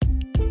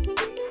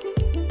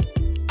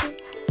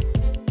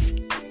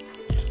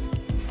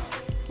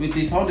Wait,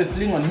 they found a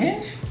fling on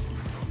Hinge?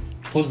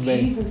 Who's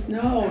they? Jesus,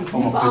 no. Oh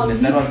my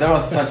goodness, that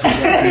was such a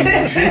great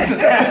entrance.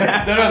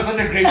 That was such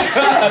a great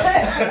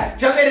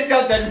Just edit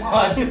out that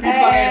part.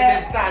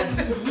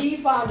 He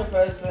found a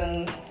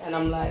person, and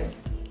I'm like...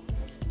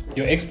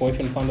 Your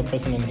ex-boyfriend found a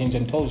person on Hinge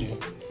and told you.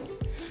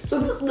 So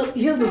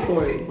here's the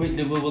story.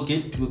 Wait, we'll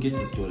get to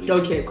the story.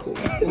 Okay, cool.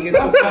 We'll get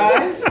to the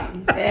story.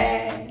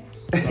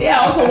 Yeah,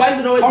 also, why is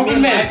it always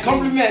Compliments. 3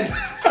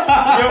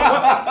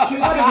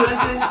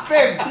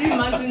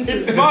 months into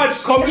It's March.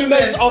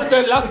 Compliments of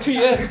the last 2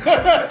 years. Yo,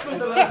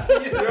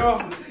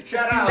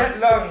 shout out. That's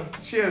long.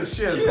 Cheers,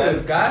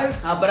 guys.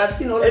 But I've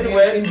seen all of you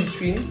in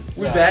between.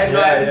 We're back. No,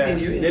 I haven't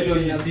seen you in Lelo,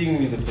 between. you're seeing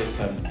me the first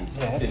time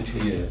in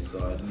 2 years, so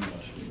I don't know.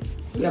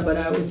 Yeah, but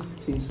I always speak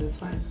to you, so it's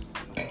fine.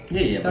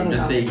 Yeah, but I'm Doesn't just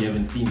count. saying you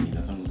haven't seen me.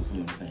 That's not the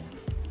thing.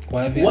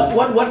 Why have you?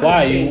 What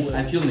Why? changed?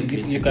 I feel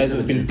neglected. You guys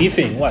have been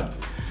beefing. What?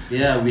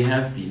 Yeah, we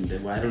have been.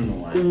 I don't know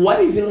why. Why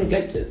do you feel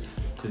neglected?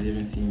 Because you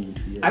haven't seen me in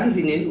 2 years. I haven't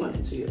seen anyone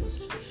in 2 years.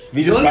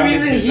 We The just only bumped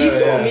reason into he each other,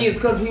 saw yeah. me is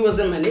because he was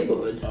in my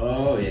neighborhood.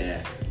 Oh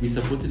yeah, we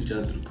supported each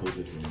other through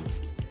COVID.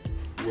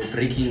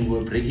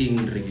 We're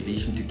breaking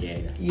regulation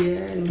together.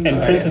 Yeah.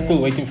 And Prince is still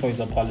waiting for his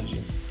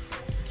apology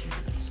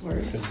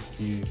Sorry. because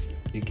you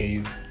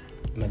gave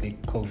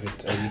Malik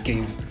COVID, or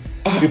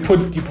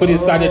you put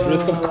his son at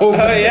risk of COVID.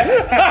 Oh,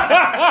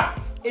 yeah.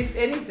 If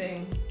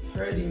anything,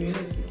 herd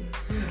immunity.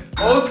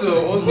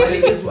 Also,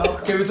 Malik is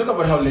welcome. can we talk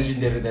about how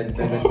legendary that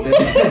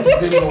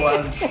December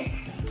was?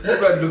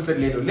 Everyone looks at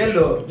Lelo.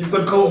 Lelo, you've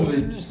got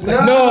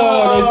COVID.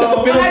 No, it's just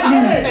a bit of flu.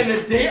 And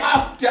the day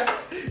after,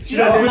 she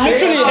No, the day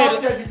literally had-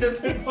 after she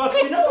tested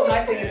You know what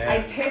my thing is?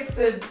 I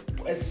tested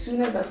as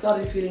soon as I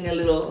started feeling a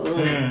little,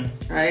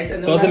 right?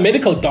 And There was a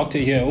medical doctor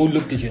here who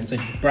looked at you and said,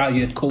 "Bro,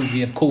 you had COVID.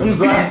 You have COVID."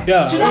 sorry.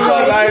 Yeah. Do you know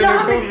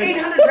how many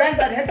 800 rands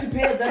I'd have to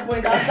pay at that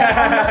point? I was like,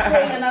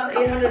 I'm not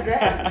paying another 800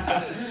 rand.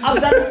 I've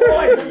done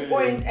 4 at this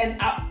point, and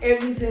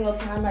every single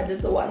time I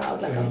did the one, I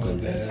was like, I'm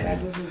convinced,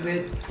 guys, this is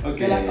it.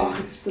 Okay. They're like, oh,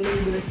 it's just a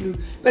little bit of flu.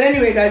 But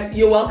anyway, guys,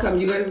 you're welcome.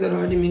 You guys got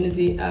herd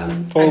immunity. I do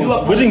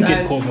apologize. We didn't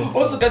get COVID.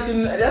 Also, guys,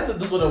 that's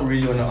what I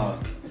really want to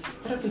ask.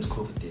 What happened to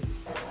COVID deaths?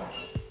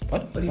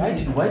 What? What do you Why mean?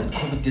 did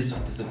COVID deaths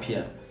just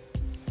disappear?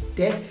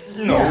 Deaths?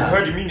 No, Yeah.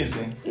 herd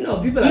immunity. No,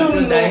 people are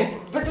still dying.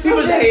 But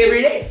People die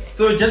every day.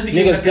 So it just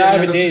became Niggas die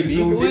every day, so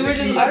B. We were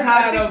basically- just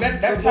tired of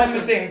That's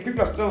the thing.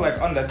 People are still like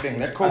on that thing.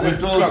 That Are they COVID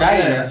still clock,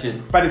 dying yeah. and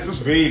shit? But it's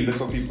just very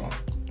little people.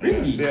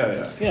 Really?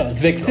 Yeah. Yeah,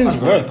 vaccines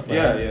work. Bro.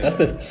 Yeah. That's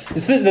the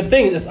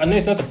thing. Is, I know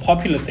it's not a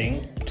popular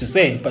thing to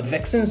say, but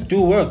vaccines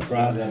do work,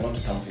 bro. They're not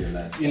to come for your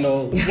life. You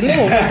know,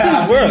 no,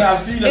 vaccines work.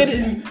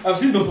 I've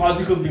seen those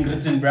articles being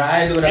written, bro.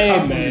 I know that Hey, come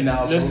from man, me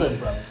now. listen.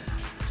 bro.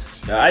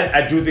 Yeah,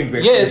 I do think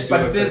vaccines. Yes.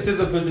 But says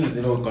a person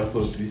is got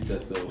booster,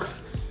 so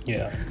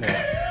Yeah.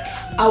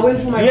 I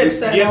went for my You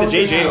booster. had and I the was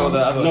JJ in, or the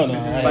other? No,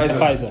 I had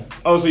Pfizer.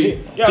 Oh, so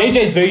you, yeah.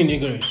 JJ is very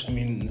niggerish. I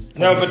mean,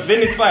 No, but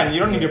then it's fine. You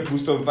don't need a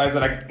booster with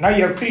Pfizer. Like now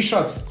you have 3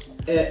 shots.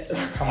 I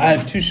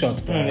have 2 shots,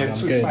 bro. Yeah, and it's I'm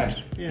too good. fine.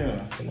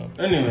 yeah. You know.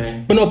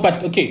 Anyway,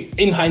 But okay.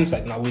 In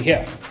hindsight, now we're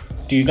here.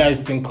 Do you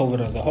guys think COVID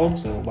was a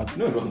hoax or what?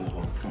 no, it wasn't a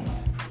hoax. Come on,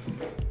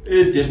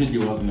 it definitely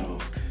wasn't a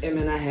hoax. I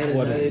mean, I had it,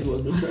 What but is it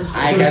was not.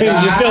 I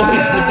guess You felt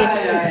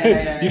it.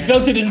 Yeah. You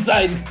felt it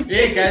inside.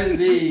 Yeah, guys,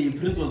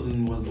 Prince was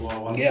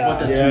Yeah.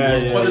 quarter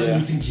Yeah. to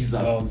meeting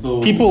Jesus. So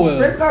People were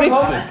Prince got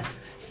sick. COVID.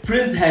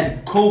 Prince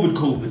had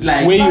COVID,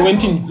 like Where you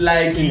went in,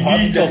 like in he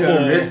hospital needed a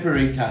for-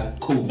 respirator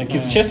COVID. like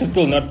his chest is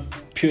still not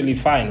purely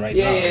fine right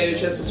Yeah, now. yeah, it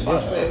just was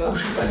fast forever.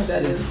 But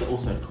that His is. sister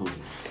also had COVID.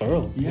 For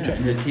real. Yeah,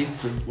 and her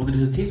taste was it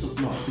his taste or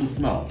smell? I think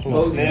smell.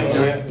 Oh, Yeah,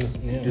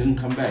 It didn't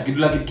come back.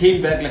 It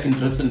came back like in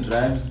drips and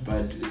drabs,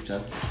 but it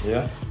just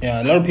Yeah.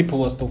 Yeah, a lot of people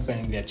were still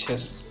saying their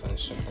chests and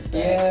shit like that.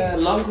 Yeah,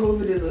 long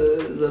COVID is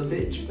a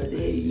bitch, but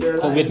hey, you're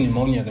alive. COVID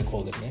pneumonia, they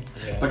called it, man.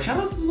 Yeah. But shout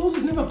out to those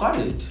who never got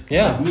it.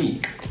 Yeah. Like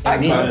me. I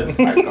Me.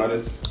 got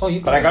it. Oh,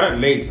 you But I got it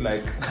late.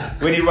 Like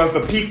when it was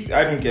the peak,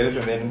 I didn't get it,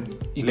 and then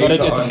You got it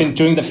later at the on-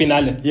 during the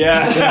finale. Yeah,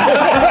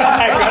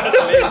 I got it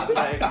late.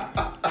 Like,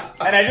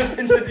 and I just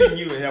instantly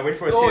knew, and I went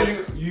for a So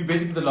test. you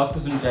basically the last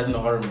person who dies in a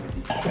horror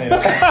movie.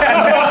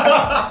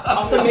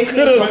 After making it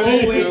the Little whole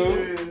shit, way bro.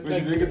 through.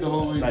 When you make it the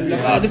whole way Like, through.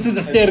 Like, this is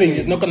a steering,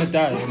 he's not gonna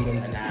die. And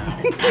then,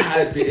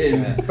 At the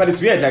end. But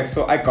it's weird. Like,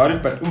 so I got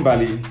it, but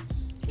Umbali,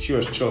 she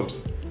was chilled.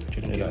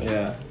 Shouldn't You know, get it.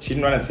 yeah, she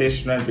didn't want to taste,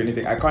 she didn't want to do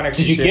anything. I can't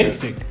actually. Did you share get it.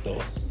 sick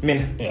though? I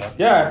mean,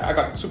 Yeah. I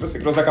got super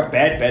sick. It was like a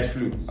bad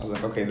flu. I was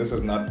like, okay, this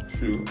is not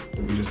flu.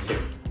 Let me just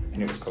test,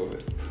 and it was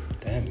COVID.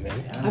 Damn, man.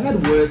 I've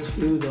had worse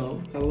flu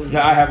though. I wouldn't- No,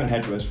 I haven't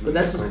had worse flu. But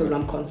that's just because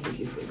I'm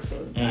constantly sick, so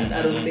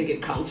I don't think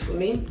it counts for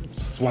me. It's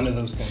just one of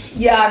those things.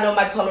 Yeah, I know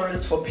my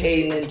tolerance for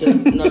pain and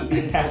just not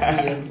being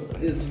happy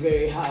is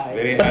very high.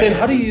 Very But high then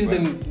how do at this you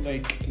point. then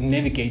like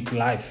navigate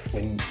life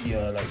when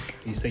you're like,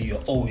 you say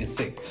you're always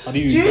sick? How do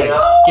you, Do you like,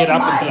 know get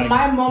up and be like,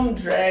 my mom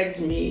dragged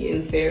me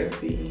in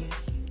therapy,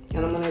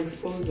 and I'm gonna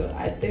expose her.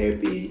 I had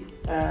therapy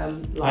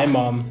hi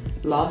mom.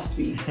 last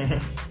week,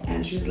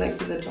 and she's like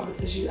to the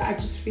doctor. I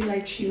just feel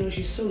like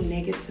she's so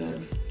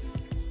negative.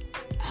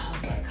 I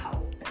was like,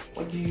 how?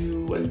 What do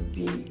you want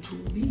me to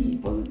be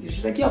positive?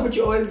 She's like, yeah, but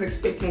you're always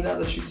expecting the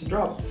other shoe to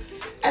drop.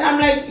 And I'm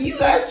like, you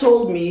guys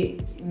told me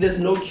there's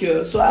no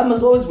cure, so I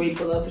must always wait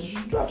for the other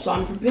shoe to drop, so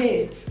I'm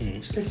prepared.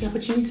 She's like, yeah,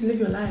 but you need to live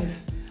your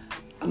life.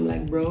 I'm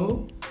like,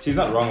 bro. She's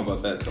not wrong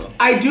about that though.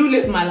 I do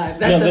live my life.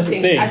 That's the that's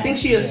thing. the thing. I think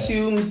she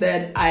assumes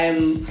that I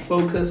am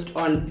focused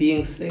on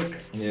being sick.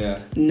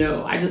 Yeah.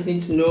 No, I just need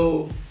to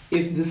know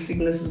if the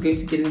sickness is going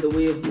to get in the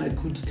way of my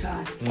good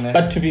time.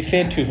 But to be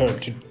fair to her,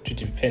 to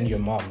defend your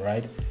mom,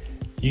 right?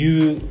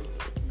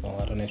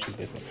 I don't know if she's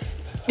listening.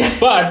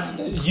 But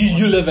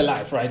you live a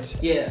life, right?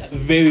 Yeah.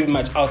 Very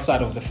much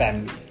outside of the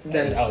family.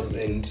 That is true.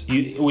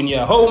 And when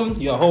you're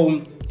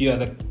home. You're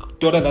the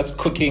daughter that's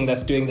cooking,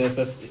 that's doing this,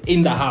 that's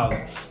in the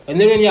house. And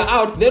then when you're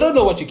out, they don't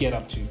know what you get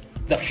up to.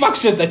 The fuck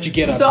shit that you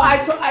get up So to.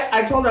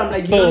 I told her, I'm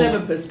like, you So- don't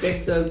have a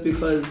perspective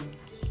because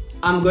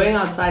I'm going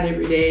outside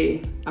every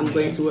day. I'm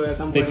going to work.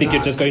 They think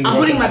you're just going to I'm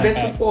work putting and my best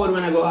coming foot back. forward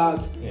when I go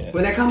out. Yeah.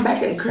 When I come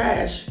back and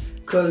crash,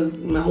 because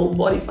my whole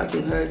body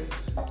fucking hurts.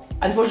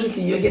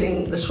 Unfortunately, you're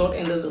getting the short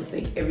end of the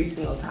stick every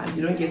single time.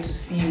 You don't get to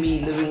see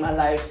me living my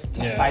life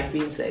despite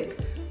being sick.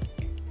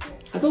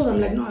 I told her,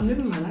 I'm like, no, I'm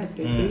living my life,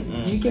 baby.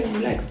 You can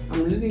relax.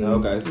 I'm living. No,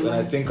 guys, my when I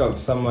life. think of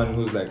someone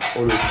who's like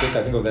always sick,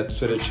 I think of that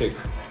Twitter chick.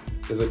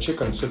 There's a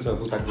chick on Twitter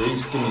who's like very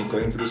skinny,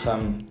 going through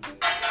some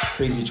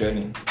crazy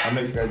journey. I don't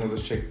know if you guys know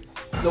this chick.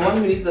 The one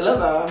who needs a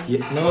liver.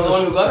 Yeah, Or the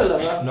one who got a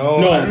liver.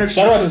 No, No, I don't know if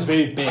that one is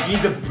very big. She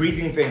needs a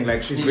breathing thing.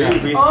 Like she's very,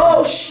 very.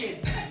 Oh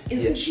shit!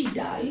 Isn't she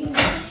dying?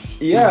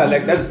 Yeah,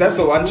 like that's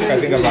the one chick I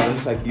think about. I'm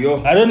just like,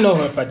 yo. I don't know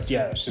her, but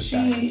yeah, she's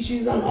dying.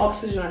 She's on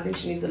oxygen. I think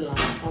she needs a lung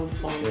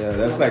transplant. Yeah,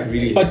 that's like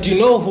really. But do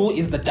you know who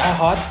is the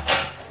diehard?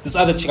 This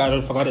other chick, I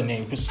forgot her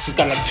name. She's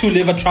got like 2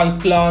 liver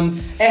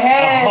transplants, a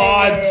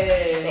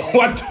heart,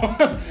 what?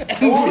 And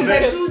Oh, she's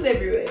tattoos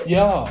everywhere.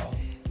 yeah.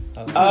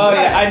 Oh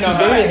yeah, I know. She's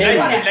very hairy.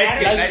 Light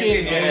Light skin.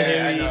 skin, Yeah, very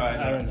I hairy. know.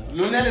 I don't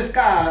know. Luna the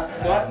Scar. I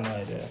have What? no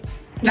idea.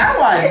 That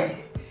one.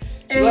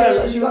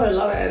 She got a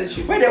lot of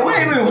attitude. Wait,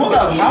 hold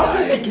up. How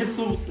does she get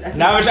so?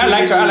 Nah, but I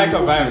like her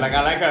vibe. Like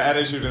I like her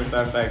attitude and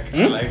stuff. Like,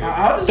 I like it.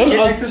 How does Don't she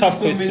get ask access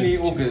tough to so many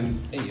questions.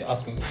 organs? Hey, you're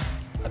asking me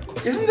hard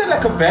questions. Isn't there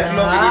like a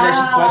backlog in that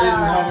she's spotted in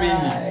how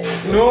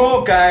many?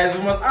 No, guys,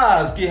 we must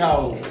ask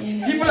how.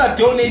 People are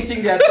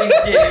donating their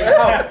things here.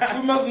 How?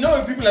 We must know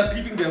if people are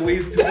sleeping their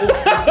ways to organs.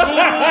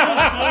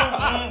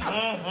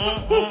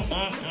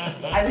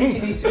 I think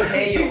you need to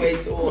pay your way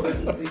to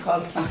organs. You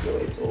can't sleep your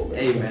way to organs.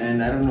 Hey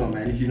man, I don't know,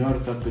 man. If you know how to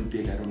suck good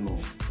dick, I don't know.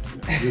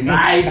 You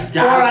might just. For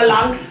a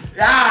lung.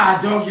 Ah,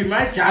 dog, you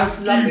might just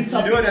Sloppy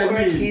sleep. You know what I for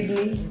a mean?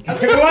 kidney. What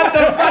the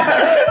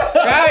fuck?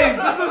 Guys,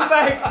 this is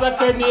like.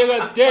 Suck a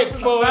nigga dick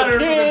for Bad a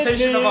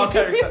representation of our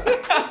kidney.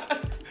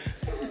 character.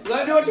 You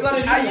gotta do what you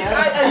gotta do. Are you, man.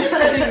 are you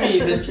telling me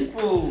that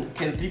people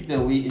can sleep their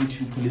way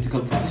into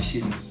political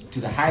positions to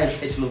the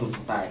highest echelons of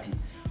society,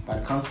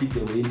 but can't sleep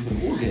their way into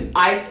an organ?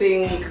 I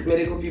think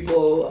medical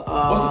people.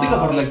 Also, think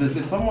about it like this: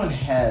 if someone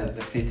has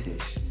a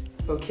fetish,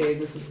 Okay,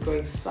 this is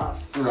going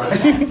sus. Right.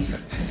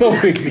 So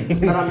quickly.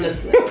 But I'm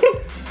listening.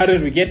 How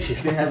did we get here?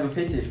 they have a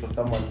fetish for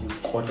someone who's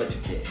quarter to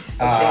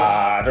death.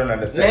 I don't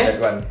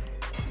understand that one.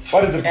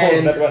 What is it called?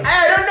 And That one?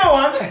 I don't know.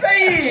 I'm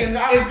saying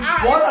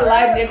It's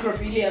borderline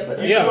necrophilia,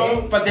 but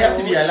Yeah. but they have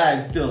to be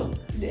alive still,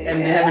 and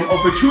they have an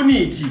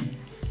opportunity.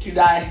 to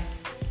die.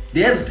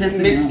 There's a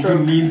person Mid-stroke.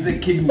 who needs a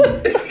kidney.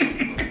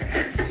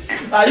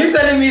 Are you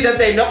telling me that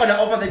they're not gonna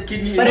offer that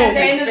kidney? But in at the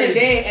end of the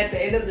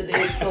exchange?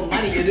 day, it's still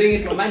money. You're doing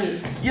it for money.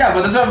 Yeah,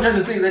 but that's what I'm trying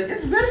to say. Is that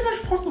it's very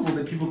much possible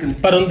that people can.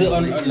 But on sleep the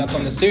their way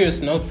on the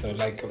serious note though,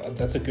 like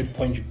that's a good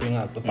point you bring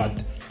up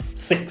about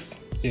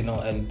sex, you know,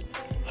 and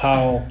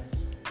how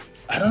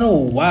I don't know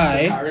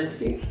why,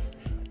 Currency.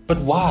 but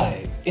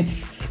why?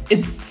 It's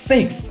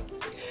sex.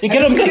 You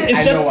get what I'm saying? It's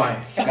I just know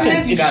why. As soon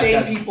as you Guys,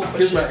 shame guys, people for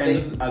here's shit, my- and they-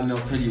 this is- and I'll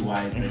tell you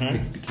why that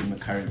sex became a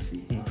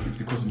currency. It's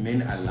because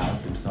men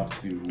allowed themselves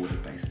to be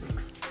rewarded by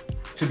sex.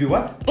 To be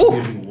what? To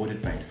be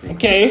rewarded by sex.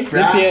 okay.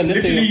 Let's hear. Let's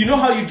Literally, hear. you know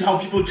how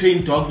people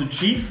train dogs with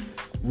treats?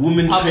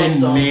 Women Up train those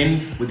dogs. men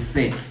with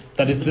sex.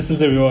 This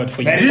is a reward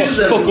for you That is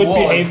for, a for good reward.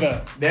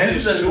 behavior. That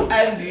is true.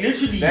 And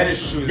literally, That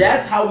is true.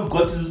 That's how we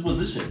got to this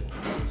position.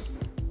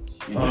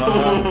 You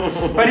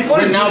know? But it's But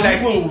always now been like.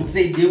 people would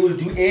say they will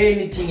do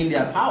anything in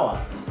their power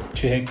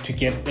To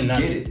get a to nut.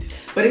 get it.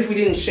 But if we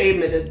didn't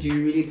shame it, do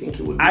you really think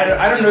it would be?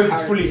 I don't know if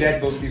it's fully currency?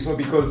 that those people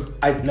because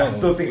I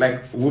still think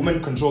like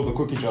women control the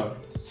cookie jar.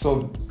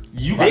 So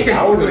You they can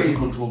allow her always to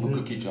control the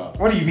cookie jar.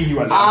 What do you mean you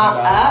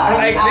allow?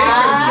 Like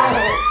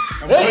they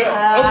Hey, okay.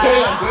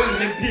 I'm going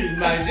red pill,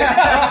 man.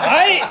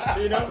 Aye.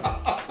 you know.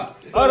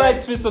 All right,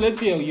 so let's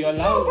hear. You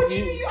allow. But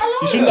You, you allow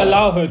you shouldn't her.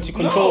 allow her to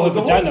control No, her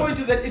the vagina. whole point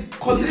is that if you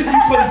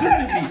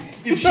consistently,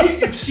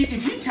 if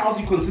she tells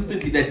you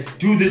consistently that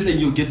do this and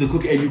you'll get the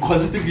cookie, and you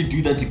consistently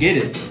do that to get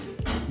it,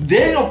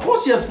 then of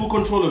course she has full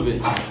control of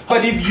it.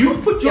 But if you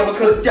put your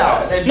because foot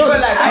down and No, you're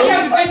like, I no,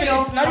 can't it's put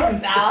your not even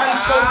foot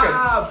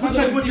down. put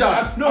your foot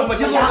down. No, but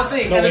here's the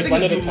thing. No, And the wait, thing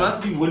one is, at a you time.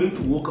 must be willing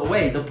to walk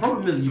away. The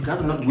problem is, you guys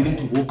are not willing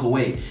to walk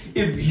away.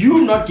 If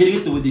you're not getting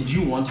it the way that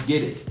you want to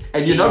get it,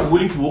 and you're not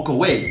willing to walk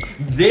away,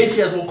 then she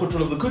has more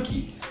control of the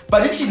cookie.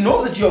 But if she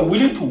knows that you are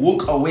willing to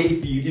walk away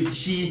if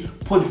she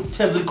puts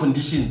terms and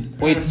conditions,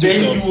 Wait, then so-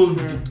 you will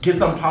get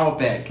some power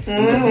back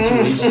in that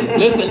situation.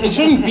 Listen, it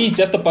shouldn't be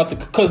just about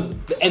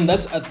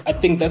I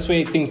think that's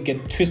where things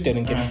get twisted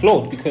and get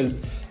flawed, because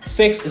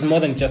sex is more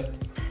than just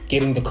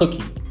getting the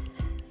cookie.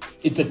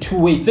 It's a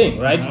two-way thing,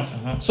 right?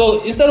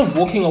 So instead of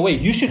walking away,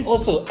 you should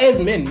also,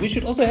 as men, we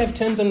should also have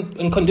terms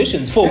and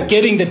conditions for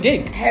getting the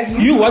dick.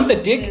 You want the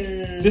dick?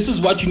 This is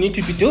what you need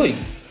to be doing.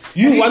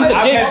 You want the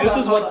dick? This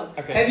is what.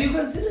 Okay. Have you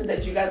considered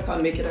that you guys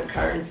can't make it a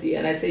currency?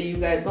 And I say you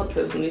guys, not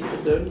personally, so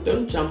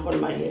don't jump on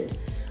my head.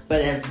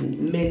 But as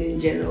men in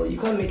general, you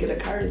can't make it a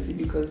currency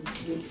because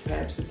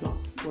perhaps it's not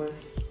worth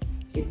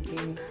it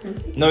being a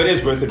currency. No, it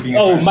is worth it being.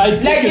 Oh, a person. my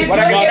dick Like, is if What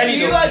I you- can if tell you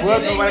you is, are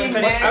what giving I can me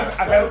tell you, mad I've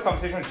had this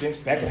conversation with James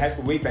back in high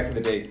school, way back in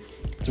the day.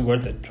 It's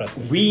worth it. Trust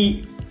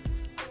me.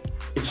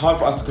 It's hard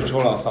for us to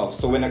control ourselves.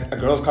 So when a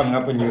girl's coming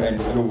up on you and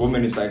your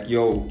woman is like,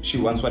 yo, she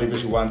wants whatever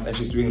she wants and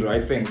she's doing the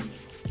right things,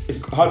 it's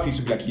hard for you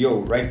to be like, yo,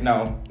 right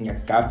now, Me, I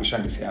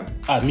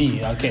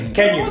can.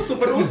 can you? Also,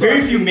 but also-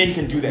 Very few men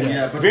can do that.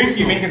 Yeah, but Very also-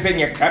 few men can say,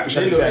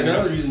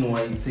 Another reason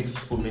why sex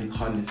for men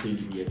can't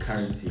necessarily be a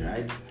currency,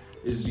 right,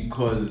 is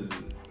because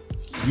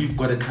we've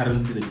got a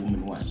currency that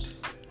women want.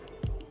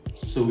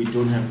 So we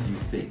don't have to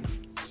use sex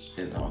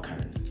as our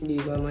currency.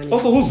 You got money.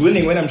 Also, who's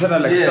winning when I'm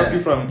trying to Yeah. stop you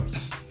from...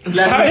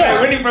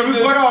 Like, winning from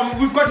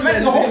we've got money.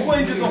 The whole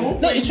point is the whole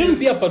No, it shouldn't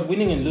be about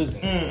winning and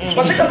losing.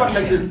 But think about it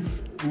like this: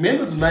 men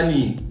with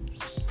money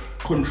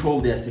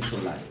control their sexual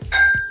lives.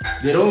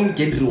 They don't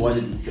get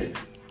rewarded with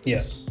sex.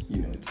 Yeah.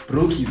 You know, it's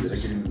brokies that are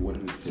getting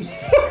rewarded with sex.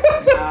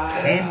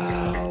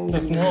 Wow. No.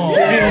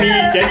 Giving me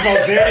Gen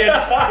Balzerian.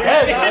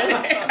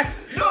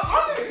 No,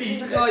 honestly,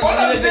 So, all you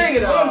I'm need saying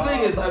to-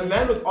 is, a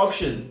man with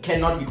options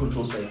cannot be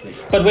controlled by sex.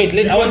 But wait, I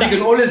Because wanna, he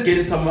can always get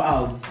it somewhere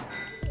else.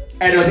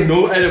 At a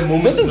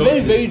moment. this is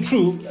very, very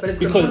true. But it's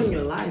because controlling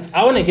your life.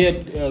 I want to hear,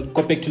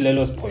 go back to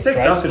Lelo's point. Sex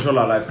right? does control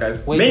our lives,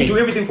 guys. Wait, Men wait. do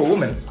everything for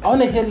women. I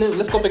want to hear.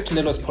 Let's go back to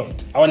Lelo's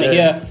point. I want to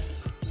hear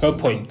her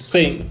point. So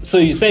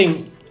you're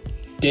saying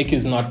dick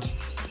is not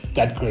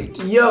that great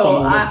from a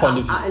Yo, woman's point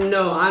of view.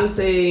 no, I'm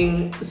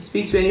saying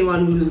speak to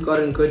anyone who's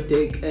gotten good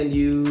dick, and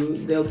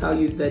they'll tell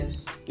you that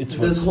It's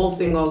this worth- whole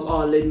thing of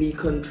let me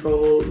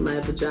control my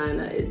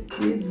vagina. It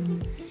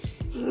is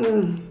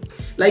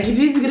like if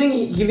he's giving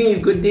you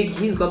good dick,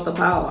 he's got the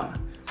power.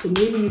 So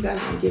maybe you guys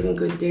are giving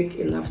good dick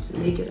enough to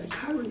make it a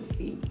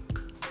currency.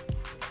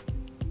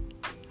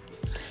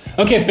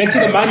 Okay, back to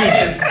the money.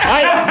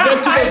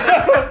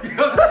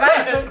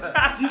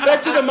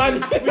 Back to the money.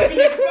 We've been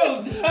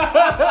exposed.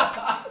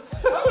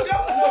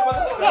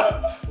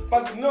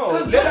 But no,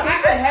 Because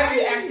I have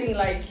you acting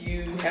like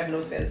you have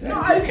no sense.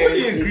 no, I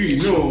fully agree.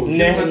 No,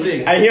 Nah, here's the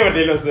thing. I hear what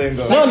Lelo's saying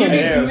though. No, no, You've no.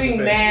 been I hear what doing she's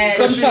saying. mad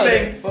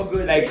Sometimes- shit for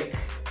good Like, dick.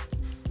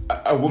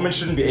 a woman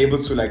shouldn't be able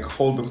to like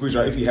hold the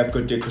kuja if you have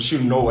good dick because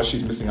she'll know what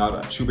she's missing out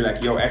on. She'll be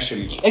like, yo,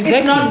 actually. Exactly.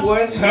 It's not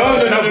worth it. No,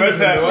 worth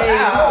that.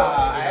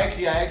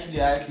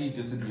 I actually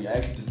disagree.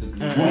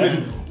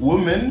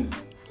 Women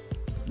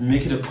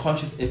make it a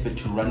conscious effort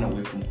to run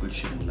away from good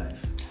shit in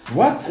life.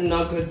 What?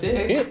 Not good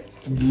dick. Yeah.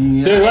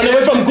 They run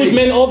away from good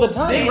men all the They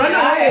time. run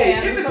Yeah, away. yeah,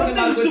 If we're it's talking something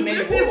about is good men.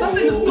 if there's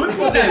something is good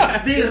for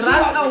them, they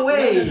run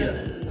away.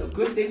 No.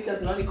 Good dick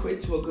does not equate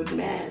to a good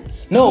man.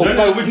 No, No,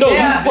 but with no,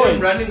 them, his point.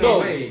 running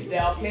No. away.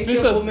 There are plenty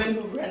Species- of women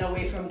who ran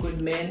away from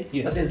good men,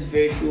 Yes. but there's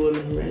very few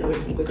women who ran away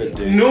from good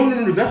dick.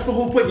 No. That's the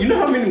whole point. You know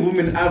how many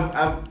women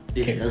I've.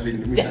 Okay. Let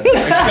me shut up.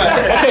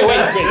 Okay, wait.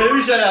 Let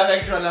me shut up,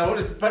 extra now.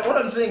 But what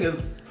I'm saying is,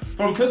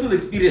 from personal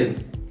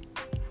experience,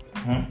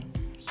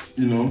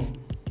 you know,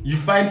 you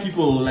find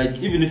people like,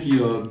 even if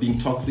you're being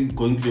toxic,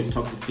 going through a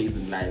toxic phase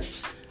in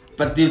life,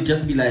 but they'll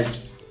just be like,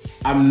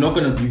 I'm not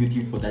gonna be with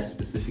you for that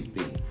specific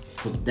thing,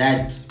 because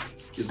that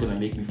is gonna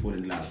make me fall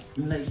in love.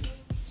 I'm like,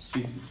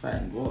 shit, it's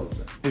fine, go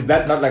outside. Is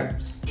that not like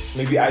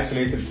maybe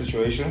isolated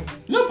situations?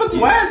 No, but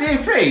why are they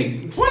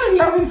afraid? Fall in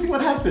love and see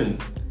what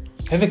happens.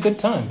 Have a good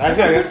time. I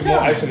feel like that's more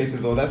isolated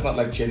though. That's not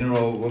like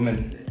general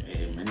women.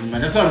 Man,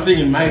 that's what I'm saying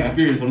in my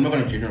experience. I'm not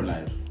gonna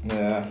generalize.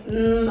 Yeah.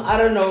 I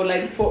don't know.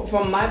 Like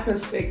from my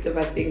perspective,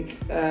 I think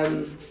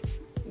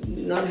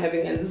not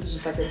having, and this is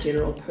just like a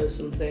general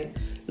person thing,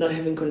 not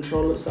having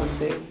control of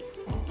something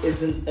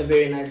isn't a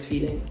very nice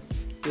feeling,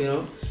 you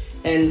know.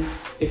 And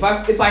if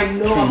I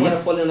know I'm gonna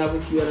fall in love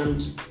with you, and I'm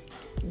just,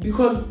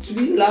 because to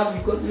be in love,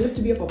 you have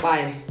to be a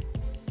papaya.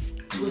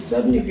 To a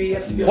certain degree, you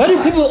have to be a Why do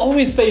papaya. people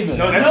always say this?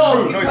 No, that's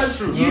No, true. No, it's because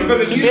true. you-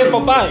 Because it's You true. get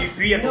Popeye. You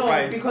free at No,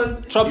 Popeye.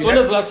 because Traps, when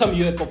was the last time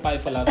you had Popeye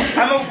for love?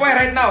 I'm a Popeye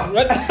right now.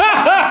 Right?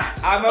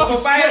 I'm a Oh,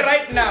 Popeye shit.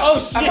 right now. Oh,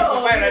 shit. I'm a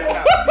Popeye right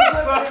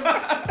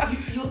now.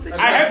 you'll sit I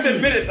have to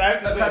admit it. I have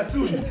to admit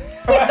it. Cartoon.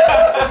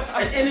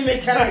 An anime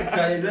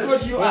character. Is that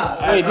what you are?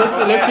 Wait,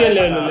 let's hear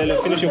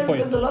Lelo. Finish your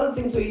point. There's a lot of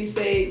things where you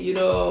say, you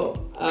know,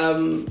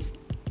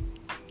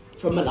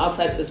 from an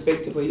outside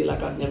perspective, where you're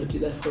like, I'd never do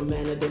that for a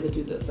man, I'd never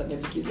do this, I'd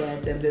never do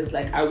that, and there's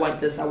like, I want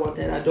this, I want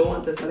that, I don't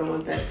want this, I don't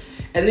want that,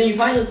 and then you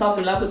find yourself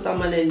in love with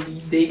someone and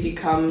they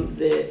become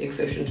the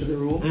exception to the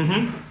rule.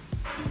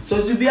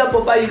 So to be a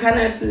Popeye, you kind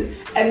of have to,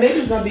 and maybe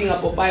it's not being a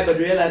Popeye, but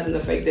realizing the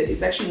fact that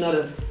it's actually not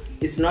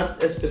it's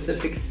not a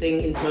specific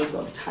thing in terms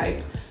of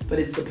type, but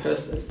it's the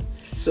person.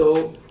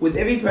 So with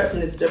every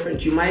person it's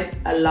different. You might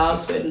allow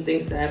certain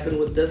things to happen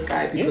with this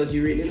guy because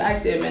you really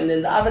liked him, and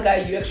then the other guy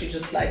you actually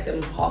just like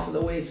them half of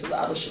the way, so the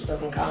other shit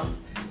doesn't count.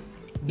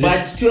 But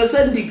to a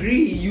certain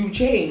degree, you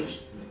change.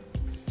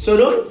 So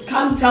don't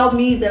come tell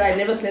me that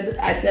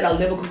I said I'll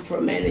never cook for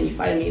a man, and you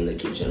find me in the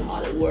kitchen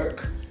hard at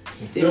work.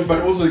 No,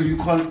 but also you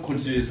can't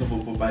consider yourself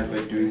a provide by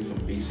doing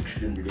some basic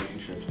shit in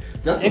relationships.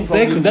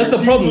 Exactly, that's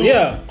the problem,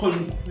 yeah.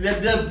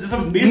 There's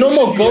some basic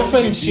Normal shit you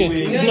girlfriend have to be shit.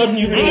 doing. It's not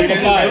you being a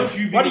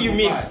provide. What do you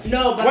mean?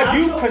 No, but What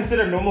I'm you so-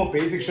 consider normal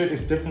basic shit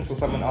is different for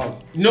someone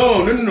else.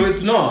 No,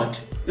 it's not.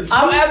 It's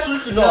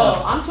absolutely No,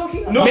 not. I'm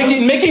talking about No,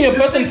 Making a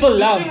person feel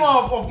loved.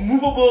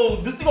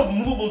 This thing of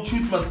movable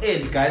truth must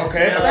end, guys.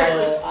 Okay.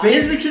 Like,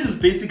 basic shit is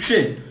basic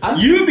shit. I'm-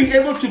 You being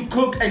able to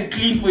cook and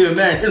clean for your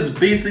man is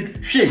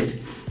basic shit.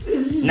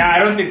 Nah, I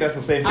don't think that's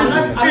the same I'm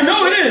thing. not- You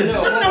know it is.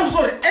 No. No, I'm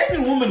sorry.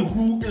 Any woman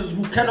who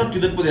cannot do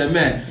that for their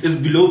man is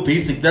below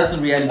basic. That's the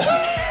reality.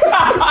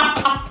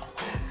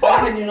 Why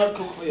can you not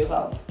cook for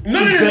yourself?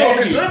 No.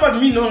 Exactly. It's not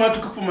about me knowing how to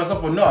cook for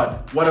myself or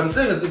not. What I'm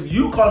saying is, if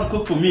you can't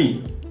cook for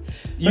me,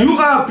 you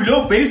are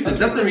below basic.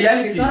 That's the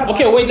reality. It's not about-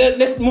 Okay, wait,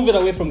 let's move it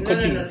away from No,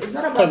 cooking. It's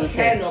not 'Cause about it's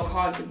can or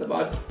can't. It's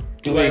about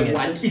Doing do I it.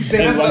 want to.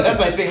 Exactly. That's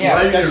my thing. Why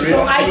are you in a Yeah.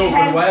 So I relationship?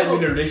 can Why are you cook.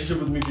 in a relationship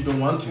with me if you don't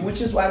want to?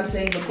 Which is why I'm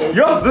saying the goal.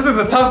 Yo, this is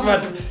a tough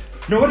one.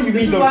 No, what do you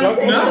This mean is though, what I'm dog?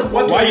 saying. No,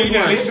 Why Why are you in a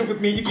want? relationship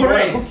with me if you don't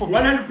Correct. cook for me?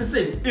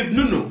 100%.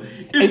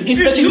 If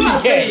Especially if you you are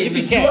care, saying if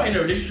you that care. you are in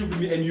a relationship with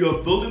me and you are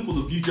building for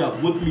the future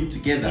with me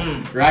together,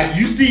 right?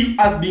 You see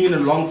us being in a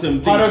long-term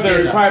thing Part of the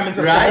together, requirements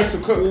of right? her to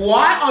cook.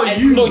 Why are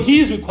you? No,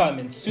 his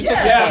requirements.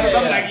 Swissa's Yeah, requirements.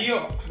 because I'm like,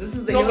 yo. This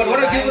is the No, but what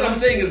I guess what I'm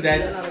saying is that-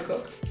 learn how to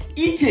cook.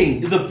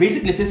 Eating is a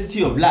basic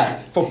necessity of life.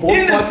 For both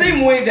in the parties.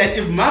 same way that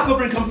if my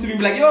girlfriend comes to me and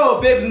be like,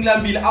 yo, babe,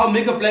 I'll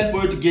make a plan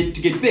for her to get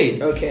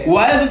fed. Okay.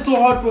 Why is it so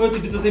hard for her to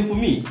do the same for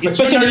me?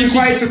 Especially But you're if she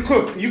required to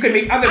cook. You can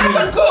make other I can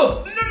meals.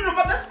 cook. No,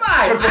 but that's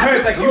fine. But for I her, can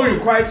it's like cook. you're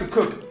required to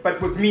cook.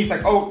 But with me, it's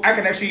like, oh, I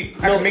can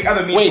make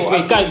other meals. Wait, for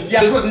wait, us. guys.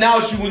 Yeah, This- because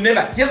now she will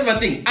never. Here's my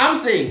thing. I'm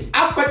saying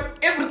I've got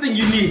everything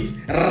you need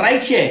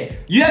right here.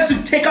 You have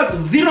to take out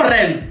 0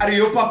 rands out of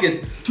your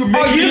pocket to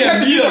make Oh, you me just a have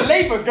to do meal. the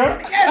labor, girl.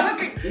 Yes,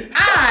 okay.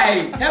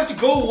 I have to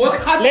go work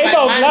hard. Labor for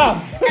of my money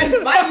love.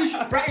 And buy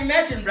you. Bro,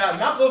 imagine, bro.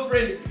 My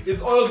girlfriend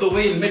is all the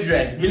way in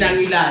Midrand,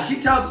 Minangila. She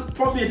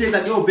pops me a text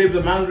like, "Yo, babe,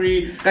 I'm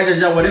hungry."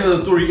 Whatever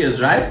the story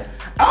is, right?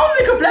 I'll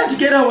make a plan to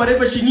get her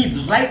whatever she needs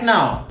right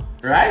now,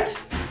 right?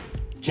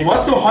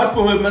 What's so hard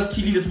for her? Must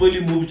chili this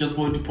boiling move just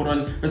for her to put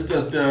on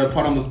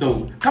pot on the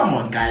stove? Come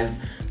on, guys.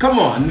 Come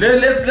on.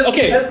 Let's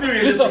Okay, let's be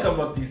realistic so-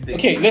 about these things.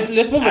 Okay, let's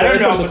move it I don't away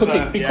know from the about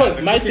cooking the- because yeah,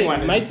 the my cooking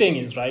one my is- thing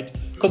is right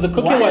because the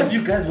cooking Why one. have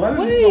you guys? Why are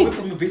we Wait. moving away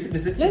from the basic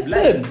necessities of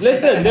life?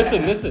 Listen. I My don't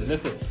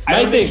think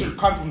it thing. should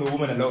come from the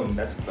woman alone.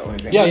 That's the only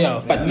thing.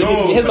 Yeah, but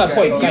No, here's my but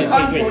point, guys, You guys.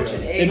 can't Wait. poach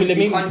an egg. Let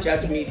me. You can't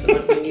judge me for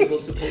not being able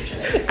to poach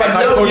an egg. But I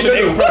can't no, poach you an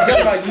know, egg. but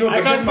here's my- no,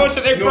 I but can't here's my- poach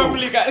an egg no.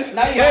 properly, guys.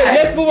 Now you Okay, have-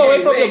 let's move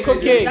away from the You're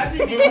cooking.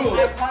 judging me because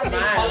I can't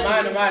make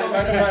colonies sauce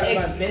and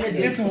eggs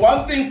Benedict. It's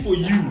one thing for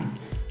you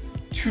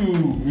to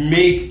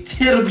make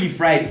terribly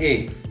fried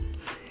eggs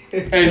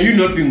and you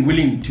not being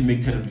willing to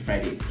make terribly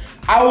fried eggs.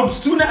 I would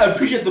sooner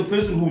appreciate the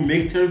person who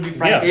makes terribly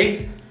fried Yeah.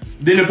 eggs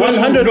than a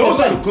person who knows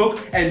how to 100%.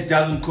 cook and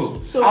doesn't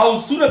cook. So- I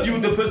would sooner be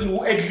with the person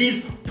who at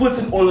least puts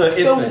in all her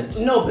So effort.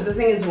 no, but the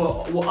thing is,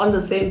 we're on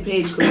the same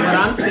page because what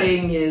I'm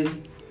saying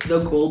is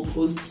the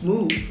goalposts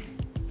move.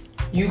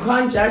 You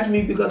can't judge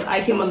me because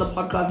I came on the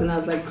podcast and I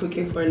was like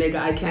cooking for a nigga.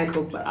 I can't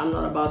cook, but I'm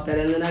not about that.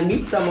 And then I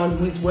meet someone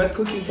who is worth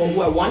cooking for, who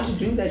I want to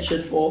do that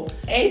shit for.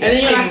 Ain't And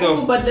then you're that like, thing, oh,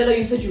 though. but later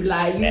you said you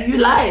lied. You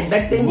lied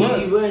back then.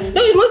 What? You weren't.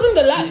 No, it wasn't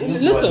the last. This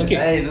is Listen, what- okay.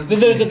 hey, this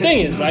The is- thing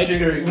is right.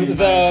 triggering me,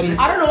 The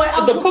I don't know why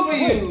I'll The cook cook- for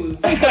you.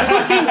 the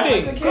cooking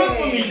thing. It's Cook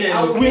for me then.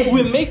 I'll We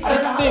wait. make I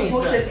don't such know how to things.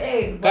 poach an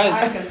egg, but Guys.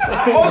 I can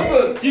fry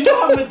Also, do you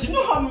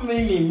know how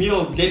many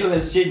meals Leno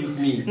has shared with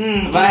me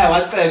via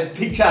WhatsApp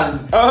pictures?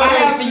 Oh, I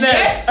have snap.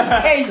 yet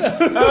to taste.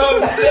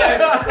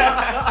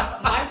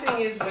 My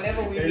thing is,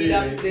 whenever we meet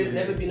up, there's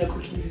never been a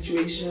cooking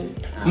situation.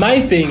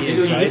 My thing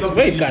is right.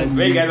 Wait, guys.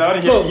 Wait, guys, I want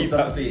to So hear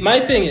something. my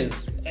thing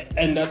is,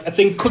 and I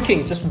think cooking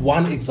is just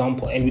one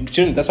example, and we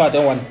shouldn't. That's why I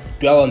don't want to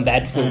dwell on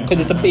that for because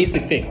it's a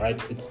basic thing,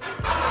 right? It's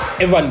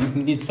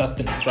everyone needs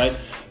sustenance, right?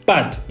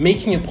 But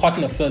making your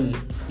partner feel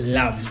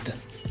loved,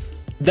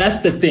 that's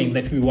the thing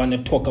that we want to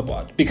talk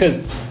about because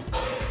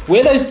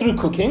whether it's through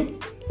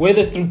cooking, whether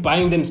it's through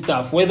buying them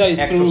stuff, whether it's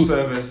Acts of through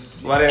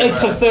service, whatever.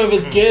 acts of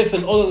service, gifts,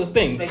 and all of those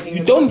things. making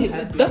You them don't.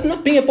 happy. That's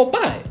not being a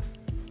Popeye.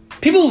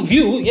 People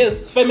view,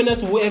 yes,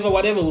 feminists,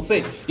 whatever, will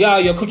say, yeah,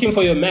 you're cooking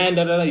for your man,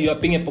 you're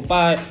being a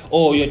Popeye,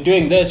 or you're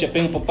doing this, you're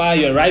being a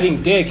Popeye, you're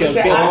riding dick, you're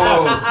Okay, being a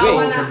I Wait,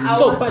 wanna-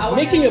 so, I but wanna-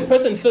 making your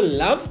person feel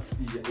loved,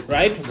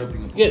 right? It's not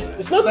being a Popeye. Yes,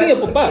 it's not being a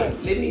Popeye.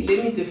 Okay,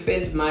 let me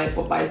defend my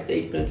Popeye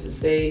statement to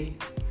say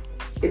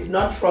it's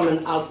not from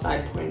an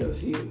outside point of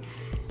view.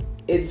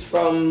 It's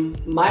from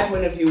my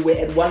point of view where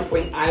at one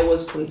point I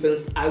was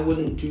convinced I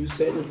wouldn't do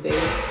certain things.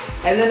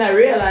 And then I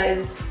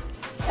realized,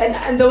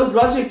 and there was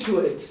logic to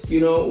it, you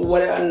know,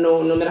 whatever,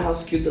 no matter how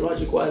skewed the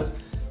logic was.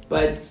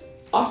 But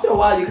after a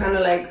while, you're kind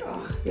of like,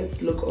 oh,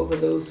 let's look over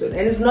those. And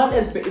it's not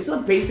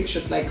basic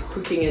shit like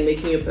cooking and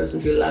making a person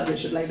feel loved and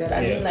shit like that.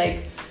 I mean,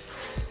 like,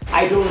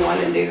 I don't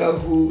want a nigga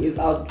who is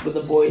out with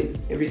the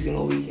boys every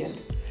single weekend.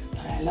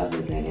 But I love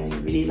this nigga and he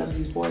really loves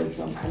these boys.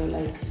 So I'm kind of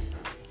like,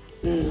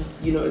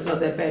 it's not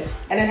that bad.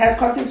 And it has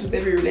context with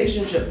every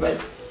relationship. But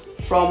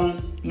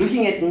from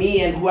looking at me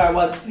and who I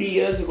was 3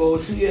 years ago,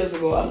 2 years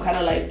ago, I'm kind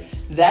of like,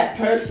 that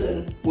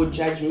person would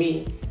judge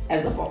me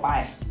as a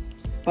Popeye.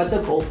 But the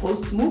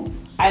goalposts move.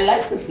 I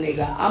like this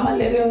nigga. I'ma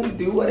let him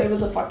do whatever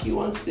the fuck he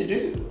wants to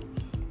do.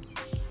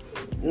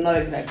 Not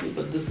exactly,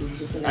 but this is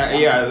just an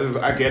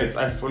example. I get it.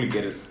 I fully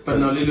get it. But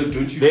no, Lilo,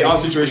 don't you? There are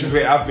situations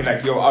where I've been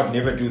like, yo, I'd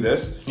never do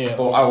this. Yeah.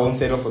 Or I won't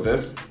settle for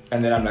this.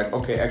 And then I'm like,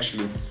 okay,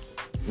 actually,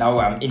 now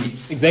I'm in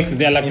it. Exactly.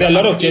 There are a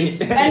lot of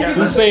gents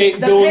who say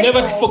they will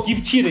never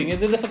forgive cheating,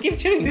 and then they forgive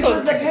cheating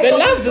because they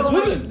love this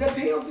woman. The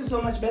payoff is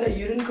so much better.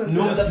 You didn't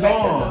consider No, the it's fact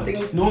not. that the thing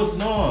is... No, it's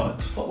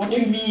not. What do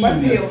you mean? What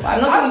payoff?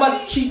 I'm not talking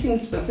about cheating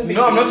specifically.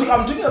 No, I'm not.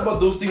 I'm talking about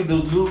those things,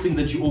 those little things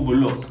that you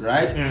overlook,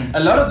 right? A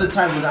lot of the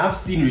time when I've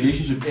seen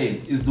relationship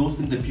ends, is those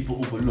things that people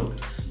overlook.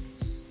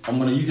 I'm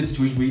gonna use a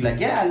situation where you're like,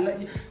 yeah, I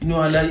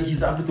love,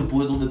 he's up with the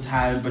boys all the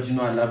time, but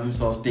I love him,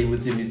 so I'll stay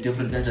with him. He's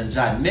different,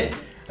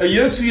 a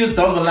year, 2 years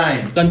down the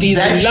line, and he's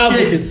in love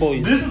with his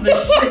boys. This is the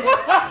shit.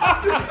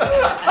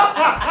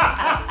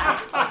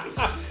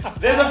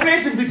 There's a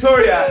place in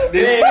Pretoria.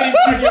 There's on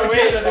your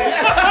way. There's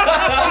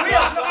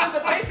a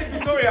place in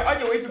Pretoria on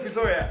your way to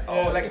Pretoria.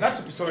 Oh, like not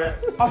to Pretoria.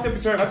 After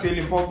Pretoria, not to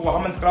Limpopo,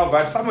 Hammanskraal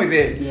vibe, somewhere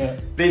there. Yeah.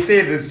 They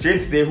say there's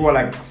gents there who are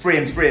like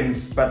friends,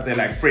 but they're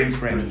like friends.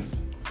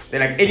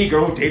 They're like any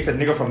girl who dates a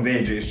nigga from there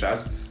is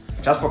just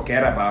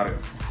forget about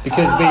it.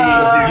 Because they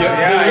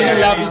really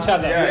love each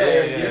other. You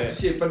have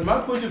to share. But my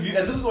point of view,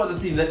 and this is what I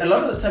see, that a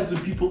lot of the times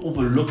when people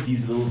overlook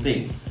these little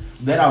things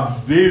that are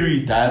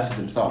very dire to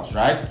themselves,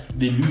 right?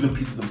 They lose a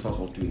piece of themselves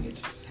while doing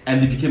it. And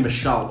they became a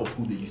shell of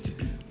who they used to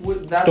be.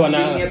 That's being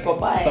a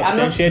Popeye.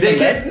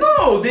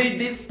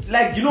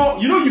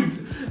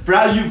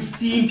 You've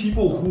seen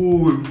people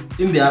who,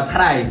 in their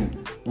prime,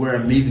 were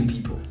amazing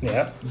people.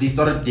 Yeah. They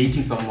started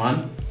dating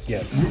someone.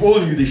 Yeah. We all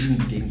knew they shouldn't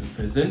be dating this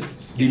person.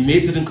 They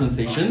made certain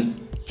concessions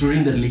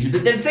during the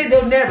relationship. They'd say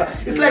they'll never.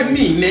 It's like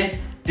me,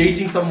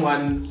 dating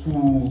someone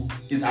who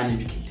is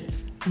uneducated.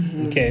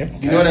 Okay.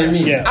 You know what I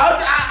mean? Yeah.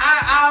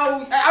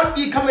 I'll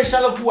become a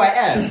shell of who I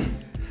am.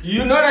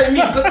 You know what I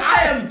mean? Because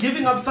I am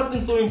giving up something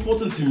so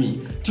important to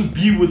me to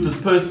be with this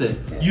person.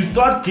 You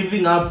start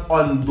giving up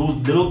on those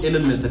little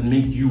elements that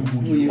make you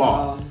who you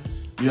are.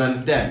 You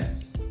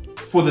understand?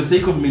 For the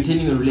sake of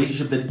maintaining a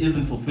relationship that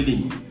isn't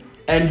fulfilling you.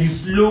 And you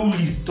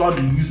slowly start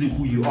losing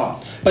who you are.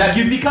 Like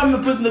you become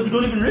a person that we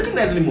don't even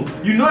recognize anymore.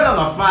 You're no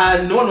longer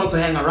fun, no one wants to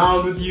hang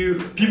around with you,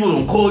 people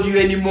don't call you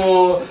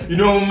anymore.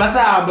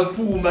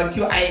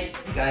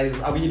 Guys,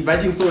 are we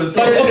inviting so and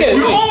so?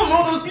 We all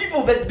know those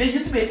people that they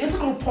used to be an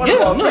integral part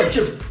of our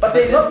friendship, but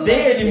they're not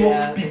there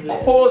anymore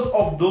because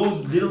of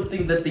those little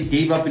things that they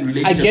gave up in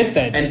relationship. I get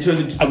that. And turned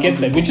into something. I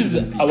get that. Which is,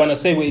 I want to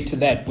segue to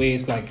that, where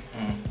it's like,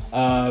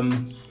 how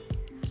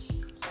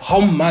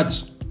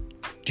much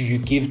do you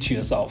give to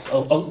yourself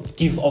or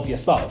give of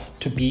yourself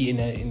to be in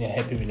a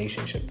happy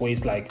relationship where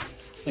it's like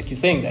you're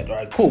saying that, all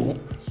right, cool.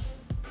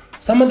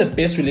 Some of the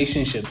best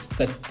relationships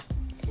that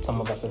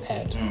some of us have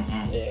had,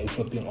 if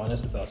we're being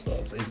honest with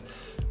ourselves, is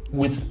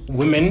with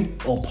women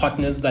or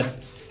partners that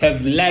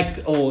have lacked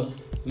or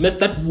missed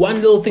that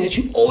one little thing that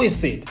you always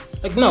said.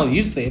 Like now,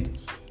 you said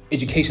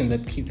education,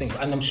 that key thing,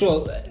 and I'm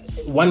sure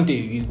one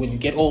day when you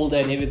get older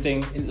and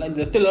everything, like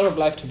there's still a lot of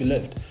life to be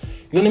lived.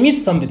 You're gonna meet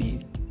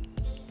somebody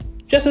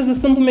just as a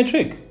simple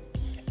metric.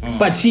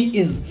 But she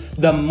is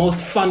the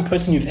most fun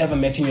person you've ever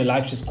met in your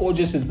life. She's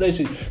gorgeous. She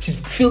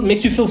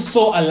makes you feel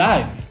so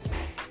alive.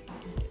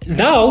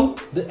 Now,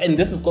 and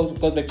this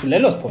goes back to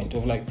Lelo's point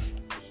of like,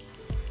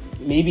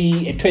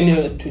 maybe her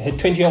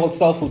 20-year-old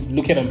self would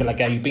look at her and be like,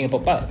 yeah, you're being a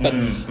papa. But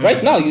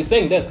right now, you're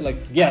saying this, like,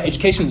 yeah,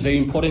 education is very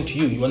important to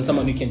you. You want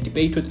someone you can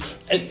debate with.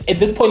 At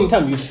this point in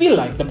time, you feel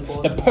like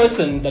the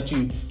person that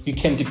you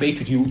can debate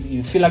with,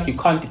 you feel like you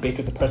can't debate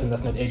with the person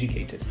that's not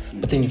educated.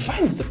 But then you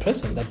find the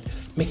person that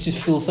makes you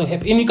feel so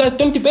happy. And you guys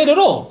don't debate at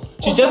all.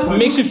 She just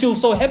makes you feel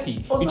so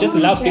happy. You just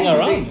love being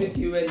around. With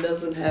you and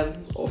doesn't have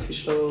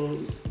official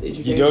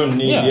education. You don't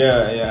need,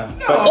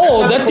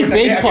 No, that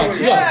debate part.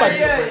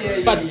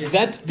 But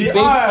that debate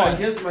part.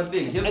 Here's my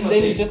thing. And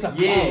then you're just like,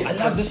 I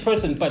love this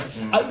person. But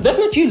that's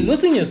not you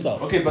losing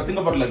yourself. Okay, but think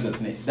about it like this,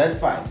 Nick. That's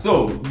fine.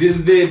 So, this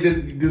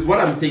is what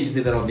I'm saying to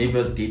say that I'll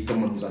never date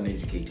someone who's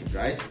uneducated,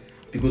 right?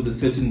 Because there's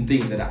certain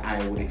things that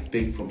I would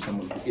expect from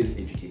someone who is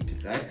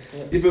educated, right?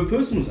 Yeah. If a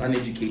person who's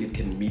uneducated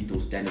can meet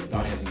those standards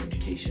without having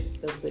education,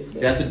 that's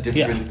a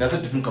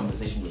different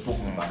conversation we're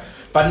talking about.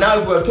 But now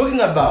if we're talking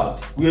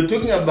about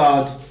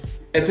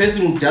a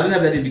person who doesn't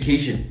have that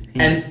education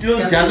and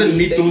still doesn't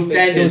meet those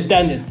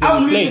standards.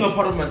 I'm losing a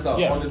part of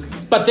myself, honestly.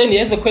 But then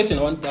here's the question.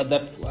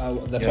 That's why I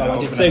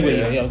wanted to say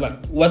with you. I was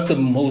like, what's the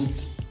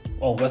most,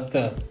 or what's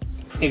the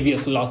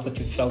heaviest loss that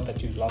you felt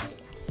that you've lost?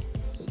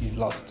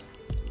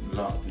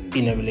 lost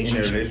in a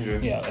relationship.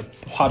 relationship. Yeah, a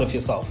part of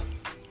yourself.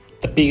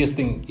 The biggest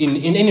thing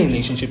in any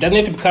relationship. Doesn't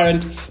have to be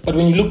current, but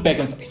when you look back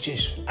and say,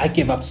 "Jeez, I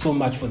gave up so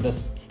much for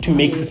this to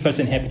make this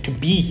person happy, to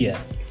be here."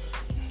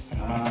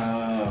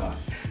 I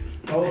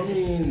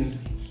mean,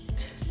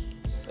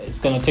 It's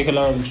gonna take a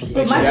lot of introspection.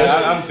 But my-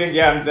 Yeah, I'm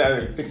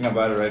thinking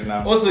about it right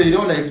now. also, you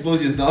don't want to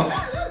expose yourself,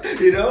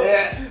 you know?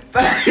 Yeah.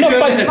 No,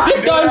 but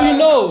deep down you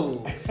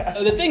know.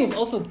 The thing is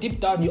also deep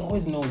down you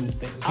always know these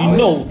things. You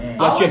know I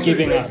what you're always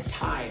giving up. regret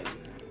time.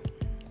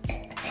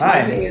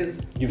 Time. My thing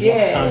is, You've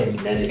lost time.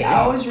 Then I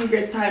always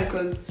regret time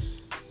because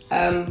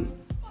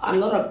I'm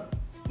not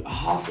a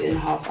half in,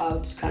 half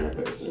out kind of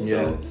person.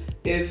 So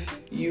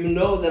if you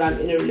know that I'm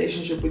in a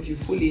relationship with you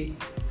fully,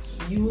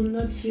 you will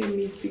not hear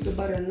me speak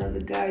about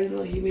another guy. You will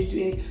not hear me do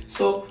anything.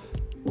 So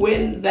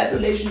when that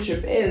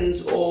relationship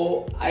ends,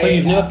 or So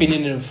you've never been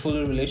in a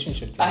full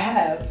relationship? I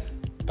have.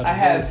 But I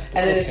have. yes,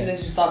 And then as okay. soon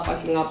as you start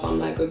fucking up, I'm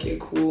like, okay,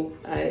 cool.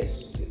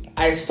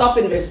 I stop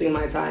investing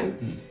my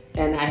time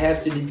and I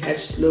have to detach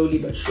slowly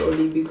but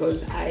surely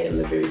because I am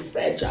a very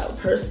fragile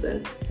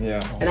person. Yeah.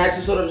 And I have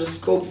to sort of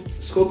just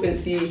scope and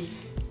see,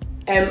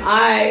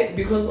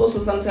 because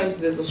also sometimes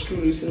there's a screw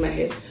loose in my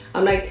head.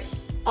 I'm like,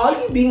 are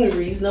you being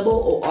reasonable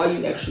or are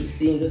you actually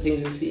seeing the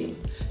things you're seeing?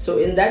 So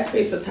in that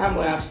space of time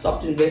where I've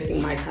stopped investing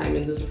my time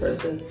in this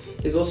person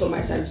is also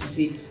my time to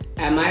see,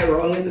 am I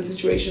wrong in the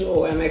situation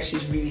or am I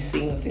actually really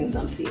seeing the things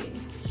I'm seeing?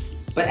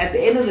 But at the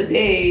end of the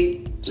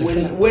day,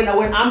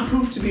 when I'm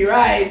proved to be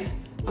right,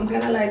 I'm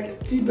kind of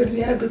like, dude, but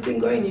we had a good thing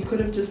going. You could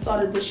have just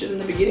started this shit in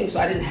the beginning, so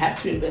I didn't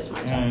have to invest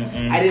my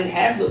time. I didn't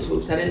have those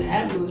hopes. I didn't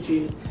have those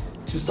dreams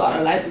to start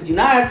a life with you.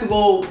 Now I have to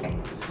go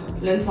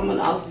learn someone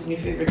else's new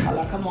favorite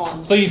color. Come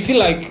on. So you feel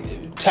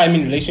like time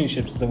in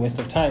relationships is a waste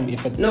of time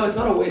if it's... No, it's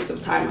not a waste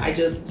of time.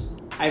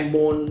 I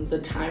mourn the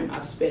time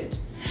I've spent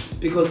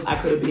because I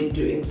could have been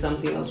doing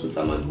something else with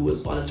someone who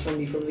was honest from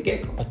me from the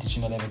get-go. But did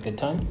you not have a good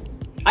time?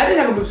 I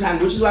didn't have a good time,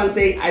 which is why I'm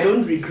saying I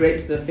don't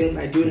regret the things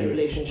I do in a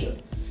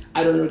relationship.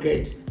 I don't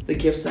regret the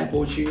gifts I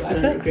bought you. I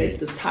don't regret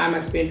this time I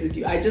spent with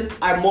you.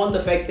 I mourn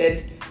the fact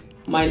that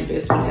my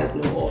investment has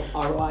no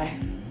ROI.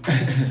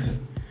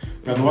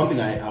 But the one thing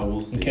I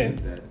will say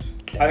is that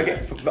I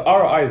get the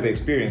ROI is the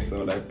experience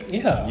though. Like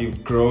Yeah.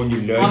 you've grown,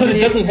 you learned. Because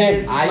it doesn't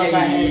have...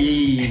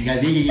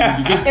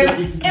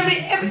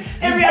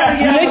 Every other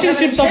year.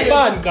 Relationships are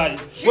fun,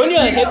 guys. When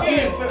you're happy...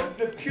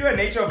 The pure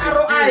nature of the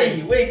ROI.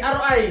 experience. Wait,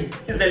 ROI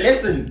is the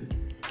lesson.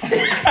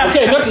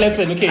 Okay, not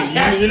lesson. Okay,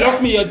 you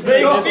lost me at The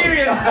lesson.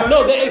 experience.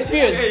 No, the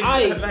experience. Hey,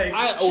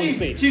 I always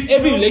say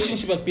every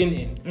relationship I've been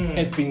in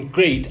has been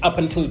great up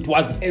until it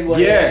wasn't. It was.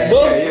 Yeah.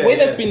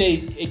 Whether it's been a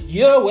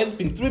year, whether it's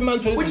been 3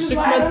 months, whether Which it's is been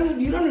 6 why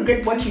months. you don't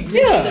regret what you did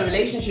Yeah. in the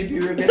relationship. You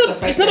regret It's not- the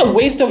fact it's not a that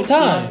waste of it's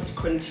time. not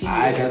continuing.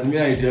 I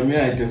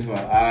differ.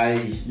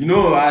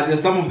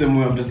 There's some of them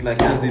where I'm just like,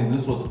 as in,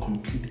 this was a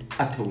complete,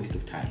 utter waste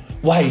of time.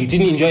 Why? You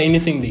didn't enjoy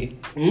anything there?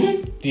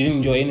 You didn't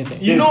enjoy anything?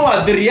 You know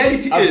what? The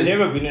reality I've is,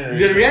 never been in a the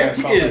relationship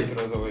reality where I felt is, like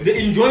it was a waste. the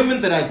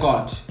enjoyment that I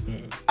got,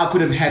 I could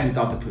have had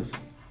without the person.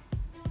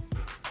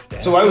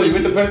 So why were you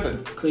with the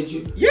person? Could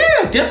you? Yeah,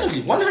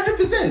 definitely,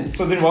 100%.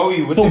 So then why were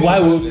you with So them? why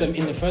in the work first them place?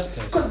 in the first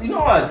place? Because you know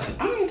what?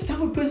 I mean, the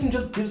type of person who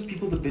just gives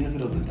people the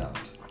benefit of the doubt.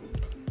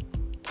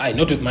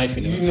 Not with my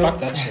feelings. You know- Fuck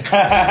that shit.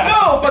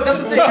 No, but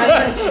that's the thing.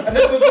 And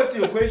that goes back to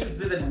your question.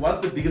 Say that what's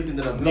the biggest thing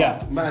that I've lost?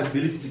 Yeah. My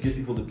ability to give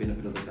people the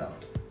benefit of the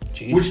doubt.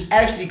 Jeez. Which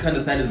actually kind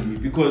of saddens me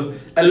because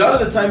a lot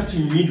of the times to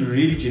meet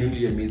really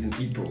genuinely amazing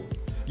people,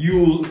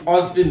 you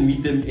often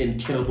meet them in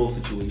terrible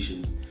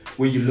situations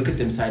where you look at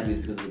them sideways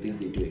because of the things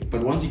they're doing.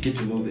 But once you get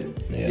to know them,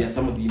 they're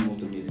some of the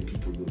most amazing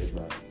people you'll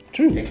ever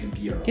actually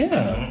be around.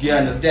 Yeah. Do you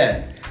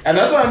understand? And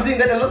that's why I'm saying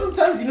that a lot of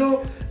the times,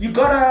 you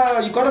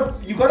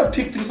gotta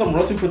pick through some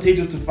rotten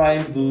potatoes to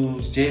find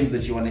those gems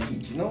that you wanna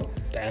eat,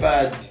 Damn.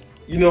 But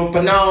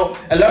now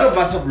a lot of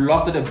us have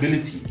lost that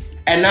ability.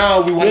 And now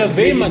we want We are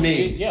very much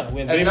ready-made.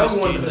 we're very And now much we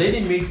want jaded.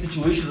 ready-made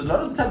situations. A lot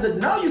of the times that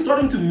now you're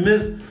starting to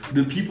miss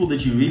the people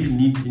that you really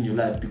need in your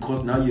life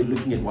because now you're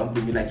looking at one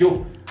thing, you're like,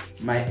 yo,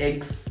 my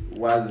ex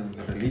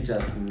was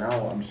religious,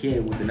 now I'm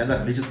here with another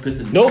religious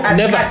person. Nope,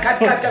 never.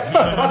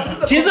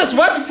 Cut. Jesus,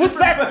 what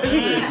footstep? But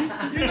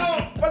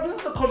this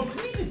is a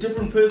completely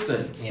different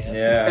person.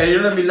 Yeah. And you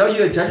know what I mean? Now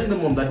you're judging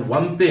them on that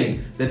one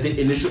thing that they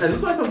initially, and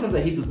that's why sometimes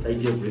I hate this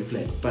idea of red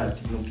flags. But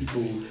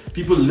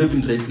people live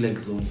in red flag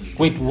zones.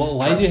 Wait,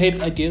 why do you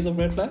hate ideas of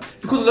red flags?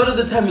 Because a lot of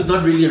the time it's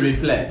not really a red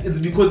flag. It's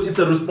because it's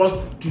a response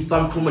to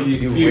some trauma you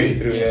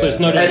experienced. through, yeah. So it's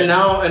not And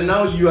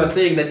now you are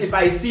saying that if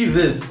I see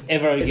this,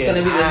 ever It's again.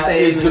 gonna be the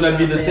same. it's gonna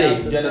be the Yeah,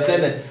 same. the You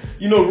understand that?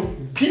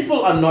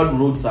 People are not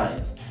road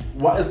signs.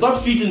 A stop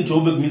street in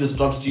Joburg means a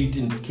stop street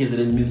in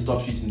KZN means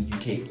stop street in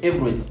UK.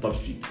 Everywhere is a stop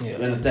street. Yeah.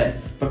 You understand?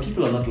 But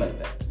people are not like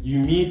that. You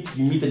meet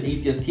an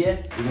atheist here,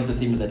 it's not the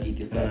same as that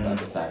atheist on the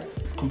other side.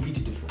 It's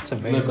completely different. It's a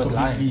very good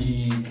line.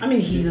 I mean,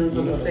 heathens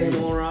are the same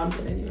all around,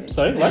 but anyway.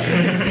 Sorry, what?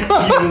 And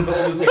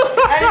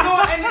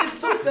it's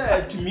so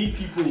sad to meet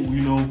people,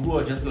 who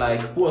are just like,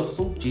 who are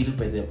so jaded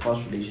by their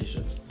past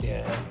relationships.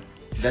 Yeah.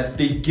 that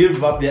they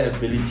give up their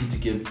ability to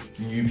give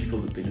new people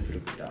the benefit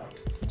of the doubt.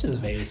 Which is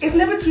very It's sad.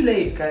 never too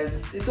late,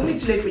 guys. It's only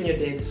too late when you're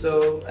dead.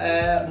 So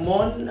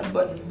mourn,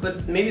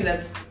 but maybe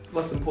that's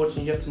what's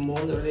important. You have to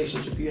mourn the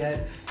relationship you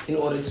had in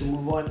order to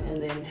move on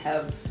and then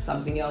have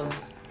something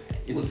else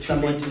with It's too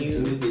someone late.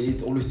 new.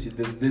 It's always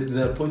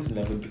there are points in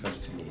life when it becomes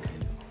too late.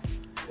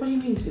 What do you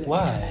mean today?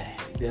 Why?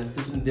 There are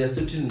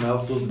certain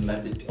milestones in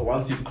life that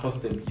once you've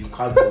crossed them, you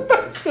can't go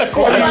back. Like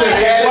What?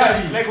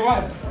 what? Like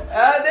what?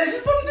 There's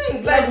just some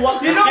things Like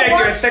what? you know Like what?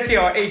 you're exactly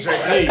our age right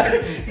now. Hey,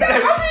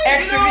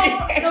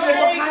 Actually. No, but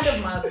what kind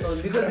of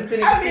milestone? Because it's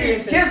an I mean,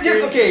 experience.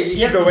 yes, okay.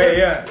 Either way,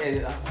 yeah.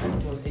 I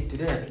don't think to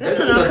that.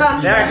 No,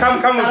 come. Yeah,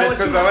 come with it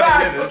because I want to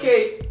hear this.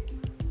 Okay.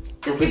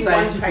 Just From a give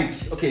one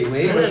scientific. Okay,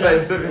 wait. No,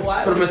 no, no.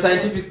 Why? From a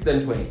scientific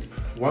standpoint,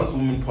 once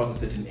women pass a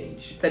certain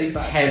age,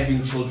 35.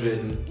 having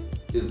children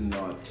is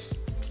not.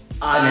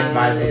 Unless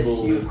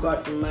unadvisable. you've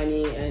got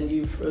money and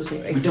you've frozen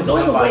your eggs. We're There's talking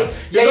always a about, way. yeah,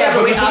 there's yeah, always but a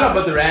we're way talking out.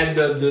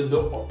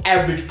 about the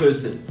average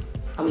person.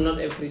 I'm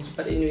not average,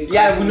 but anyway.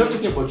 Yeah, we're continue. not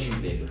talking about you,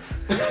 Lelo.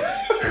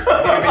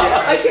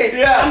 Okay,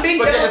 Yeah, I'm being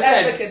but devil's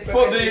understand,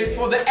 advocate.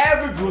 for the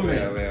average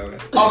woman,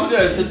 after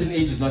a certain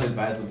age, it's not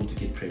advisable to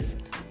get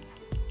pregnant.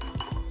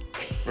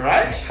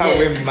 Right? How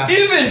Yes. am I?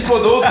 Even for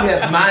those who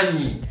have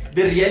money,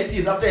 the reality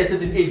is after a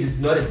certain age, it's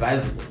not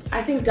advisable.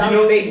 I think You Down's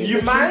know, babies you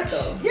are might. cute,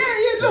 though.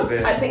 Yeah, look.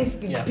 Yeah. I think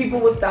Yeah. people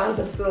with Downs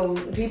are still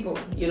people,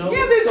 you know.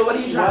 Yeah, so what are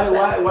you trying to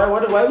say?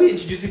 why are we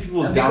introducing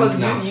people with Because Downs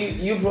now?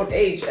 you brought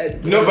age.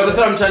 No, but that's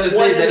what I'm trying to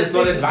One say. of That the it's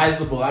not things-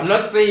 advisable. I'm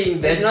not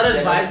saying that It's not that-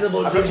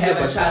 advisable I'm to not talking have a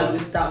about child Downs.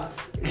 with Downs.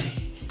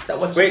 Is that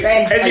what Wait, you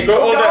say? as you I go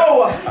don't older.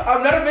 know.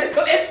 I'm not a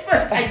medical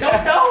expert. I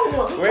don't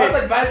know Wait, what's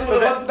advisable so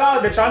and what's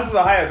not. the chances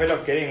are higher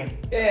of getting.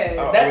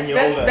 Yeah, when you're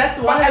older. that's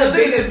But one I of don't the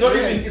think biggest it's not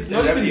even risks. it's not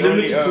Is that even the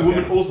only- limited to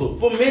women also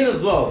for men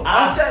as well.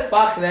 Ah, After-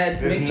 fuck that.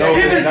 There's Make no- sure-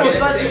 even for that's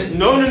such 70.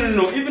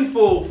 no even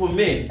for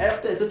men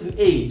after a certain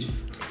age.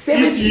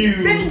 70 you-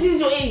 70 is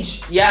your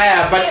age.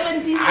 Yeah, but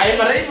 70s.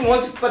 but even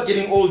once you start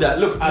getting older,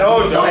 look. I No, don't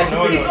know the no,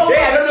 scientific- no, no.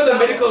 Yeah, I don't know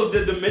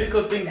the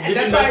medical things. And Maybe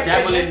that's not why I said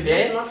dabble in let's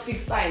there. not speak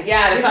science.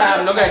 Yeah, that's why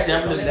I'm not gonna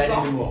dabble in Let's that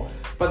not. anymore.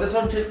 But that's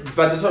what I'm trying.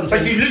 But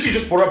But you literally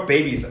just brought up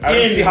babies. I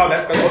don't In- see how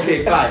that's gonna.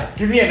 Okay, fine.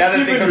 Give me another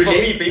thing. Because for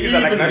me, babies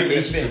are like not even a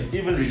relationships. thing.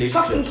 Even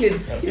Fucking relationships.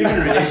 kids.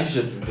 Even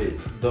relationships, babe.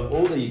 The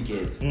older you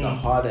get, the Mm.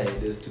 harder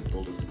it is to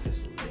build a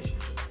successful relationship.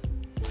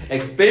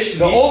 Especially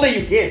The older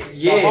you get, the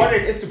Yes. harder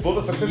it is to build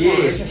a successful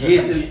relationship.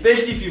 Yes,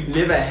 especially if you've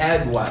never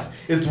had one.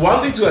 It's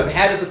one thing to have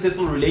had a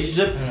successful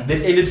relationship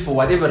that ended for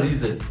whatever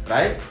reason,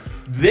 right?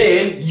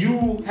 Then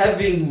you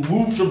having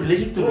moved from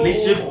relationship to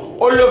relationship,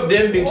 all of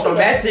them being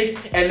traumatic,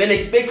 and then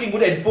expecting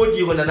good at 40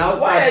 you're gonna now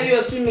Why start are you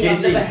assuming I've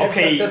getting- never had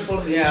okay,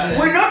 successful yeah. relationships?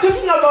 We're not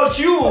talking about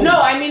you. No,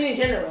 I mean in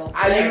general.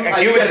 Are you, I are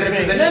get you what a you're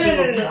saying. representative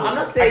No, of people? I'm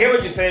not I saying. get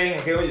what you're saying.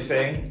 I get what you're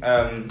saying.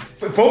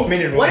 For both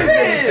men and What women.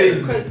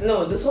 is it?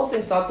 No, this whole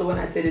thing started when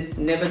I said it's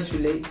never too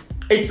late.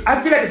 It's.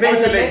 I feel like it's never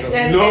And too the late next-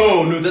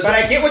 though. and- No, that, But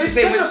I get what you're it's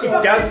saying, such it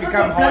a- does it's such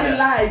become a bloody harder.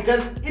 lie,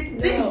 because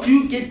things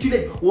do get too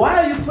late.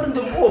 Why are you putting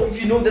them off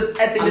if you know that's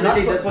at the end of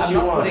the day that's what I'm you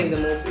not want? putting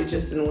them off. It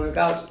just didn't work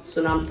out.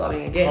 So now I'm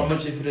starting How again.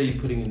 much effort are you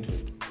putting into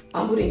it?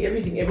 I'm putting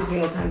everything every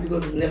single time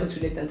because it's never too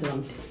late until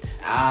I'm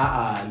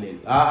dead.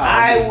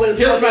 I will.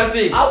 Here's fall my in-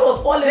 thing. I will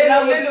fall in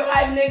love with Lelo.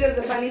 5 niggas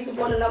if I need to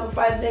fall in love with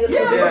 5 niggas.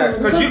 Yeah,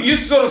 because you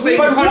sort of say you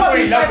But can't what fall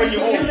in is love that when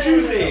you're because old.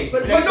 you're choosing?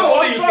 But Like, the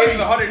older you get,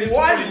 the harder it is to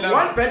fall in love.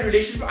 One bad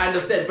relationship, I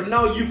understand. But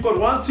now you've got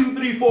 1, 2,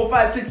 3, 4,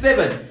 5, 6,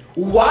 7.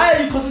 Why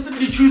are you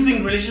consistently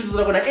choosing relationships that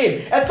are gonna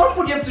end? At some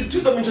point, you have to do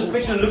some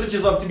introspection and look at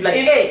yourself to be like,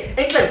 If- hey,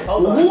 Enklen,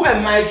 Hold on. who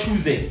am I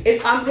choosing?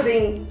 If I'm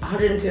putting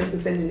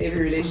 110% in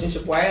every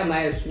relationship, why am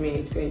I assuming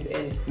it's going to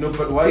end? No,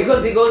 but why?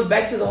 Because it goes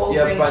back to the whole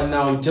yeah, thing. but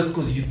now just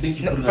because you think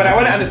you No, put in but I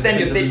want to 110% understand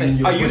your doesn't mean statement.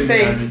 you're Are you putting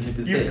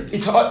saying 110%?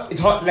 it's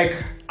hot? Like,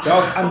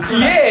 dog, I'm too.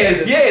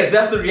 Yes,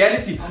 that's the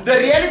reality. The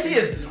reality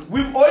is,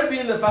 we've all been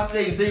in the fast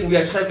lane saying we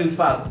are traveling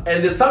fast,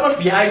 and there's someone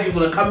behind you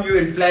gonna come here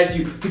and flash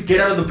you to get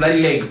out of the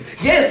bloody lane.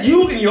 Yes,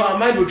 you in your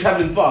mind were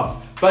traveling fast,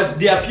 but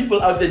there are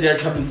people out there that are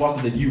traveling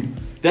faster than you.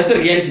 That's the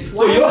reality. So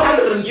Why? you're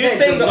 110. You're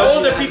saying the does not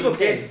older mean people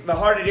 110. get, the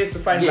harder it is to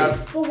find Yes.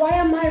 love. But why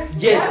am I?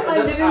 Yes, why am I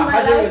that's living my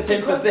life 110%.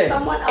 because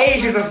someone else?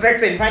 Age is a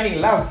factor in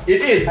finding love.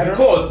 It is I don't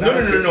because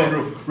know.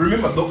 no.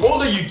 Remember, the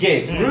older you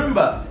get,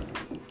 remember,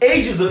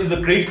 age is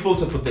a great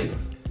filter for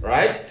things,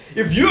 right?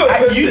 If you're a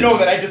person, You know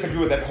that I disagree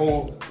with that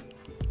whole.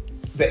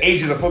 The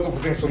age is a filter for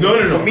things. So No.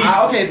 For me,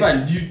 Okay,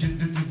 fine. You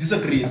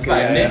disagree. It's Okay, fine.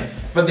 yeah, ne? yeah.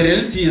 But the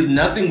reality is,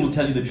 nothing will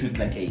tell you the truth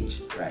like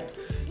age, right?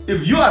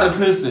 If you are a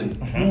person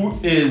who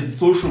is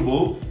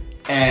sociable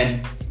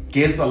and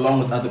gets along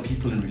with other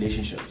people in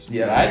relationships,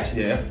 right?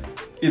 Yeah.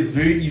 It's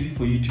very easy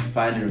for you to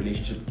find a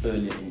relationship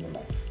earlier in your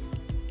life.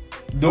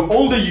 The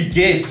older you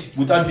get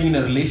without being in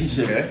a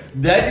relationship, Okay.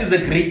 that is a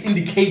great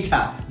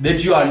indicator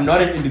that you are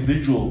not an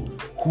individual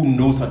who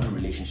knows how to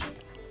relationship.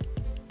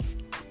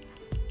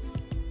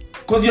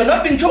 Because you're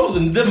not being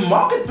chosen. The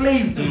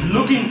marketplace is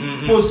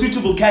looking for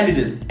suitable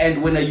candidates.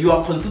 And when you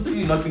are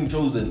consistently not being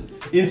chosen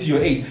into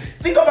your age,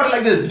 think about it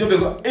like this.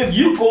 If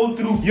you go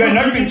through You are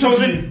not 50 being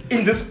chosen interviews-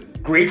 in this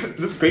great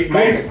Great,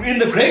 market. in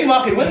the great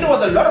market, when there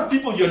was a lot of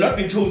people, you're not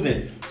being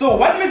chosen. So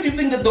what makes you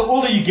think that the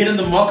older you get and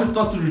the market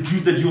starts to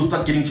reduce, that you'll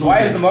start getting chosen? Why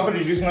is the market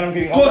reducing when I'm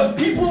getting older?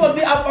 Because people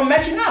are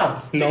matching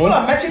up. No. People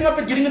are matching up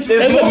and getting into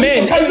As a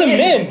man, As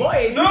a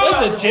Boy,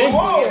 as a gent.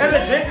 Whoa. And the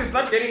gent is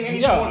not getting any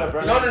Yeah. smaller,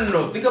 bro.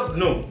 No. Think of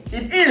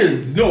it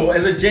is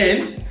as a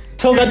gent.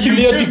 Tell that to you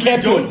Leo simply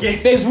DiCaprio. don't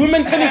get- There's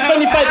women turning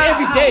 25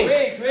 every day.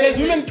 Wait, There's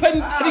women turning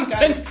guys,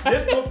 25.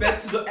 let's go back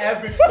to the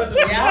average person.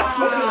 We're not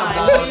talking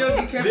about Leo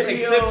DiCaprio. the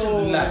exceptions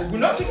in life. We're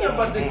not talking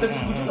about the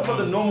exceptions. We're talking about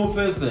the normal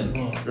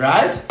person,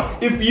 right?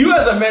 If you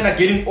as a man are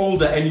getting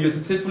older and you're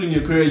successful in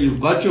your career, you've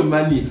got your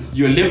money,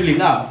 you're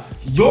leveling up,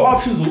 your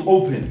options will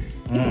open.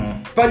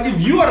 But if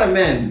you are a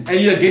man and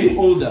you're getting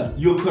older,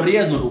 your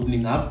career is not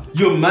opening up,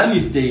 your money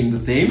is staying the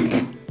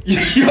same.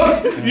 You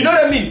know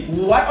what I mean?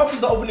 What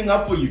options are opening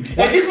up for you?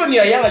 At least when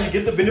you're younger, you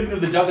get the benefit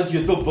of the job that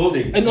you're still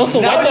building. And also,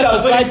 Now what does you're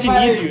society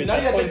 25, need you at Now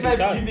that you're point in 25,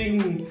 time?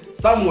 living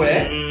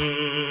somewhere,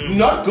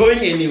 not going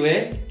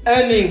anywhere,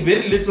 earning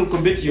very little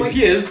compared to your Wait.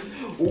 peers.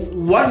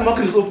 What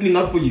market is opening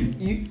up for you?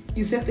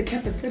 You set the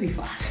cap at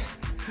 35.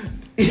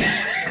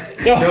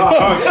 Yo, It's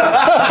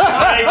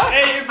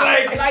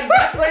like Like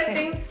that's when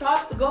things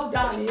start to go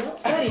downhill.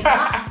 35.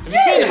 have you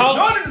seen how,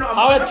 No,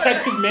 how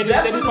attractive men in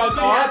That's when the 35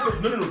 split are?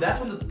 happens. No. That's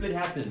when the split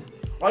happens.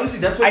 Honestly,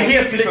 that's when I the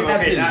hear split splits.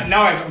 Okay, happens.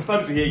 now I'm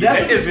starting to hear you. That's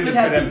That when is the when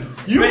split it's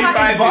happens. You are in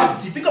 25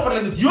 varsity. Think about it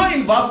like this. You are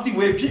in varsity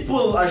where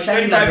people are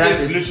shining like 25 is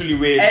rabbits. literally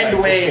where it's And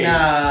like, when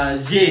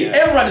okay.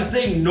 everyone is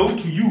saying no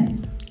to you.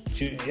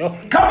 Yo,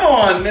 Come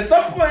on, at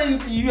some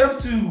point you have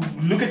to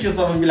look at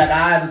yourself and be like,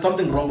 there's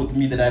something wrong with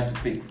me that I have to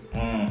fix.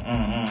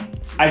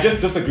 I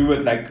just disagree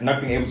with like not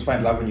being able to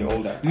find love when you're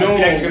older. No, I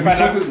feel like you can find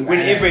we're love talking-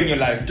 whenever in your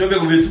life.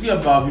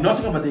 We're not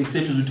talking about the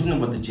exceptions, we're talking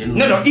about the general.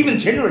 No, even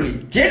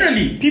generally.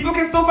 Generally. People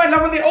can still find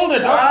love when they're older,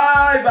 dog.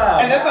 And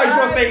And that's why she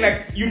was saying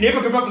like you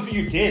never give up until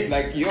you get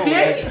like yo.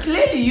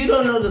 Clearly, you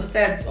don't know the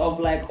stats of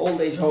like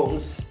old age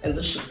homes and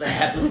the shit that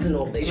happens in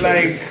old age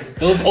Like homes.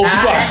 those old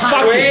people are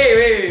fucking.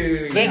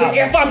 Wait. They The are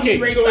STD fucking.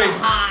 rates So are wait,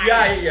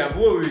 high. yeah.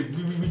 Wait.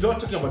 We're not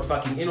talking about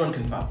fucking. Anyone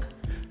can fuck.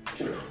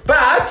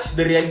 But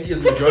the reality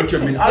is majority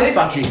of men are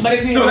fucking. but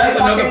if you so that's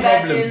another fucking, that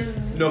problem. is-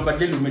 No, but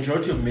the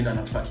majority of men are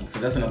not fucking. So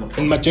that's another problem.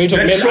 And majority of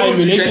That men are shows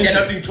in you that they're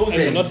not relationships being and chosen.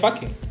 they're not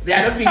fucking. They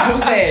are not being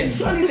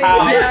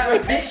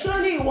chosen.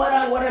 Surely, what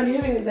I'm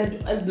hearing is that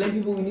as black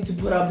people, we need to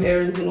put our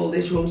parents in old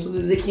age homes so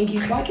that they can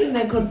keep fucking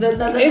them, because that's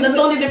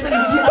the only difference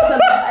between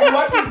us and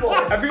white people.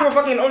 are people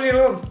fucking old age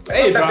homes?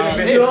 Hey, What's happening bro.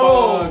 there? Hey,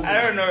 fuck.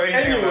 I don't know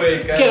anything about Anyway,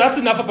 it. guys. Okay, that's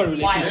enough about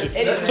relationships.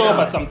 Why? Let's talk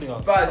about something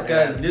else. But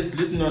guys,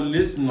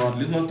 let's not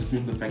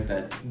dismiss the fact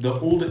that the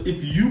older,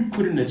 if you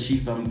couldn't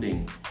achieve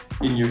something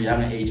in your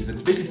younger ages,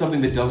 especially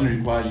something that doesn't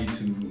require you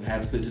to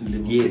have certain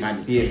levels of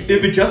money, yes.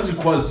 if it just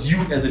requires you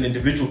as an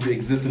individual to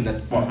exist in that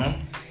spot,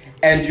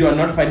 and you are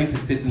not finding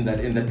success in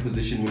that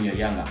position when you're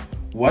younger,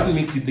 what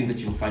makes you think that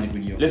you'll find it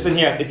when you're Listen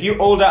here, if you're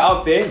older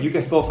out there, you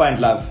can still find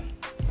love.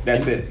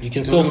 That's it. You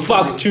can still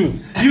fuck too.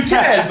 You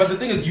can, but the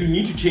thing is, you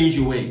need to change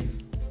your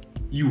ways.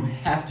 You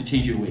have to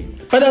change your ways.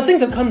 But I think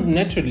that comes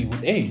naturally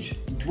with age.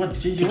 What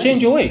to change To your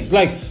change your ways.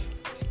 Like,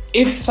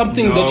 if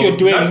something that you're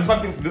doing, Not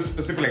something this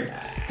specific.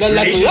 like love,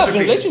 relationship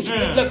thing.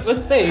 relationship, like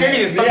let's say, Maybe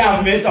it's Yeah,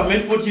 something. I've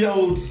met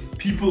 40-year-old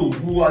people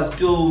who are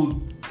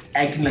still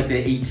acting like they're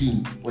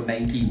 18 or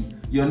 19.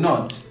 You're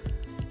not.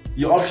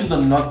 Your options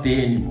are not there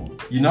anymore.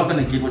 You're not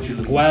gonna get what you're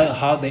looking while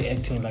how they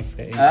acting like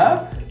they're 18. for.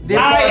 Huh?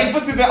 They're It's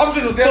put to the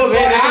options are still there.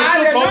 they're They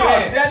can still go not.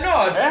 there. They're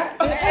not.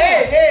 Huh?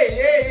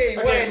 Hey.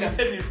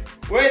 Okay,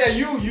 Wait,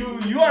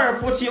 you are a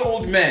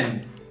 40-year-old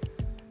man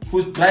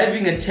who's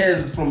driving a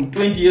Tez from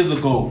 20 years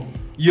ago.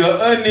 You're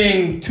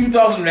earning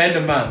 2,000 rand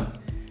a month,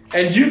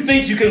 and you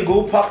think you can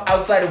go park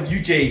outside of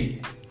UJ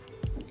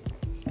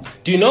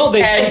Do you know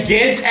there's and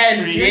get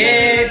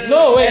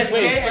No, wait, and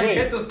wait, get, and wait.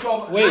 get the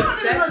stop. Wait. No.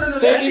 There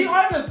Let's be is-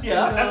 honest here.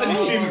 That's an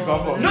extreme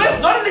example. No,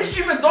 it's not an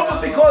extreme example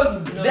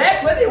because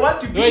that's where they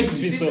want to be. Wait,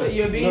 it's So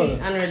you're being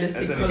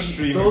unrealistic That's an because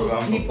extreme those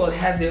example. people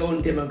have their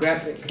own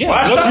demographic. Yeah,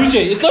 What? not UJ.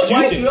 It's not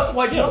UJ.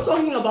 What you're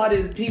talking about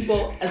is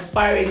people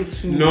aspiring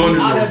to No, be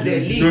no, out no. of their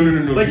league.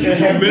 No. But you You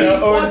have miss-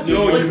 their own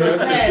no, you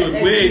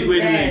misunderstood. Wait.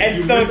 And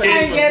You still misunderstood.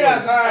 And get a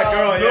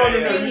girl.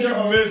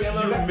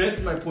 You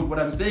missed my point. What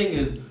I'm saying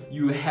is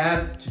you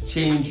have to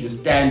change your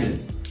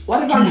standards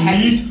What if to I'm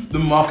happy? meet the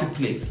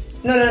marketplace.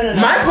 No.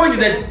 My point is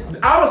that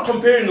I was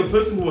comparing a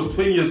person who was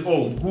 20 years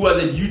old, who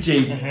was at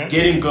UJ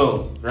getting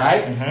girls,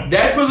 right?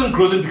 That person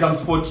grows and becomes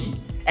 40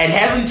 and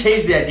hasn't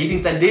changed their dating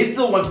style. They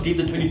still want to date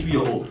the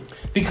 22-year-old.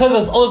 Because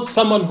there's also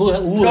someone who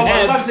No, but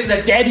I'm has saying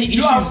that daddy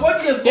you are issues.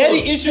 40 years old. Daddy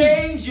issues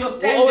Change your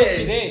will always be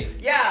standards.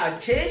 there. Yeah,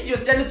 change your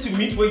standard to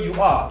meet where you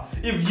are.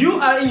 If you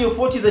are in your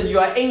 40s and you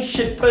are an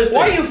ancient person,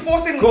 Why are you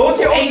forcing go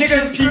to old ancient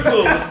niggas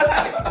people?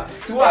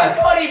 To what?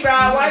 Sorry, bro.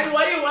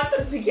 Why do you want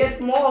them to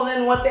get more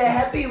than what they're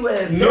happy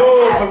with?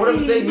 No, They're but what I'm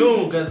happy. saying,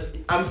 no, because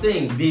I'm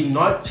saying they're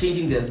not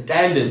changing their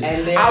standards.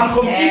 And they're I'm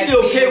completely happy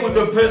okay with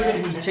the with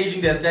person that. who's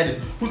changing their standard.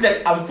 Who's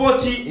like, I'm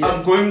 40,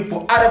 I'm going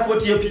for other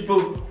 40-year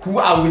people who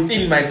are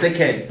within my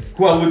second,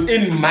 who are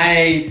within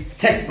my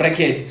tax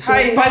bracket.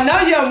 Hi. But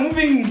now you are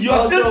moving,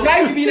 you're still so-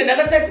 trying to be in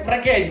another tax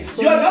bracket.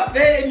 So You're not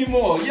there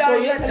anymore. So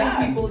You're you're telling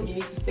done. people you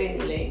need to stay in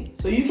your lane.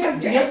 So you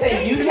can Yeah, you're stay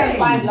saying in you your can lane.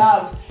 find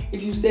love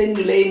if you stay in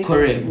the lane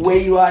Correct. where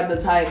you are at the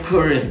time.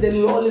 Correct. Then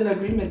we're all in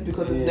agreement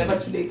because it's never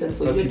too late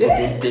until But you're people don't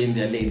dead. stay in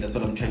their lane. That's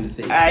what I'm trying to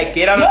say. I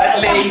get out of You're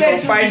that lane,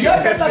 upset go find your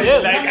you're person.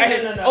 upset-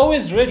 Like, no.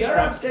 Always rich, You're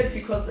bro. upset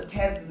because the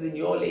Taz is in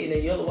your lane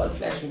and you're the one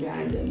flashing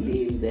behind them.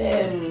 Leave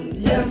them.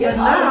 Yeah, Get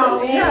but out now,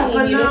 of the lane yeah,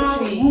 but now,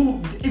 eventually.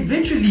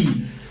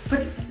 eventually.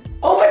 But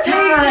Overtake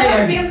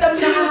time, your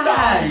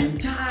BMW. time.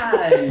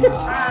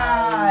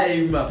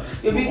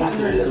 You're being Also,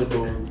 unrealistic.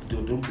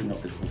 don't bring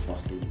up the whole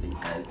fast lane thing,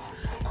 guys.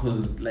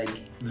 Because like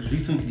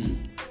recently,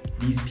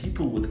 these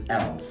people with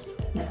L's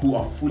who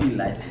are fully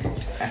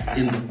licensed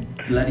in the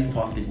bloody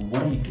fast lane,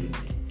 what are you doing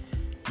there?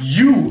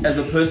 You as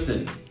a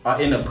person are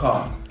in a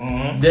car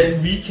that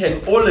we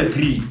can all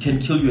agree can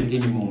kill you at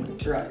any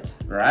moment. Right.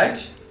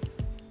 Right?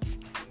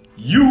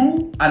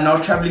 You are now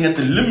traveling at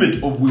the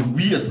limit of where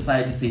we as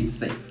society say it's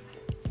safe.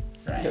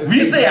 Right?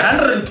 We say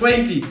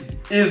 120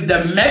 is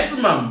the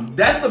maximum.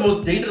 That's the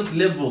most dangerous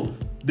level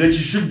that you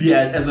should be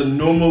at as a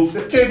normal,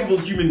 capable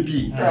human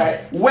being.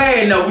 Right.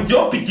 Where now with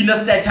your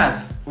beginner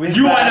status, With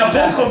you that-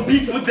 wanna go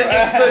compete with the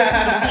experts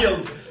in the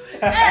field.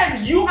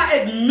 And you are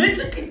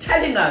admittedly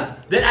telling us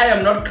that I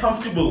am not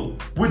comfortable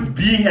with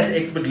being at the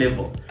expert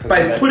level by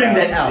of that putting out.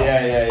 that out.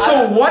 Yeah.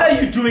 So what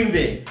are you doing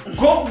there?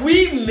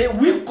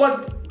 We've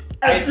got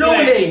I a feel flow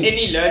like lane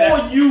any learner,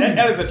 for you. that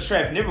L is a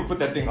trap. Never put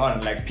that thing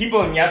on. Like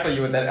people nyata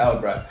you with that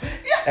L, bruh.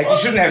 Like you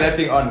shouldn't have that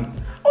thing on.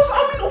 Also, I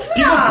mean, People put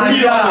you on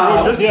the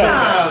road just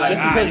Yeah, like,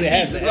 just because they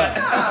have this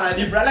that.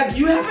 nah, bro. Like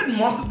you haven't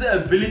mastered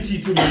the ability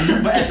to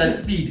maneuver at that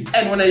speed.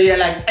 And when I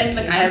like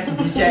I have to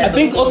be here. I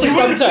think also You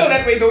wouldn't feel sometimes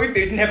that way though if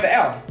they didn't have the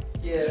L.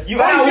 Yeah.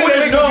 You I only feel that way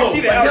wouldn't because know. you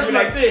see But the L. here's You're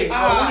my like, thing.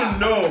 I wouldn't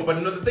know.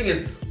 But the thing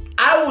is,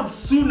 I would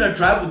sooner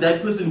drive with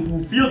that person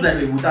who feels that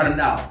way without an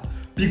L,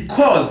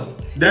 because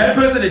that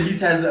person at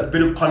least has a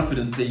bit of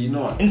confidence to say, you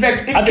know what? In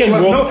fact, if I there can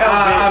was no walk. L,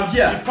 I'm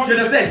there, here. you'd Do probably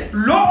you understand?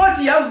 Low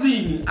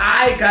housing.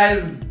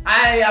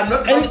 I am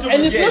not comfortable.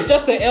 And it's yet. not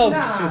just the L's,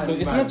 Nah, so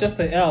it's man. not just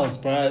the L's,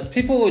 bro. It's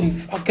people in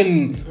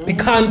fucking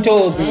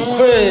Picantos and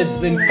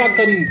Quids and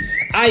fucking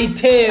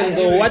I-10s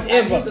or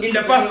whatever. In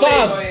the fast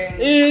Fuck. lane.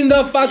 In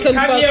the fucking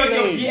Come here with your fast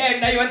lane.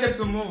 PM, now you want them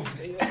to move.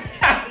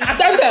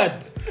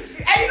 Standard.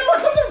 And you know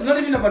what? Sometimes it's not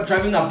even about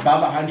driving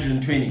above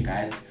 120,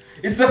 guys.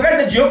 It's the fact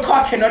that your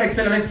car cannot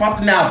accelerate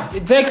fast enough.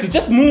 Exactly.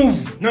 Just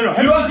move. No,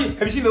 have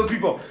you seen those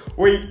people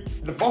where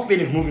the fast lane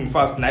is moving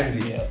fast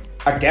nicely? Yeah.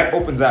 A gap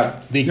opens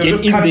up. They He'll get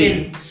just in come there.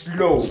 in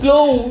slow.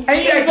 Slow. And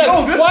you're It's like,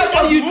 no, this what thing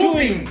are was you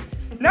moving. doing?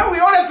 Now we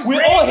all have to We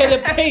brake. all had a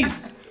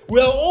pace.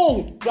 We are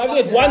all driving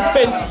at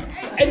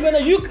 120. And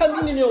when you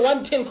come in your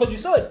 110 because you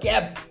saw a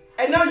gap,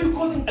 And now you're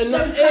causing and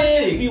not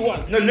traffic.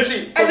 everyone. No,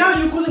 literally. And now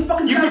you're causing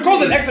fucking You could traffic.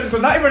 cause an accident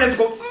because now everyone has to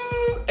go.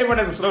 Everyone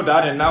has to slow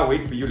down and now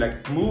wait for you.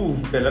 Like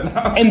move better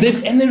now. And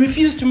they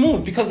refuse to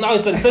move because now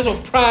it's a sense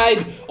of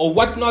pride or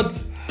whatnot.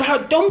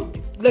 Bro, don't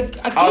like.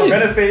 I I was get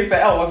it. gonna say if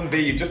the L wasn't there,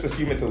 you just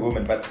assume it's a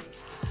woman, but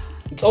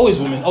It's always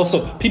women.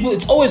 Also, people.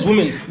 It's always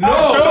women. No,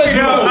 It's always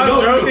no, women.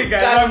 I'm joking,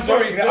 guys. I'm I'm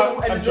sorry. joking. No,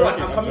 I'm and you know what?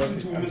 joking, I'm I'm coming joking,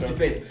 to I'm women's joking.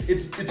 defense.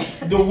 It's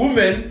the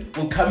woman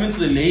will come into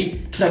the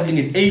lane traveling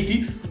at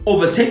 80,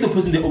 overtake the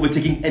person they're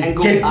overtaking, and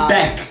go get out.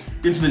 back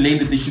into the lane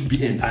that they should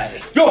be in.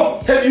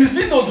 Yo, have you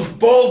seen those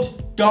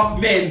bald, dark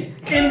men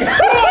in?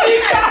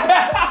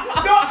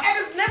 No, and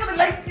it's never the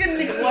light skinned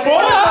niggas. Who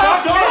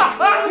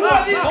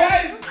are these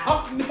guys?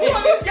 Who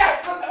are these guys?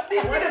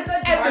 These What is niggas,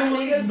 that and they dark will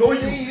niggas ignore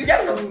do? you.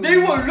 Yes, they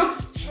will look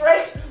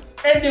straight.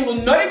 And they will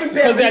not even pay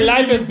Because their attention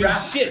life to has you, been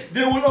bruh. shit.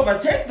 They will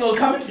overtake, they'll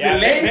come into Yeah, the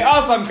lane. there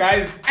are some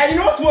guys. And you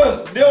know what's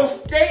worse? They'll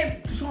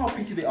stay, to show how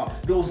petty they are,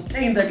 they'll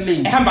stay in that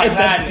lane. At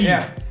that speed.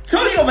 Yeah.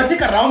 Till you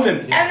overtake around them.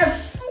 And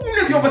as soon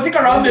as you overtake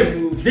around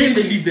them, then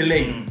they leave the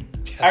lane.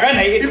 I ran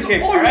It's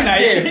etiquette. I always ran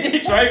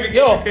there. driving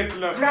Yo. etiquette.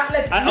 Look. Bruh,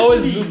 like, I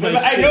always literally, lose my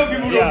But I know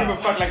people Yeah. don't give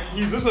a fuck. Like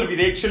he's just gonna be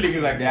there chilling.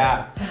 He's like,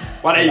 yeah.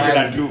 What are you gonna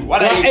Guys. do?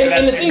 What are you And, gonna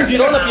and the do? thing is, you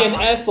don't want to be an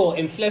asshole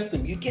and flash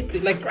them. You get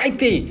the, like right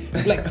there.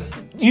 Like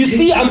you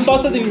see, I'm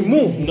faster than you.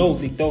 Move. No,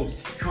 they don't.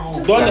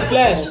 Go on the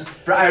flash.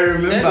 Bro, I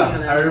remember Then you're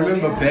gonna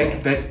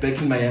asshole,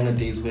 back in my younger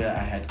days where I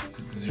had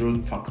zero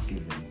fucks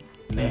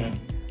given.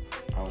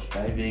 I was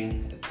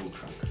driving a tow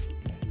truck.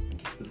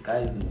 Okay, this guy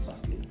is in the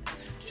fast lane.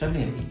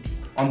 Traveling at 80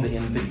 on the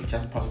N3,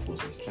 just past 4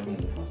 streets, traveling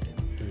in the fast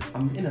lane.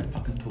 I'm in a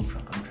fucking tow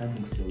truck. I'm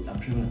traveling slowly. I'm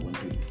traveling at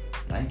 120,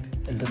 right?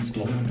 And that's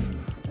slow.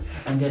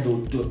 And they had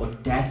the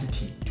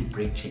audacity to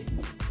brake check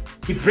me.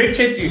 He brake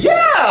checked you.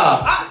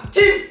 Yeah!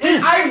 Chief,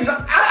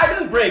 I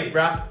didn't brake,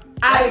 bruh.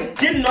 I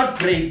did not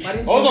brake. Why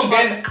didn't Hold you on,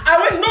 Ben.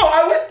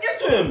 I went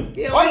into him.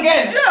 Yeah, One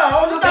again. Yeah,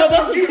 I was like, No,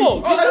 that's fuck his you.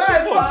 fault. I was like,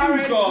 That's his "Ah, fault. fuck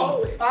you,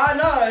 Tom.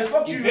 Nah,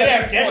 fuck you. You better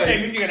have That's dash fine." time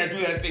if you're gonna do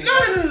that thing.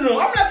 No.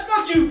 I'm like,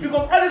 fuck you,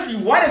 because honestly,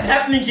 what is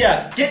happening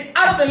here? Get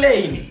out of the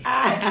lane.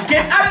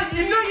 Get out of,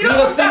 you know, You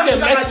must think that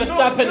Max like,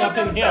 Verstappen up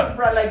in here.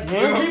 Bro, like,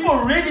 people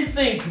really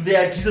think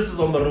that Jesus is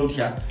on the road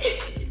here.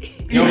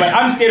 No, but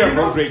I'm scared of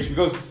road rage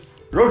because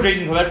road rage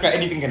in South Africa,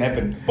 anything can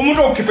happen.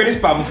 Umuntu okhiphela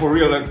isibhamu for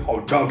real, like,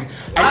 oh dog.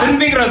 I didn't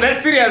think it was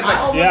that serious.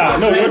 Like, Yeah,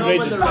 no, road rage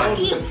over is the road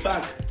with the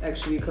truck,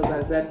 actually, because I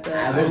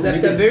zapped those the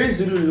niggas- very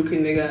Zulu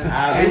looking nigga.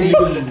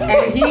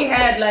 And he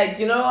had like,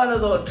 you know, one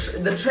of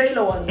the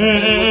trailer ones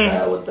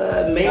with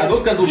the mail.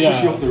 Those guys will push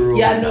Yeah. you off the road.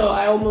 Yeah, no,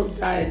 I almost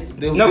died.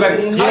 no, guys,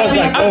 He I've was seen,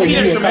 like, I've oh, seen you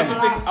a will traumatic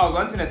come. thing. I was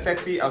once in a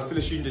taxi, I was still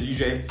a student at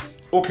UJ,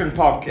 Auckland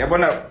Park. I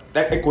wanna,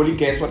 that Egoli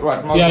gas, what?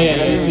 Yeah,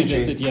 that's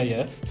it,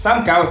 yeah.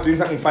 Some guy was doing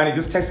something funny.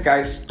 This taxi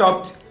guy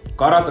stopped,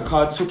 got out the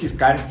car, took his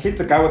gun, hit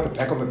the guy with the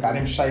back of the gun,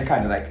 and shy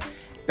kind of like,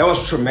 that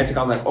was traumatic.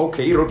 I was like,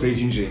 okay, he road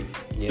raging J.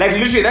 Like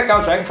literally, that guy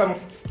was driving some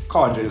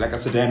car, J, like a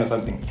sedan or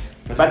something.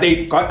 But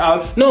they got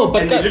out. No,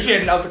 but and they literally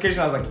had an altercation.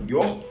 I was like,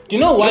 yo. Do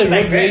you know why just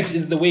like road that. rage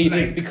is the way it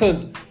is? Like-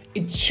 Because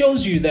it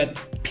shows you that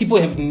people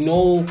have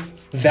no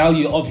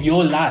value of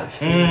your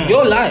life.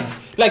 Your life.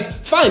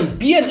 Like, fine,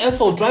 be an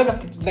asshole, drive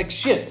like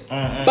shit.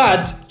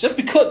 But just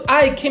because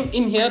I came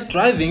in here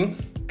driving,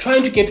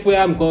 trying to get where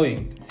I'm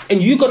going,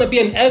 and you're gonna be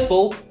an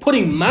asshole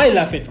putting my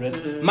life at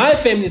risk, my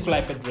family's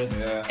life at risk,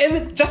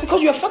 just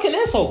because you're a fucking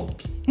asshole.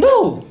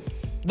 No.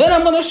 Then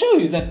I'm gonna show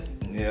you that.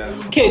 Yeah.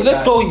 Okay,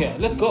 let's go here.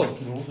 Let's go. We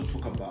can also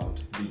talk about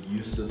the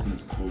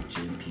uselessness called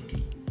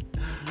JMPD.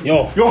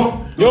 Yo,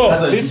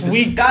 this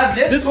week, Guys,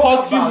 let's this talk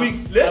past few about-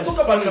 weeks, Let's I've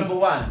talk about seen- number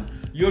one.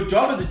 Your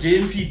job as a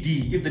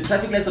JMPD, if the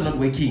traffic lights are not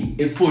working,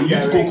 is for you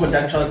to go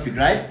conduct traffic,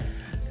 right?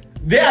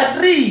 There are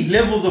 3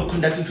 levels of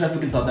conducting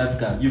traffic in South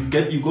Africa. You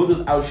go to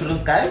the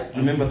insurance guys.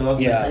 Remember the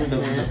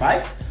the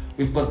bikes.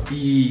 We've got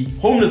the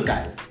homeless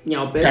guys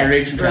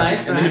directing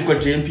traffic, and then we've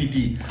got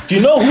JMPD. Do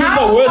you know who's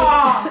the worst?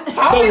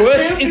 How The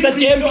worst is the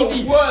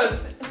JMPD. The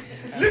worst.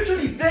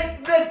 Literally,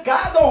 the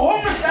guy, the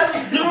homeless guy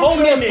with zero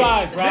Homeless training.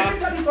 guy, bruh. Let me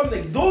tell you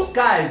something. Those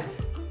guys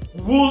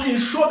will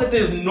ensure that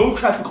there's no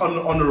traffic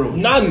on the road.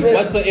 None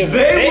whatsoever.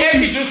 They will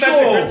actually do such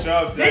a good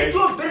job, They like-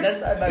 do a better.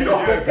 That's You know,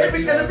 my every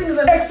and the thing is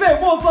that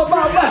except What's up?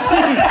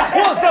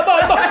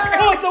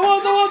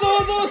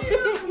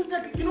 it's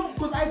like, you know,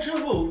 because I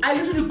travel.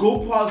 I literally go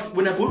past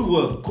when I go to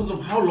work because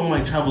of how long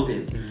my travel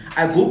is.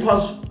 I go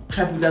past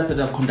traffic lights that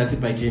are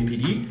conducted by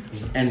JMPD,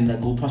 and I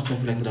go past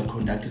traffic lights that are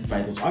conducted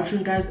by those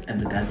auction guys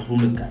and the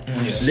homeless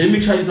guys. Let me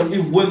tell you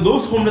something. When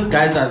those homeless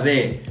guys are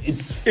there,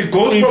 it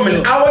goes from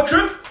an hour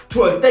trip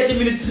to a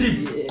 30-minute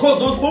trip. Because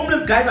those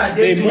homeless guys are there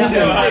They doing move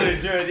their them.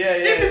 lives.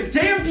 Yeah. If it's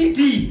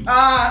JMPD,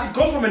 it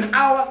goes from an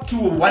hour to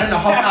 1.5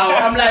 hours.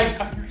 I'm like,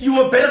 you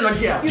were better not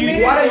here. You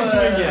made What it are you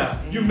doing here?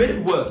 worse. You made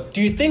it worse.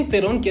 Do you think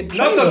they don't get Lots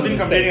trained have on been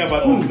these complaining things?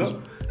 about this,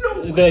 no?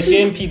 No, The see,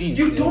 JMPDs,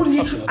 You yeah, don't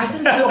need. fuck I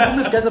think the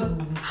homeless guys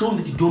have shown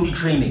that you don't need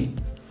training.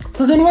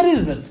 So then what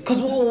is it?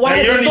 Because why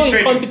Yeah, are you they don't so need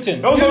training.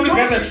 incompetent? Those You homeless don't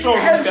guys have shown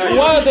have that- shown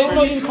Why are you they don't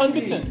so need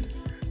incompetent?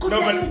 Because No,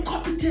 they're but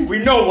incompetent. We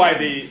know why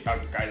they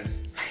guys.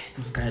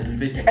 Those guys are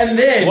big.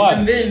 And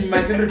What? then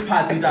my favorite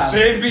part is that.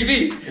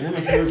 JMPD. And then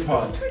my favorite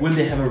part when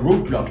they have a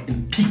roadblock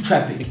in peak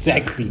traffic.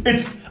 Exactly.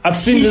 It's I've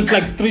seen this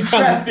like 3 times this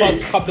traffic.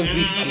 past couple of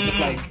weeks. I'm just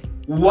like,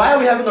 Why are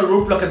we having a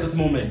roadblock at this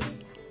moment?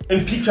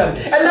 In peak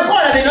traffic. And the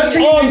corner, they're not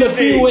checking on the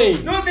anything.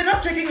 freeway. No, they're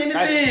not checking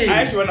anything.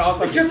 I actually want to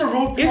ask It's something. just a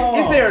roadblock.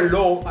 Is there a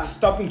law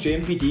stopping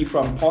JMPD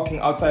from parking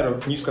outside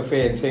of News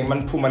Cafe and saying,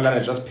 man,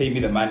 Pumalana, just pay me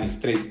the money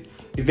straight?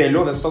 Is there a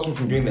law that stops me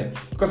from doing that?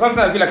 Because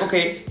sometimes I feel like,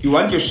 okay, you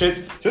want your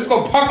shit, just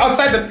go park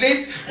outside the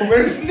place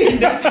where it's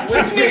needed.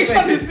 Wait,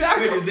 is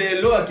there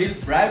a law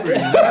against bribery?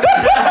 No. Like,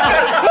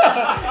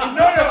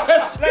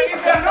 is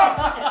there a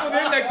law for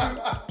them like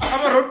to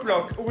have a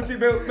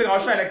roadblock?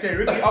 I'll try like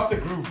directly off the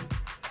groove.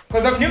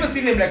 Because I've never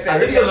seen them like I that.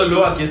 think there's a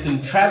law against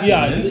entrapment.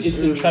 yeah,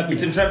 it's entrapment.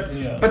 It's in trap.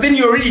 Yeah. But then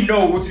you already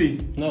know,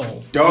 Uzi. No.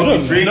 Dog, You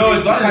don't drink. No,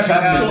 it's not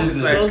entrapment, It's is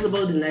it? like,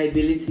 Plausible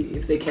deniability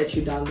if they catch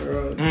you down the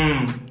road.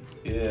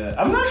 Yeah,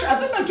 I'm not sure. I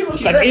think I keep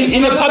It's like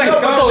in a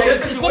public, so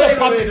it's not a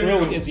public wait.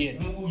 road as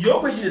yet. Your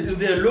question is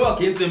there a law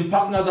against them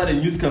parking outside a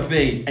news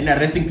cafe and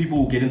arresting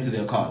people who get into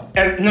their cars?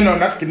 no,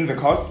 not getting the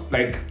cars.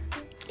 Like,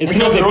 It's we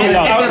know not the a robots killer.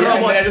 out At the here, and then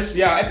I robots. just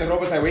at the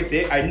robots I wait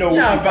there. I know.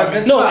 Yeah, Uzi, but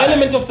that's No, fine.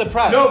 element of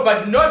surprise. No,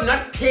 but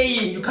not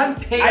paying. You can't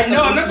pay. I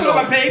know. I'm not talking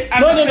about paying.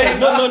 I'm No, just no, saying,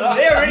 no.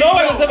 They already No know.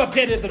 one has ever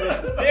paid at the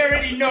road. They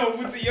already know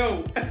Uzi,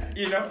 yo.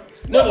 You know.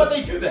 No, but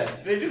they do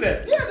that. They do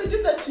that. Yeah, they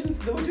did that since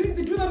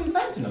they do that in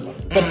Santon a lot.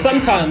 But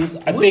sometimes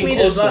I With think me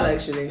as well, also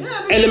actually.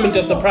 Yeah, they do element that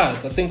of a lot.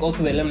 surprise. I think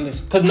also the element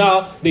of because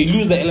now they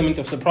lose the element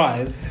of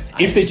surprise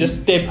if they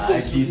just sit there What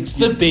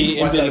and be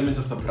like, element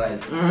of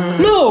surprise?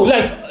 no,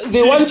 like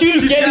they want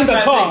you to get in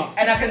the car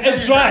and I can tell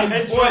you drive,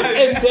 that-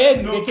 and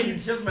then No, they can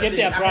here's my get thing.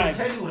 their I bribe.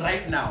 can tell you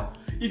right now,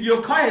 if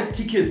your car has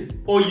tickets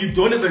or you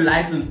don't have a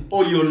license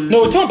or your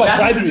No, we're talking about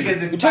license bribery.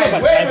 ticket is We're talking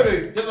expired. about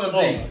Wait. Here's what I'm Oh,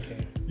 saying.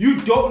 okay. You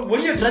don't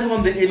when you're driving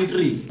on the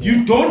N3,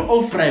 you don't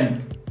off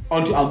ramp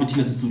onto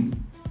Albertina Sisulu.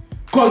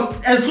 Because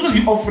as soon as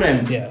you off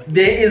ramp, Yeah.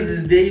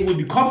 there will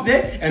be cops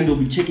there and they'll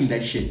be checking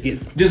that shit.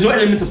 Yes. There's no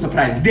element of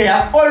surprise. They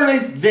are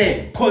always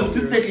there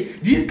consistently.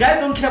 These guys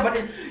don't care about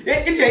it.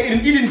 If you're in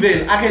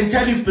Edenvale, I can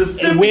tell you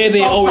specifically Where they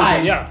stop always-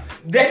 signs. yeah.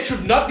 There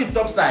should not be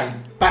stop signs,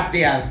 but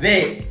they are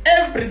there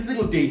every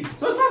single day.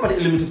 So it's not about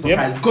the element of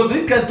surprise. Because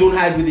these guys don't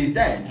hide where they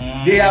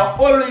stand. They are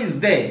always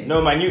there.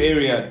 No, my new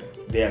area,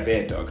 they are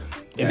there, dog.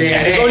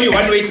 There's only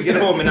one way to get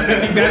home, and I'm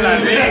like, these guys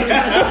are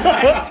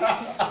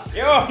there.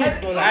 Yo,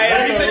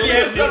 I recently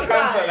had the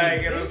encounter,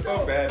 like, it was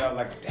so bad. I was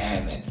like,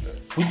 damn it.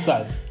 Which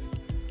side?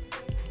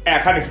 I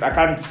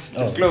can't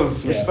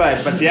disclose which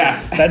side, but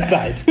yeah. That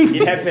side.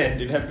 It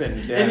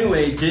happened. Yeah.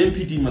 Anyway,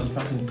 JMPD must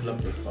fucking pull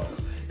up their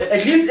socks.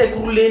 At least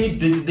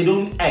Ekurhuleni, they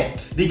don't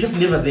act. They're just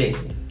never there.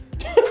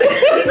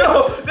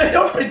 No, they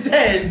don't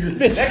pretend.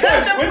 Next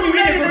time, when you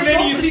read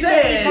Ekurhuleni, you see so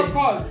many cop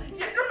cars.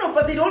 Yeah, no,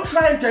 but they don't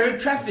try and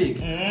direct traffic.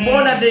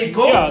 More than they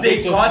go, Yeah, they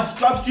they guard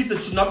stop streets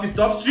that should not be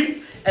stop streets,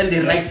 and they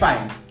write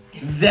fines.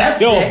 That's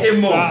their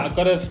MO. I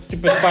got a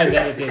stupid fine the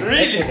other day.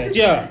 Really? Just for that.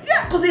 Yeah.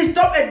 Yeah, because they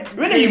stop at.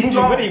 When are you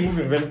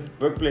moving? Well,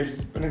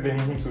 workplace. When are they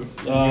moving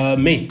to?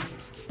 May.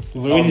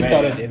 We've already May.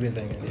 started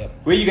everything. And yeah.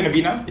 Where are you gonna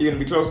be now? You're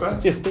gonna be closer?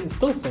 It's just it's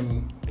still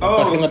some.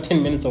 Oh. I think about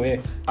 10 minutes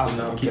away.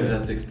 No, keep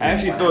that 6. I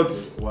actually thought.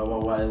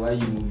 Why are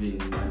you moving?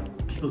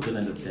 People don't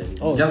understand.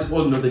 Oh, Just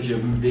all know that you're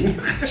moving.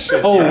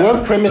 Oh,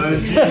 work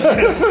premises.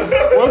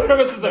 Work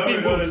premises are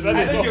being moved. That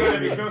I is think you're all.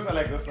 gonna be closer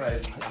like this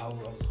side. I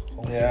was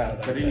hoping Yeah, for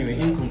that. But anyway,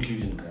 in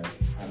conclusion,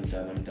 guys, I'm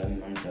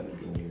done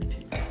being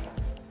irritated.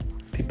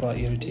 People are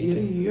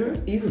irritated. You're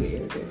easily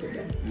irritated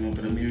then. No,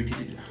 but I'm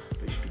irritated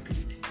by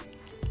stupidity.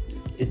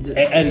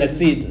 And let's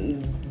see,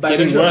 By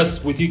getting which-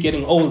 worse with you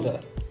getting older.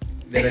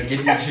 That I get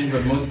irritated by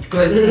most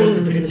because I see more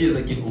stupidity as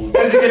I get older.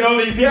 As you get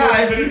older, you see Yeah, more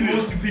I see stupidity.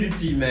 more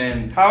stupidity,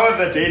 man. How are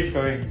the dates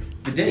going?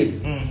 The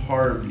dates,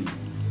 horribly.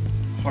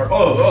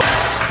 Oh,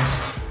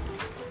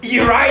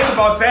 You're right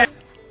about that.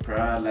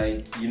 bruh,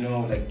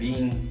 like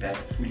being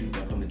fully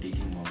back on the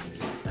dating market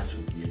is such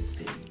a weird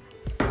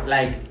thing.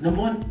 Like, number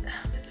one,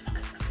 it's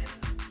fucking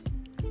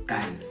expensive,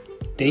 guys.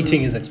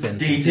 Dating is expensive.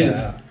 Dating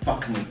Yeah, is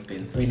fucking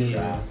expensive. really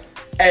bruh. is.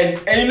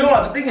 And you know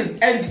what? The thing is,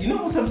 and you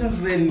know what? Sometimes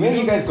when Where are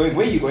you guys going?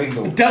 Where are you going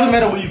though? it doesn't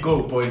matter where you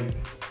go, boy.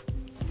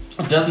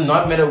 It does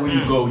not matter where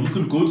you go. You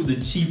can go to the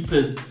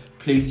cheapest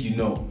place you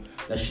know.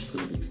 That shit's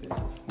gonna be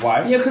expensive.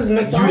 Why? Yeah, because You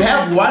McDonald's.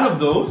 have one of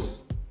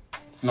those,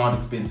 it's not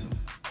expensive.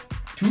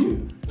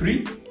 2,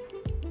 3,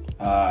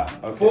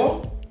 Okay.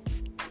 4.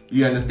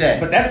 You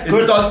understand? But that's It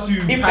good. starts to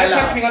If pile that's up.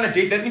 happening on a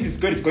date, that means it's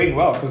good. It's going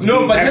well. Because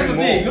No, but here's the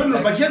thing.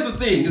 But here's the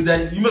thing is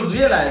that you must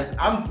realize,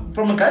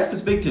 from a guy's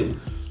perspective,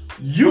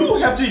 you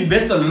have to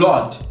invest a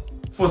lot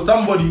for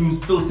somebody who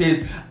still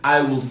says,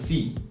 I will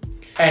see,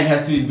 and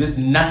has to invest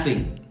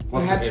nothing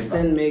Perhaps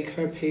whatsoever. then make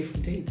her pay for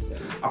dates then.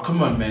 Oh,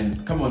 come on,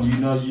 man. Come on,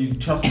 you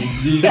trust me.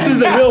 This is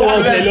the real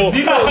world, There's Lelo.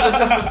 zero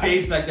successful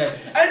dates like that.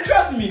 And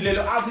trust me,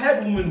 Lelo, I've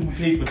had women who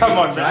pay for Come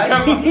dates, on, man, right?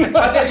 come on.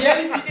 But the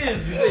reality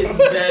is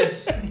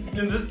that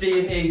in this day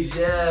and age,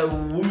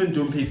 women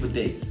don't pay for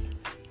dates.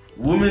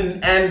 Women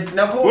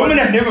Women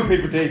have never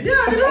paid for dates.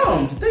 Yeah, they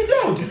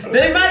don't.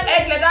 They might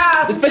act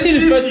like Especially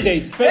the first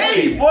dates. First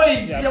hey, dates.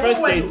 boy. Yeah, you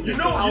first know dates.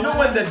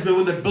 when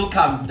when the bill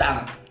comes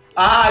down.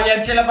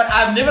 Yeah, Kela, but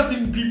I've never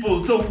seen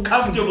people so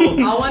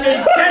comfortable. I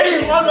wanna-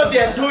 carrying on what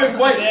they're doing,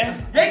 boy. Yeah,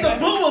 the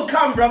bill will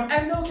come, bro,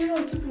 and they'll carry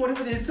on sipping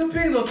whatever they're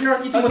sipping. They'll carry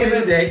on eating Okay, whatever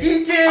but they're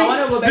eating. I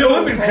wanna go back They'll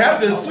to even the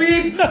grab the call.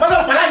 sweet. But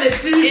they'll banana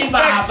tea, In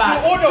fact,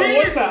 you order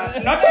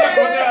water, not like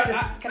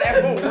water. Can I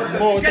have more water?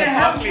 More Can I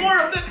have Sparkling. more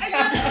of this?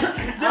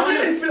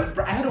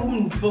 I had a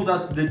woman who filled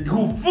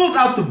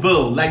out the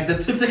bill, like the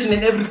tip section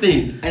and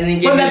everything. And then when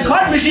gave that me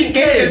card machine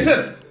came, the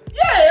tip.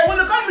 yeah, when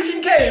the card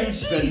machine came,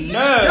 she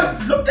nerve.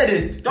 just looked at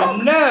it. The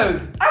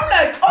nerve. I'm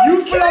like, oh,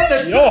 You fill out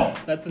the Yo,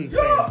 that's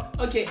insane.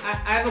 Okay, I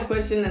have a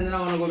question and then I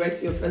want to go back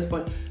to your first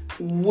point.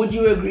 Would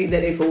you agree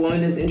that if a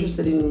woman is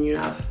interested in you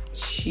enough,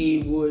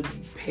 she would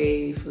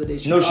pay for the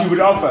date? No, she would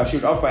offer. She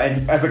would offer,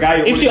 and as a guy,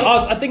 you If she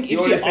always- asks, I think you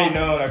if she always say asks,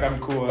 no, like I'm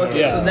cool.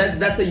 Okay, Yeah. so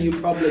that's a you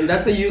problem.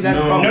 That's a you guys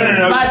No. problem.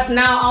 No. But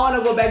now I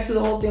want to go back to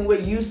the whole thing where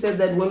you said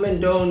that women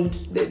don't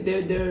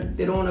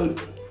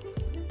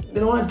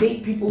want to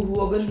date people who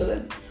are good for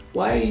them.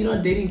 Why are you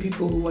not dating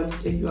people who want to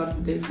take you out for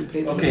dates and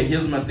pay them? Okay,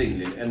 here's my thing,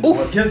 Lynn, and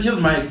Oof. here's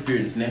my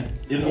experience, ne?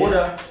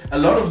 A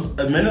lot of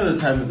many of the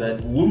time is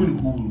that women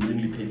who will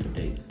willingly pay for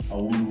dates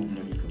are women who've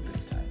known you for a bit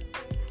of time.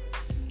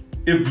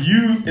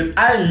 If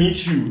I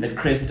meet you at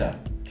Cresta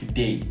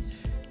today,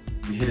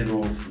 we hit it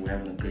off, we're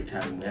having a great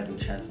time, we're having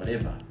chats,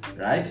 whatever,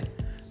 right?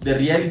 The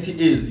reality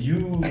is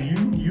you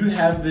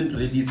haven't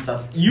really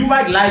you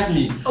might like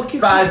me, Okay,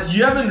 but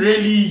you haven't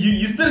really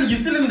you're still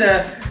in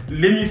the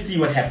let me see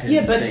what happens.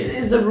 Yeah, but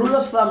phase. is the rule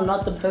of thumb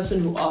not the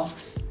person who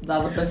asks the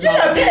other person?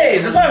 Yeah, okay,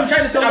 that's what I'm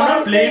trying to say. So I'm what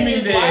not saying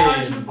blaming is, why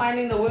aren't you them.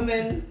 finding the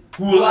women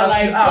Who will are ask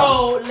like, you out?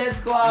 oh, let's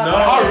go out? No.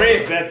 How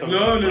rare is that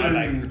though? No.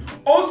 Like,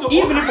 Also,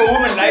 even if a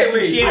woman likes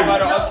you, she ain't about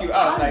to I've ask you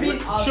out. been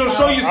Like, asked she'll out.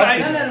 show you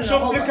signs. No, She'll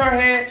hold flick on. her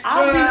hair.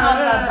 I've been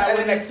asked out by and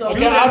then women, like, so okay,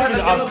 do I've that. been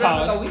asked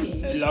out Like a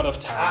week. a lot of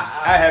times.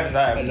 I haven't.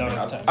 A lot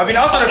of times. I've been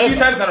asked out a few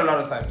However- times, not a lot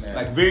of times.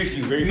 Like very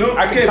few. No,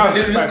 I can okay, count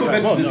but let's go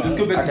back No, to this. no. Let's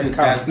go back I to can this,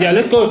 count. guys. Yeah,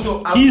 let's go.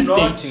 Also, He's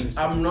not, dating.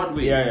 I'm not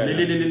wait. Yeah.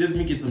 Let's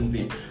make it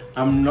something.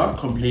 I'm not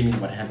complaining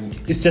about having to.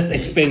 It's just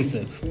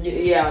expensive.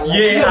 Yeah, like,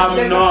 Yeah, look, I'm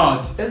there's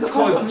not. There's a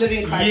cost of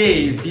living crisis.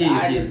 Yes, Yeah, I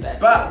yes. understand.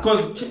 But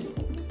because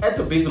at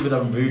the base of it,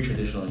 I'm very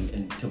traditional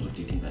in terms of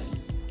dating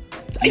values.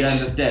 You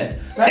understand?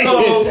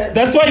 So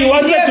That's why you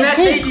wanted Yeah, to that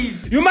cook.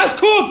 ladies. You must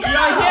cook. You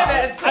don't hear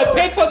that? I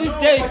paid for these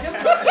dates.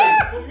 But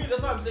guess what? For me,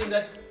 that's why I'm saying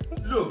that.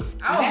 Look,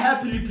 I'll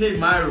happily pay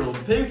my role.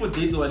 Paying for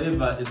dates or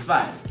whatever is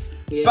fine.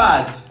 Yeah.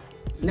 But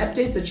Nap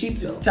dates are cheap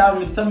though. it's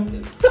time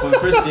for the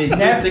first date,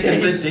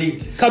 second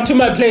date. Come to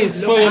my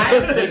place for your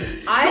first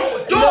date.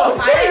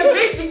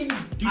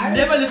 You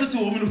never listen to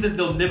a woman who says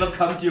they'll never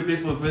come to your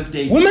place for a first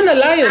date. Women are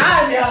liars.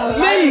 Yeah.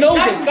 Men know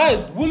this,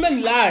 guys.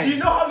 Women lie. Do you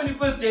know how many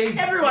first dates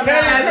Everyone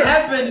have lies.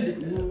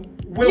 happened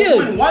where Yes.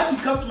 women want to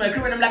come to my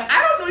crib and I'm like,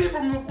 I don't know you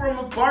from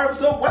a bar,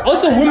 so what?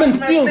 Also, the women fuck is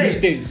my steal place?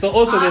 these days. So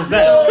also there's No,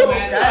 that.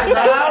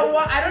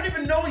 guys, I don't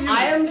even know you.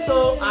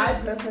 I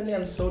personally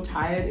am so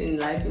tired in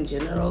life in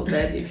general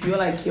that if you're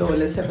like, yo,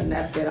 let's have a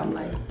nap date, I'm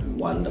like,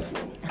 wonderful.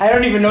 I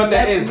don't even know what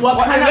that is. What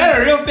Is kind that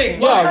of- a real thing?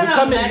 Yeah, What we kind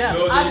come of in nap- now.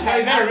 No,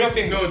 Is that a real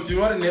thing? No, do you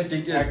know what a nap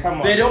date is? Yeah, come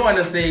on. They don't want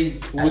to say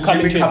We come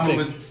into come sex.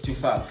 over to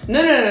fuck.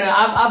 No.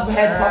 I've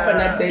had proper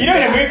nap dates. You know,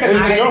 in America,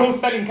 there's a I- girl who's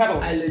selling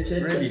cuddles. I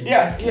legit Really? just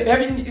Yeah,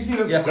 haven't you seen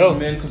this? Yeah, Go.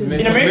 cause men,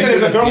 In America,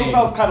 there's a girl who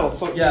sells cuddles.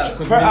 So Yeah,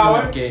 'cause per men don't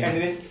hour, have game. and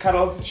then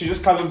cuddles. She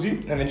just cuddles you,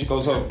 and then she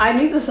goes home. I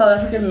need the South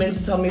African men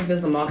to tell me if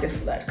there's a market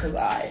for that, because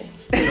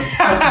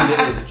Trust me,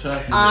 there is.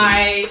 Trust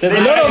me. There's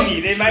a lot of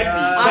They might be.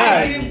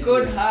 I Guys. need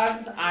good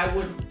hugs. I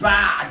would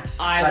Bad.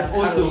 I But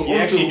would also, cuddle you. You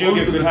actually do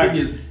give the good thing hugs.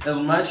 is, as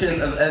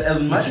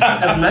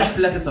much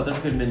flack as South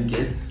African men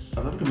get,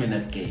 South African men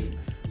have game,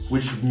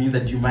 which means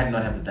that you might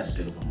not have that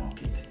big of a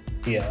market.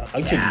 yeah.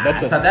 Actually,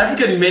 that's South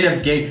African men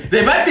have game.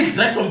 They might be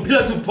dragged from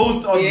pillar to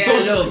post on Yeah,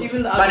 socials, look,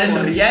 even the but other in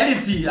ones.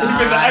 reality, the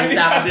ugly-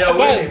 they are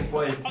Guys,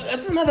 winning, boy.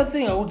 that's another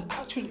thing. I would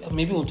actually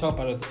maybe we'll talk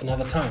about it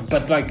another time.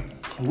 But like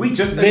We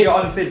just They- earlier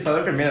on said South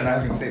African men are not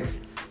having sex.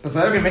 But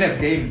South African men have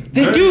game.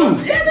 they do.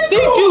 Yeah, They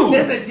do.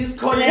 There's a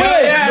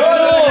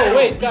disconnect.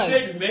 Wait, You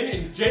guys. said men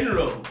in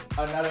general.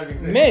 Are not having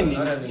sex. Men.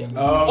 Not having-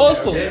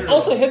 Also,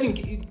 okay.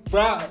 having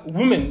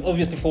women,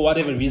 obviously for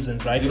whatever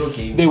reasons, right? Zero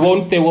game. They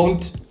won't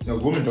No,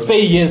 women don't.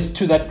 say yes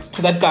to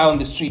that guy on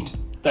the street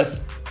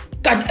that's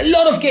got a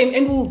lot of game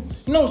and will,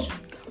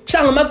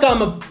 shanga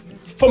magama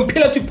from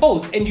pillar to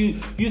post, and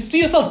you see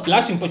yourself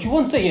blushing, but you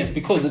won't say yes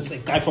because it's a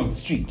guy from the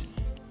street.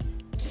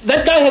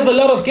 That guy has a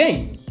lot of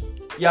game.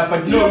 Yeah,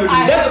 but no,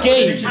 That's here's the game.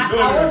 contradiction. I No,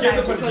 was here's like,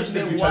 the because contradiction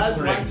there that we tried to was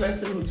one correct.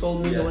 person who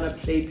told me Yeah. they want to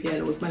play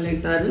piano with my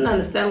legs, and I didn't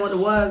understand what it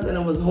was, and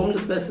it was a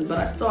homeless person, but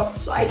I stopped.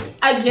 So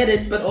I get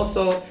it, but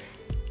also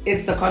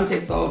it's the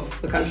context of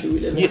the country we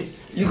live in.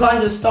 Yes. You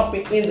can't just stop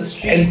me in the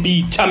street And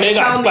be chamega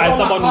tell me, by oh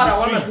someone my God, in I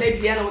want the to street.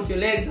 play piano with your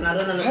legs, and I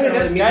don't How understand did what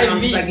that it means. guy And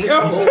I'm just mean? like,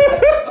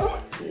 let's go.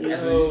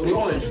 We're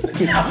all interested.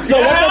 So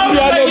what does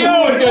piano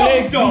do with your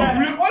legs? We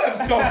all have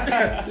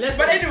stopped. Listen,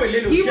 But anyway,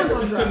 Lelo, he here's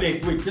was the on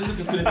disconnect. Wait, here's the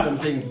disconnect that I'm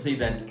saying to say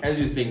that, as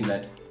you're saying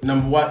that,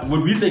 number one,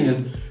 what we're saying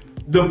is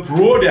the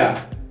broader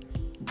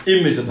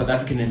image that South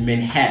African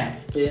men have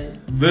Yeah.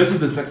 versus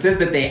the success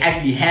that they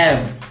actually have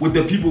with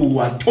the people who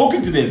are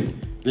talking to them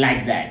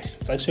like that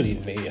It's actually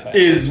very high.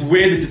 is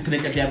where the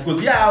disconnect actually happens.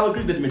 Because yeah, I'll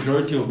agree that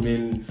majority of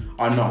men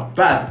are not,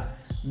 but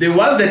the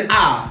ones that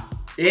are,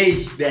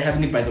 hey, they're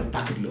having it by the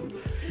bucket loads.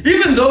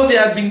 Even though they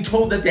are being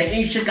told that they're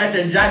ain't shikat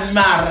and Jan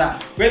Mara,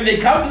 when they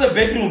come to the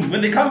bedroom,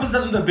 when they come to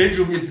us in the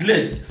bedroom, it's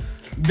lit.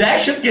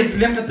 That shit gets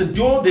left at the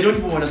door. They don't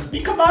even want to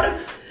speak about it.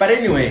 But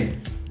anyway,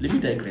 let me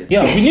digress.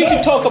 Yeah, we need to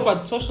talk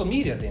about social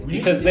media then,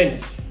 because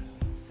then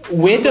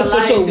where does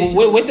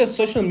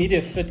social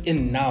media fit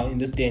in now in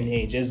this day and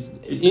age, as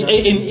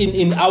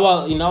in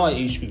our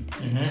age group?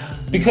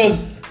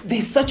 Because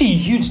there's such a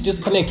huge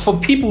disconnect for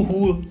people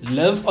who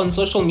live on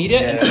social media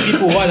and for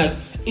people who are like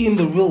in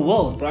the real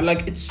world, bro.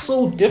 Like it's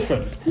so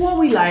different. Who are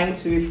we lying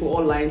to if we're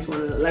all lying to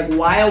one another? Like,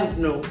 why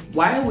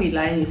are we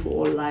lying if we're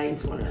all lying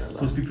to one another?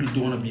 Because people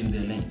don't want to be in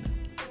their lanes.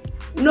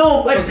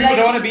 No, but Because people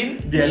don't want like, to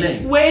be in. Their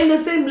lanes. we're in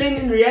the same lane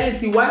in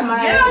reality. Why am I?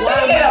 why am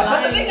I But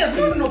the lying thing is,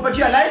 to you? no, but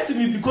you're lying to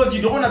me because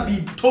you don't want to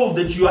be told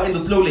that you are in the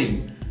slow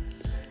lane.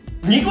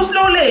 Nico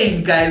slow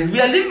lane, guys. We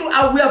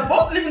are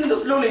both living in the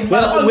slow lane. We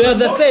are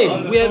the same.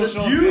 On the We are the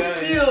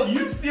socials,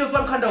 You feel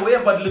some kind of way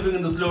about living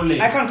in the slow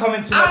lane. I can't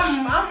comment too much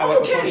I'm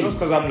about the okay. socials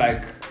because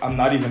I'm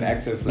not even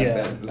active like Yeah.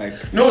 that.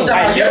 Like No,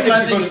 I get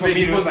that's it because for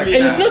me it was like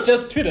And it's not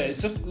just Twitter, it's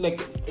just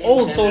like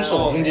all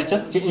socials and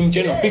just in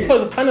general.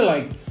 Because it's kind of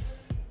like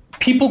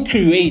people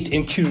create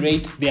and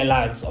curate their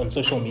lives on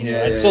social media,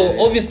 Yeah, right? yeah, So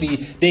yeah. obviously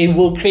they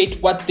will create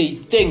what they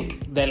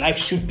think their life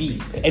should be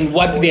and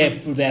what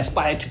they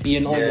aspire to be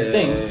and all these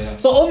things. yeah.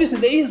 So obviously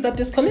there is that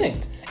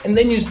disconnect. And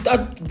then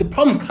the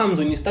problem comes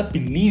when you start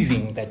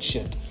believing that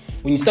shit.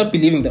 When you start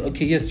believing that,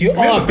 okay, yes, you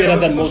are better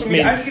than most social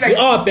media, I men. feel like You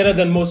are better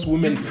than most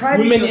women.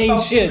 priming Women ain't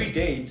yourself every shit.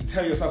 day to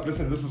tell yourself,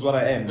 listen, this is what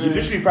I am. You're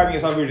literally priming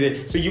yourself every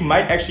day, so you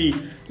might actually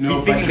No,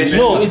 be thinking but that shit.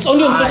 No, it's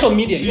only on social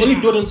media. You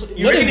only do it on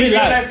You not reckon in real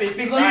life. they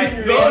think Because shit.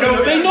 in They real know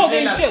life- They know They're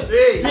they like,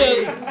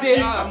 shit.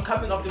 Hey, I'm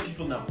coming after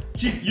people now.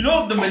 Chief, you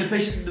know the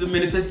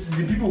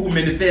people who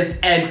manifest,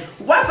 and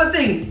what's the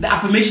thing? The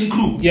affirmation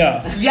crew.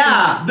 Yeah.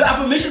 Yeah, the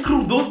affirmation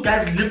crew. Those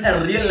guys live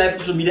a real life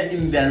social media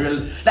in their real.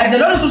 Like they're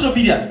not on social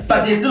media,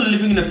 but they're still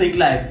living in a fake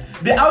life.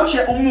 They're out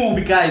here,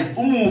 guys,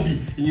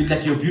 and you're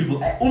like, you're beautiful.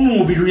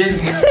 Really.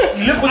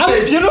 Live with I'm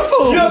it.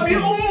 beautiful. You're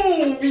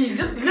beautiful.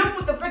 Just live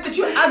with the fact that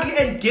you're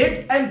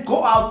ugly and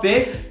go out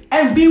there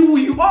and be who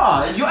you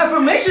are. Your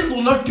affirmations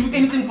will not do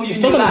anything for you.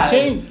 It's in not your gonna life.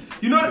 change.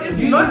 You know, it's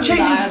not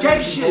changing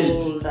jack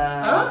shit.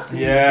 Huh?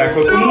 Yeah,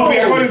 because the movie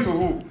according to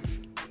who?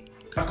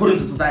 According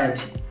to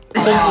society.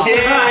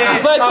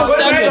 Societal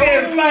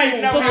standards.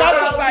 No,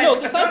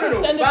 Societal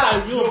standards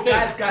are a real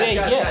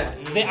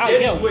thing. They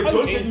are. Wait,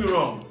 don't get me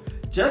wrong.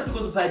 Just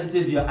because society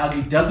says you're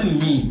ugly doesn't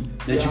mean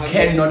that you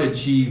cannot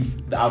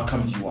achieve the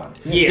outcomes you want.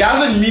 Yes.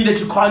 Doesn't mean that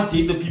you can't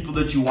date the people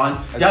that you want.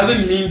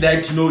 Doesn't mean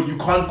that you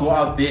can't go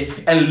out there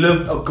and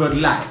live a good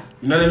life.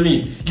 You know what I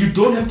mean? You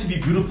don't have to be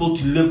beautiful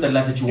to live the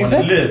life that you want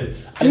to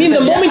live. I mean,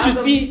 the moment you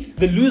see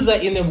the loser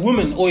in a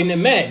woman or in a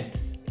man,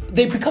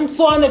 they become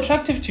so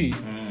unattractive to you.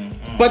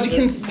 But you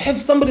can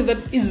have somebody that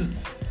is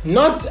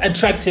not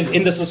attractive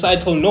in the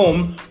societal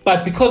norm,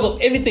 but because of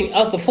everything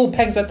else, the full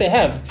package that they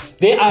have,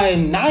 they are a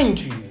 9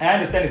 to you. I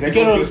understand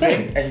exactly what you're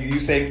saying. And you're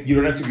saying you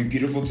don't have to be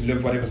beautiful to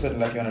live whatever certain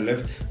life you want to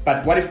live.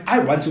 But what if I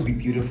want to be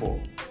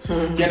beautiful? You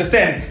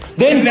understand?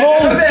 Then go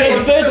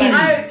get surgery.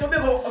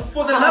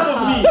 For the love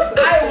of me,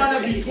 I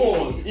want to be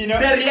tall. You know?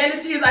 The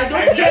reality is I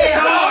don't care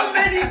how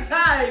many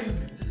times.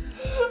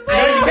 I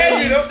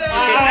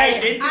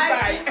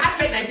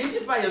can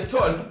identify as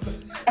tall.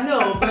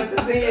 No, but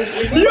the thing is,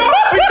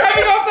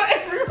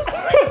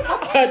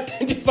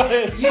 Identify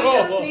as you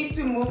just tall. need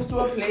to move to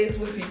a place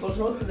with people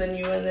shorter than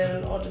you, and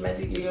then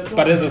automatically you're tall.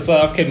 But as a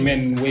South African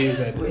man, where is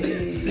that? Wait.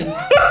 Keep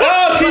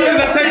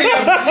us attacking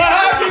us.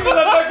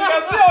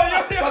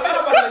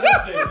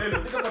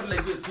 Think about it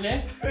like this,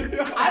 ne?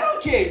 I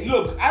don't care.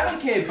 Look, I don't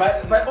care.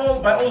 By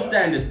all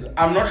standards,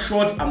 I'm not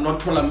short. I'm not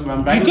tall. I'm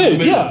right. You're good, in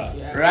the middle,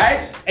 yeah.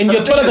 Right? And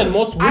you're taller than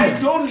most women. I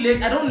don't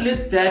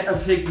let that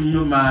affect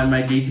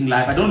my dating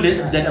life. I don't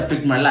let that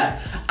affect my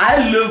life.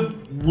 I live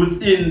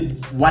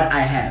within what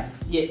I have.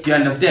 Yes. Do you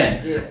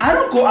understand? Yeah. I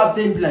don't go out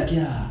there and be like,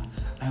 yeah,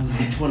 I will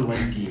be tall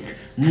one day.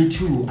 Me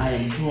too. I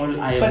am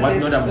tall. I am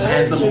whatnot. I'm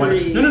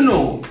handsome.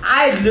 No.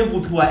 I live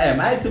with who I am.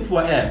 I accept who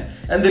I am.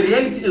 And the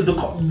reality is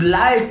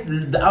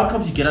the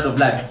outcomes you get out of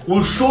life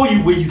will show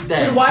you where you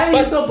stand. And why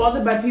are you so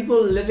bothered by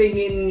people living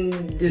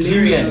in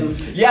delirium?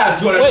 Yeah,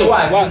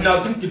 Wait.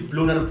 now things get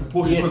blown out of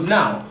proportion. Yes. Because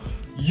now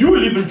you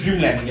live in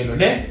dreamland,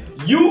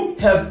 you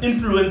have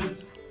influence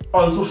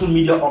on social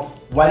media of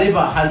whatever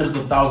hundreds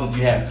of thousands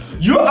you have.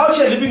 You're out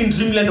here living in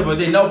dreamland over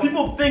there. Now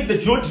people think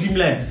that your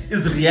dreamland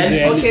is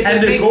reality, Okay,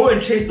 and they go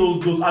and chase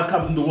those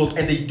outcomes in the world,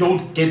 and they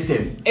don't get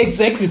them.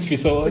 Exactly, Sfi.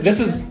 So this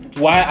is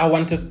why I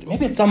want us,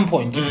 maybe at some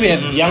point, if we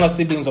have younger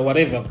siblings or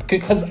whatever,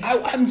 because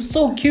I'm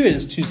so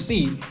curious to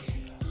see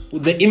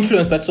the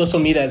influence that social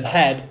media has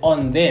had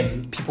on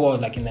them. People are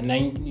like in the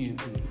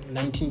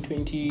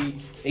 1920,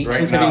 18,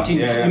 Right 17,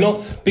 now, yeah. you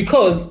know,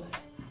 because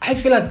I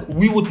feel like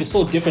we would be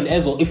so different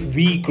as well if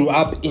we grew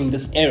up in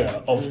this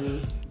era of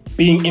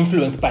being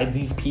influenced by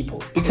these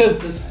people.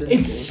 Because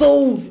it's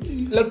so,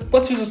 like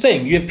what Sfi was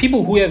saying, you have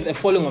people who have a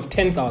following of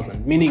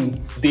 10,000,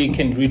 meaning they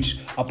can reach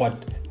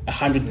about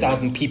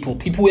 100,000 people.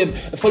 People who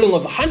have a following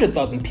of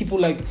 100,000 people.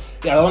 Like,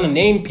 I don't want to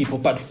name people,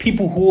 but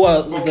people who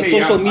are the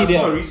social media.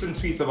 I saw recent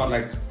tweets about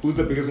like who's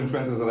the biggest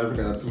influencer in South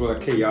Africa. That people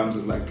like K Yams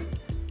is like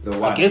the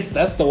one. I guess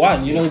that's the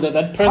one. You know,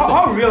 that person.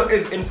 How real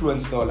is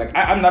influence though? Like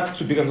I'm not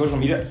too big on social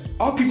media.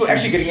 Are people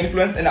actually getting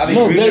influenced, and are they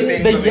doing the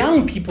things? The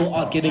young people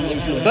are getting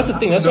influenced. That's the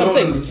thing. That's what I'm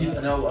saying.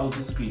 No, I'll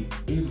disagree.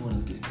 Everyone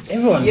is getting.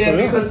 Everyone. Yeah, for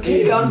real. because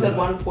Kate Young's at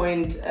one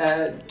point,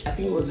 I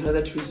think it was her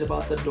that tweeted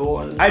about the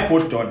Dawn. I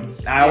bought Dawn.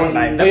 I won't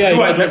lie. Oh, yeah,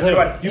 You it was her.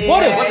 bought it. You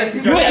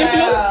were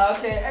influenced?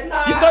 Okay. You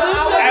got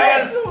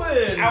influenced?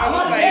 I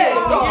was like, you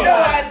know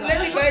what? Let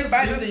me go and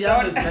buy this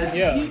Dawn.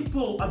 Yeah.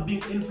 People are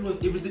being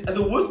influenced every single. And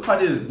the worst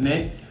part is,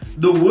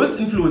 the worst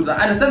influencers.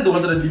 I understand the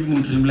ones that are living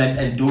in dreamland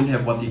and don't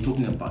have what they're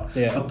talking about.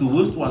 Yeah. But the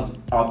worst ones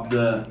are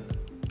the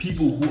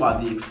people who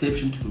are the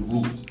exception to the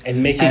rules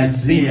And making it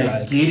seem they are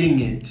like. getting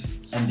it,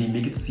 and they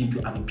make it seem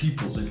to other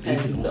people that they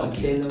As can it's also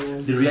get it.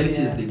 obtainable. The reality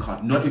Yeah. is they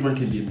can't. Not everyone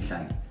can be a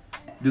Mhlani.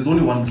 There's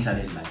only one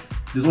Mhlani in life.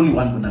 There's only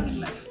one Bonang in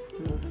life.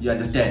 You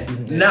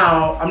understand?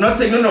 Now, I'm not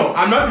saying no.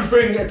 I'm not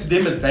referring to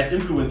them as bad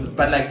influences,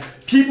 but like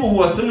people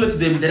who are similar to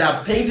them that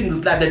are painting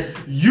this life that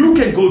you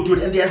can go through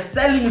it, and they are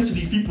selling it to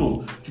these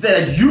people to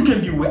say that you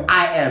can be where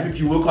I am if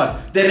you work hard.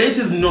 The rate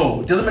is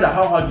no. It doesn't matter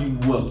how hard you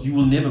work, you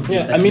will never be.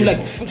 Yeah, that I mean, like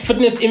level.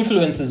 fitness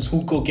influencers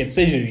who go get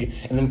surgery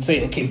and then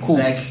say, okay, cool,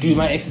 Exactly. do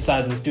my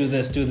exercises, do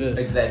this.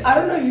 Exactly. I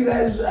don't know if you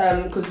guys,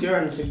 because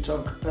you're on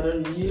TikTok. I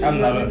don't. I'm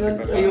not on on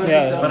TikTok. Are you on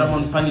Yeah, TikTok? But I'm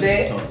on funny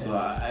There- TikTok, so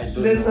I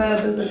don't There's know.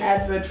 there's an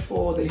advert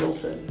for the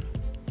Hilton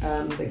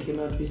that came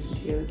out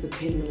recently, and it's a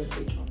 10-minute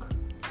TikTok,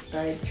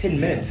 right? 10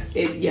 minutes.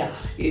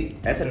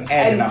 That's an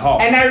ad and a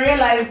half. And I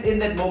realized in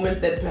that moment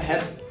that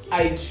perhaps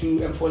I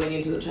too am falling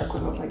into the trap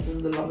because I was like, this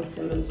is the longest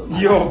 10 minutes of my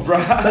life. Yo,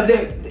 bruh. But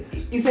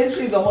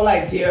essentially the whole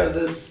idea of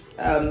this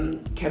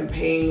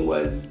campaign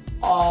was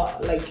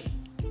like,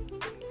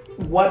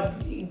 what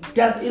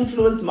does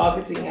influence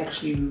marketing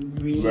actually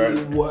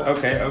really work?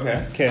 Okay.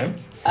 Okay.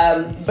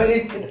 But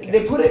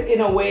they put it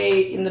in a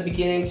way in the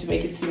beginning to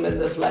make it seem as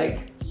if like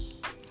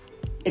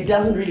it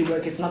doesn't really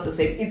work. It's not the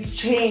same. It's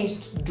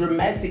changed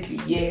dramatically,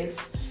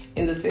 yes.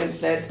 in the sense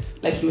that,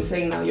 like you were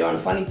saying now, you're on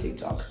funny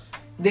TikTok.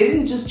 They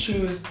didn't just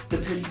choose the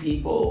pretty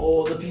people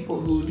or the people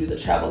who do the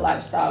travel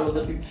lifestyle or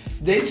the people.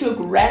 They took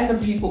random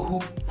people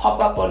who pop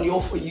up on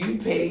your For You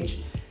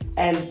page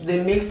and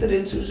they mixed it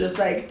into just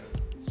like,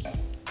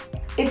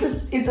 it's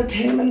a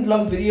 10-minute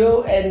long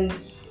video, and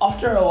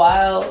after a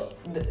while,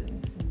 the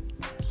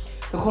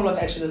call of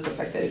action is the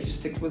fact that if you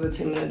stick with a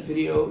 10-minute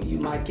video, you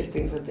might get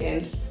things at the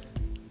end.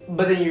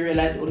 But then you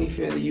realize only if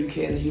you're in the UK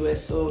and the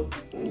US, so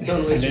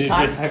don't waste your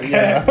time.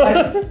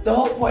 But the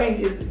whole point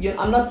is,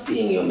 I'm not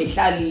seeing your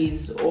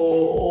Michalis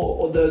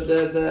or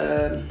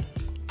the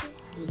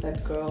who's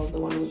that girl? The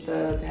one with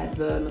they had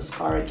the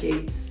mascara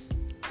gates.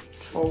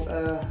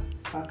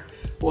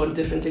 On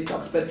different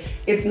TikToks, but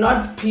it's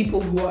not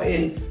people who are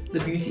in the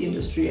beauty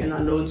industry and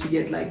are known to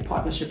get like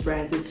partnership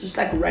brands. It's just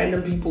like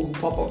random people who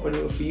pop up on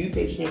your For You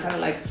page, and you're kind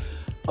of like,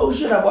 oh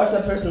shit, I watched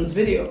that person's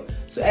video.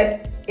 So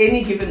at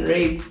any given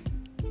rate,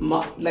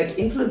 like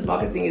influence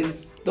marketing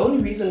is the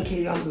only reason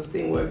K-Young's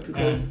thing worked,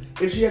 because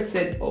if she had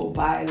said, oh,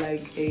 buy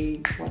like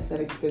what's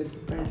that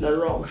expensive brand, La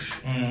Roche,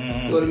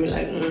 you would have been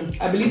like,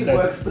 I believe it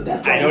works, but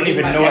that's not. I don't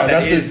even know what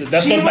that is.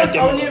 That's she not my was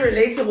only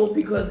relatable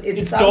because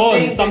it's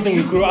something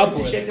we grew up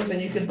with. Check this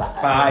and you can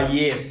buy.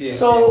 Yes.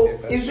 So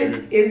yes,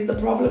 is the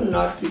problem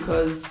not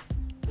because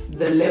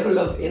the level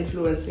of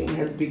influencing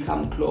has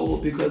become global,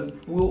 because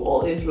we were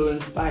all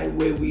influenced by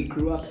where we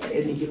grew up at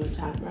any given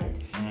time, right?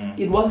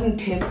 It wasn't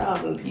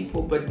 10,000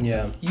 people, but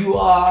you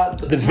are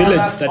the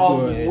village that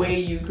where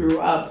you grew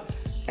up.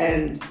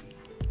 And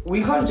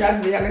we can't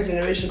judge the younger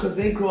generation because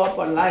they grew up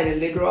online,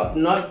 and they grew up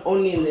not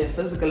only in their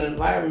physical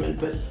environment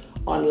but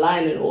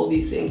online and all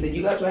these things. And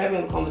you guys were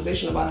having a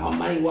conversation about how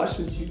money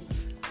washes you.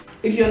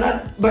 If you're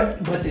not,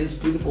 but there's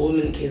beautiful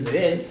women in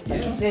KZN,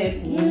 like you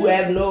said, who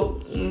have no.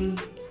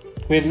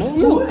 We have no.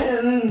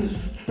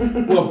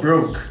 Who are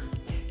broke.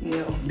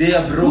 No. They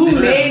are broke.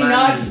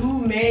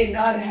 Who may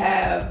not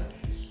have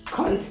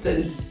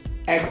constant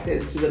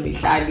access to the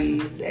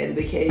Michalis and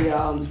the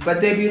K-Youngs, but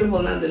they're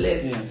beautiful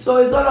nonetheless. Yeah. So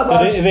it's all about.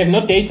 But they have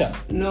no data.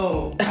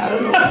 No, I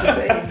don't know what you're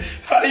saying.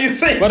 What are you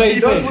saying? What are you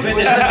saying?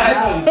 They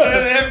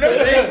have no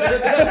data.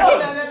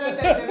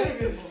 They're very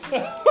beautiful.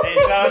 Hey,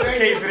 shout out to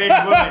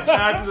KZN women. Shout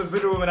out to the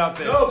Zulu women out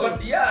there. No,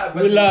 but yeah.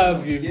 We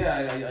love you. Yeah,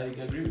 I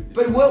agree with you.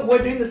 But we're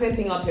doing the same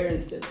thing our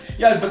parents did.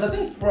 Yeah, but I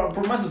think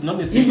from us it's not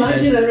necessarily. In my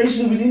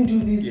generation, we didn't do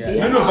this.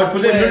 Yeah. No, but for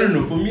them,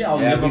 no. For me, I'll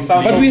never. We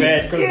sound so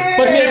bad. But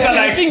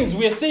the thing is,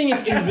 we're saying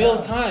it in real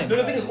time. No,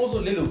 the thing is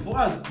also, Lelo, for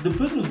us, the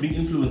person who's being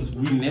influenced,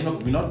 we're not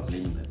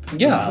blaming that person.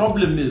 Yeah. The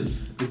problem is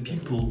the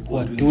people who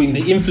are doing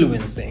the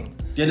influencing.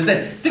 Do you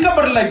understand? Think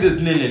about it like this,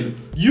 Nelelo.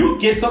 You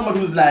get someone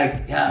who's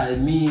like, yeah,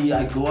 me,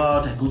 I go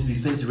out, I go to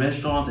these fancy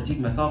restaurants, I take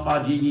myself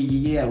out,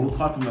 I work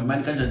hard for my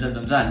money,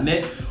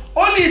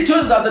 Only it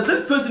turns out that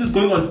this person is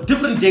going on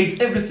different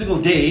dates every single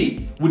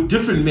day with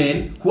different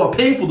men who are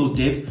paying for those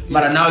dates,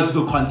 but are now into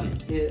the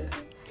content. Yeah.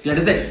 Do you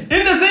understand?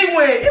 In the same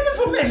way, even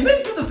for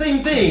men do the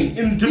same thing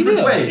in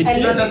different ways. Do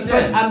you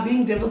understand? But I'm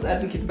being devil's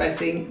advocate by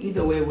saying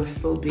either way we're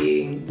still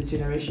being the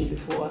generation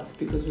before us,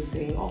 because we're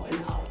saying, oh, in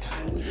our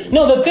time.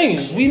 No, the thing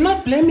is, we're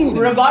not blaming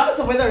them. Regardless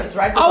of whether it's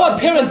right or wrong. Our wrong,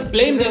 parents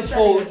blamed us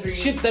for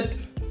shit that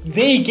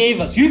they gave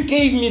us. You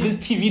gave me this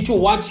TV to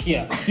watch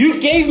here. You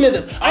gave me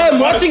this. I am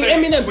watching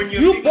Eminem.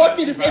 You bought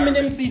me this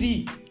Eminem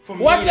CD.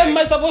 What am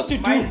I supposed to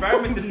do? My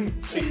environment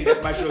didn't shake me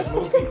that much. It was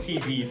mostly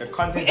TV. The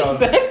content I was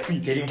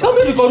getting. Tell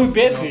me to go to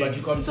bed. No, but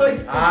you can't. So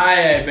it's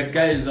but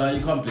guys,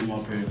 you can't blame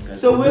our parents,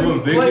 guys. So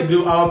our parents.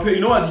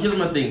 You know what? Here's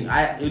my thing.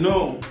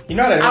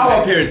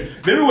 Our parents.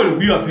 Maybe when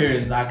we were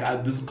parents,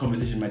 this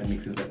conversation might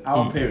make sense. But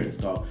our parents,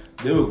 dog,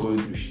 they were going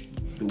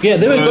through.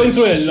 They were going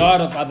through a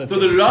lot of other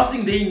things. So the last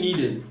thing they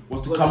needed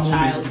was to come home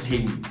and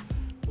entertain you.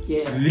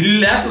 Yeah.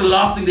 That's the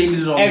last thing they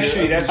needed.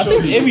 Actually, that's I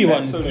think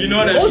everyone. You know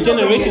what I mean? All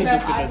generations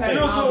would be the same.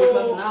 same.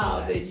 Because now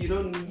that you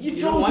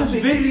don't want to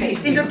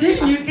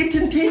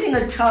entertaining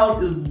a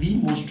child is the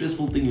most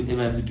stressful thing you'll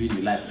ever have to do in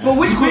your life. But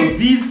because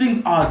these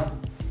things are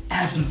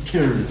absolute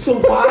terrorists. So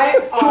why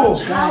are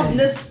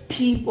childless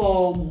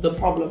people the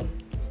problem?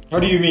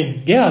 What do you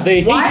mean? Yeah,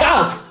 they hate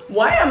us.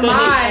 Why am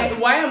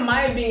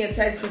I being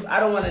attacked because I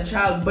don't want a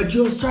child, but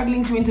you're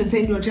struggling to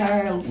entertain your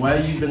child? Why are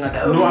you being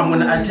attacked? No, I'm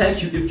gonna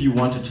attack you if you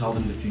want a child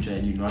in the future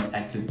and you're not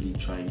actively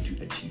trying to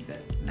achieve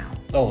that now.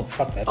 Oh,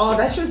 fuck that. Oh,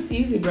 that's just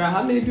easy, bro.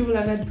 How many people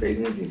have had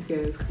pregnancy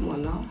scares? Come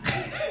on now.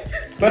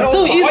 But it's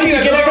so easy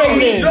to get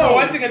pregnant. No,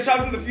 wanting a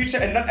child in the future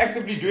and not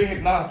actively doing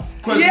it now.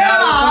 Because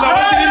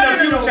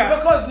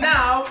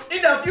now,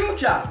 in the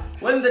future,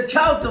 when the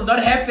child does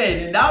not happen,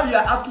 and now you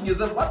are asking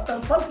yourself, what the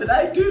fuck did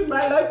I do in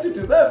my life to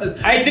deserve this?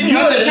 I didn't you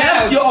have a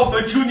child. Your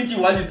opportunity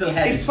while you still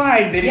have it. It's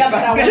fine. Then Yeah,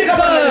 but I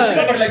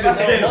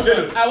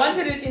I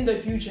wanted it in the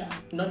future,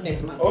 not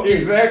next month. Okay,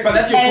 exactly. But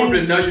that's your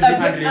problem. Now you're being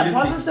unrealistic. A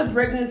positive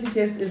pregnancy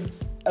test is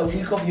a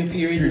week of your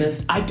period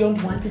miss. I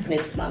don't want it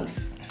next month.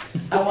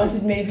 I want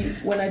it maybe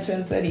when I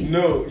turn 30.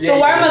 No. So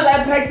why must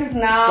I practice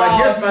now? But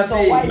here's my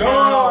thing.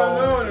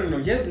 No.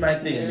 Here's my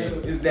thing.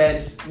 Is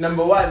that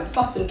number one?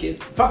 Fuck them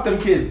kids. Fuck them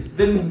kids.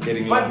 Then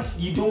Getting but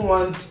you don't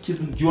want kids.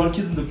 Do you want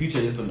kids in the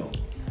future? Yes or no?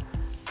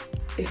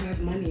 If I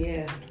have money,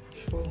 yeah,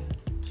 sure.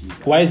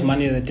 Why is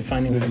money the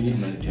defining Maybe you factor? need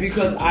money to-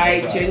 Because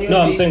I genuinely.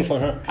 No, I'm saying for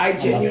her. I I'm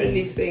asking.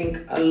 genuinely think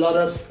a lot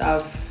of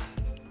stuff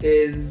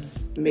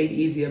is made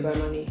easier by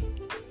money.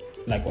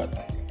 Like what?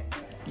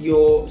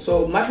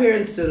 So my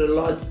parents did a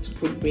lot to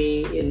put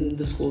me in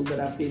the schools that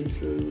I've been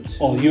through.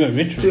 Oh, you were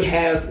rich. To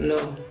have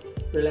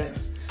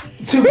relax.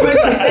 To put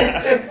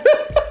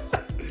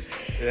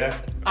Yeah.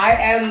 I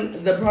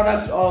am the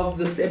product of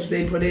the steps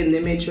they put in. They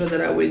made sure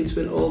that I went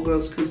to an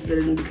all-girls school so that I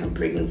didn't become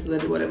pregnant, so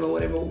that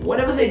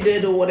whatever they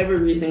did or whatever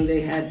reason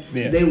they had,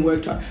 they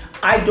worked on.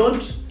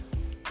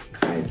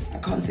 Guys, I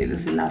can't say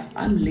this enough.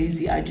 I'm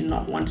lazy. I do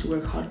not want to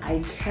work hard.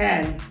 I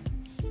can,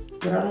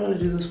 but I don't want to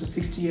do this for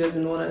 60 years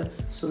in order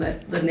so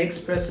that the next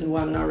person who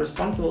I'm now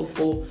responsible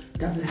for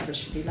doesn't have a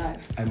shitty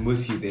life. I'm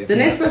with you there. The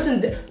next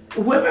person,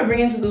 whoever I bring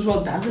into this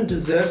world, doesn't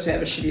deserve to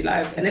have a shitty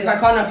life. And if I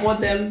can't afford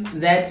them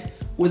that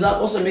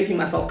without also making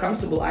myself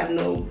comfortable, I have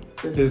no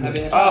business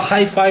having a child.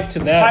 High five to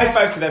that. High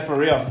five to that for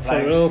real.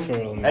 For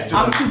real, man. that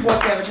I'm too poor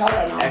to have a child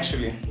right now.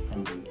 Actually.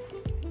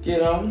 You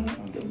know?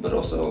 But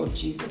also,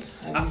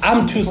 Jesus.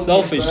 I'm too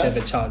selfish to have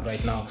a child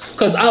right now.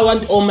 Because I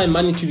want all my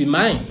money to be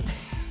mine.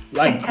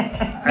 Like,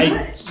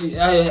 I see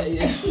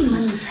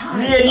money time.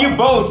 Me and you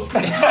both.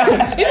 even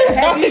Have you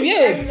time,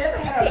 yes. never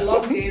had a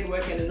long day at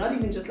work, and not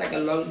even just like a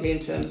long day in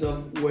terms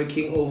of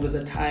working over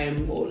the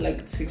time or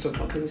like 6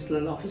 o'clock and you're still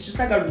in the office? Just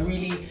like a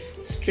really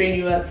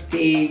strenuous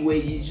day where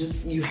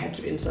you had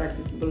to interact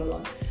with people a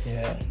lot.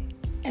 Yeah.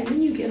 And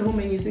then you get home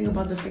and you think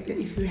about the fact that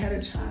if you had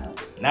a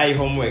child, Now your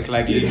homework,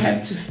 like you'd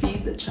have to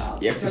feed the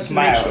child. You have to make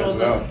smile sure as that-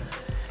 well.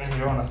 And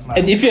you wanna smile.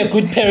 And if you're a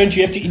good parent,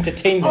 you have to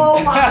entertain them.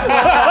 Oh my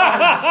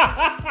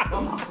god!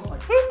 Oh my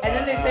god! And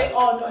then they say,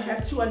 "Oh no,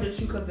 have 2 under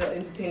 2 because they'll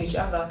entertain each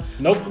other."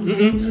 Nope.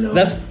 Mm-mm.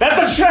 That's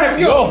That's a trap,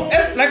 yo.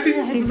 That's black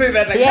people want to say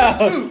that. Like, yeah.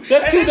 two.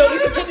 That's two. They'll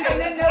entertain each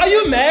other. Are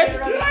you mad?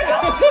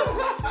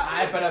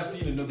 But I've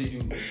seen it. No, they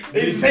do.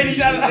 They entertain each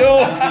other.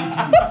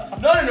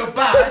 No.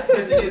 But the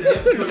thing is, they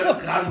have to do a lot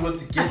of groundwork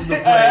to get to the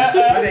point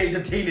where they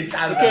entertain each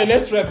other. Okay,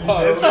 let's wrap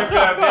Let's up.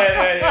 wrap it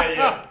up.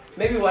 Yeah.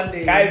 Maybe one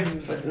day,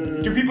 Guys, But,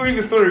 do people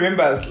even still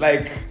remember us?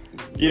 Like,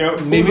 you know,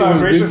 Maybe who's our we'll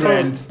gracious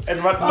rebrand. host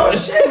and what oh not?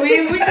 shit,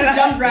 we just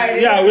jumped right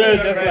in. Yeah, we were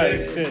just right.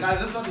 like, shit. Guys,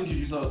 let's not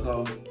introduce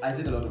ourselves. I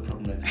said a lot of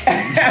problematic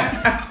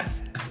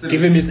things.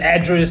 Give him his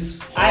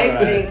address.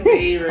 I think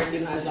they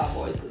recognize our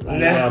voices.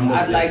 Yeah,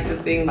 most I'd like to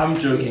think. I'm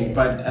joking,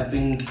 but I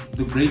think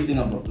the great thing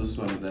about this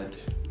one is that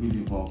we've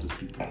evolved as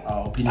people.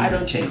 Our opinions I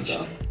don't have think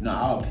changed. so. No,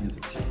 our opinions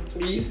have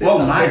changed. You said Well,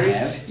 some mine very.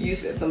 have. You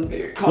said some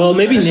very. Well,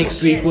 maybe controversial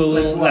next week shit. we'll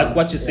Like like what?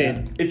 what you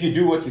said. If you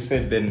do what you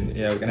said, then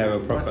yeah, we can have a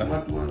proper.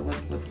 What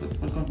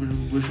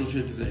controversial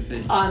shit did I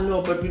say?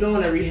 No, but we don't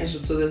want to rehash it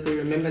so that they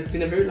remember. It's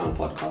been a very long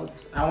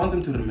podcast. I want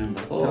them to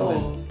remember. Tell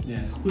Oh. them.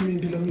 Yeah. Women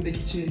belong in the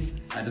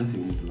kitchen. I don't say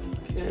we belong in the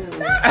kitchen.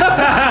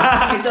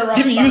 It's a rough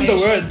Didn't use the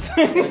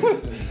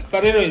summation. words.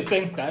 But anyways,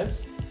 thanks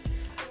guys.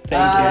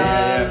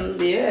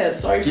 Thank Yeah,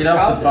 sorry for Get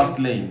out the shouting. fast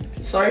lane.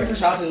 Sorry for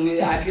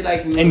shouting. I feel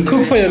like we you. And were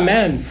cook for very- your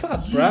man.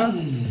 Fuck,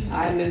 bruh.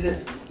 I mean,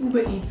 this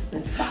Uber Eats,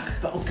 man. Fuck.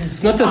 But okay.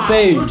 It's not the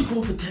Sorry same. to go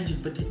off a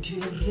tangent, but do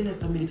you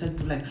realize how many times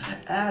people are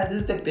like, this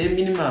is the bare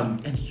minimum,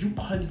 and you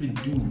can't even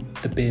do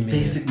The bare minimum.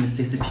 basic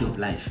necessity of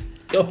life.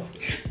 Yo,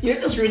 You're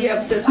just really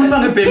upset.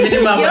 Kumba the bare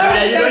minimum. You're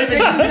You don't even upset do the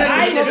because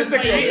bare you're Is this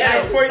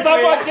a point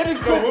Someone where getting the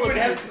cooked woman for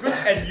has to cook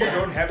and you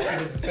don't have to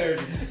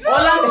necessarily? All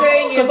I'm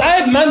saying is, because I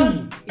have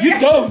money. You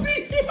don't.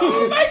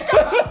 oh my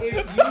god, if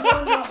you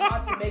don't know how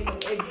to make an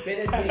eggs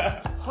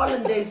Benedict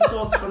hollandaise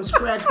sauce from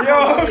scratch,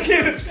 Yo,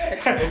 okay.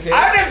 Okay.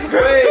 I'm next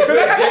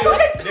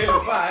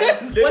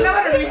we're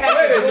not gonna rehash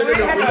this. We'll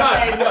rehash it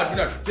later. We're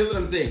not. Here's what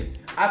I'm saying.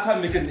 I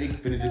can't make an eggs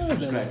Benedict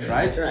from scratch,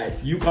 right? Right.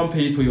 You can't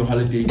pay for your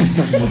holiday to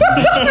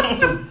Mozambique,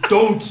 so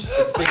don't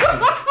expect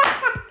it.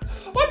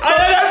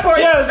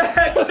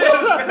 Yes.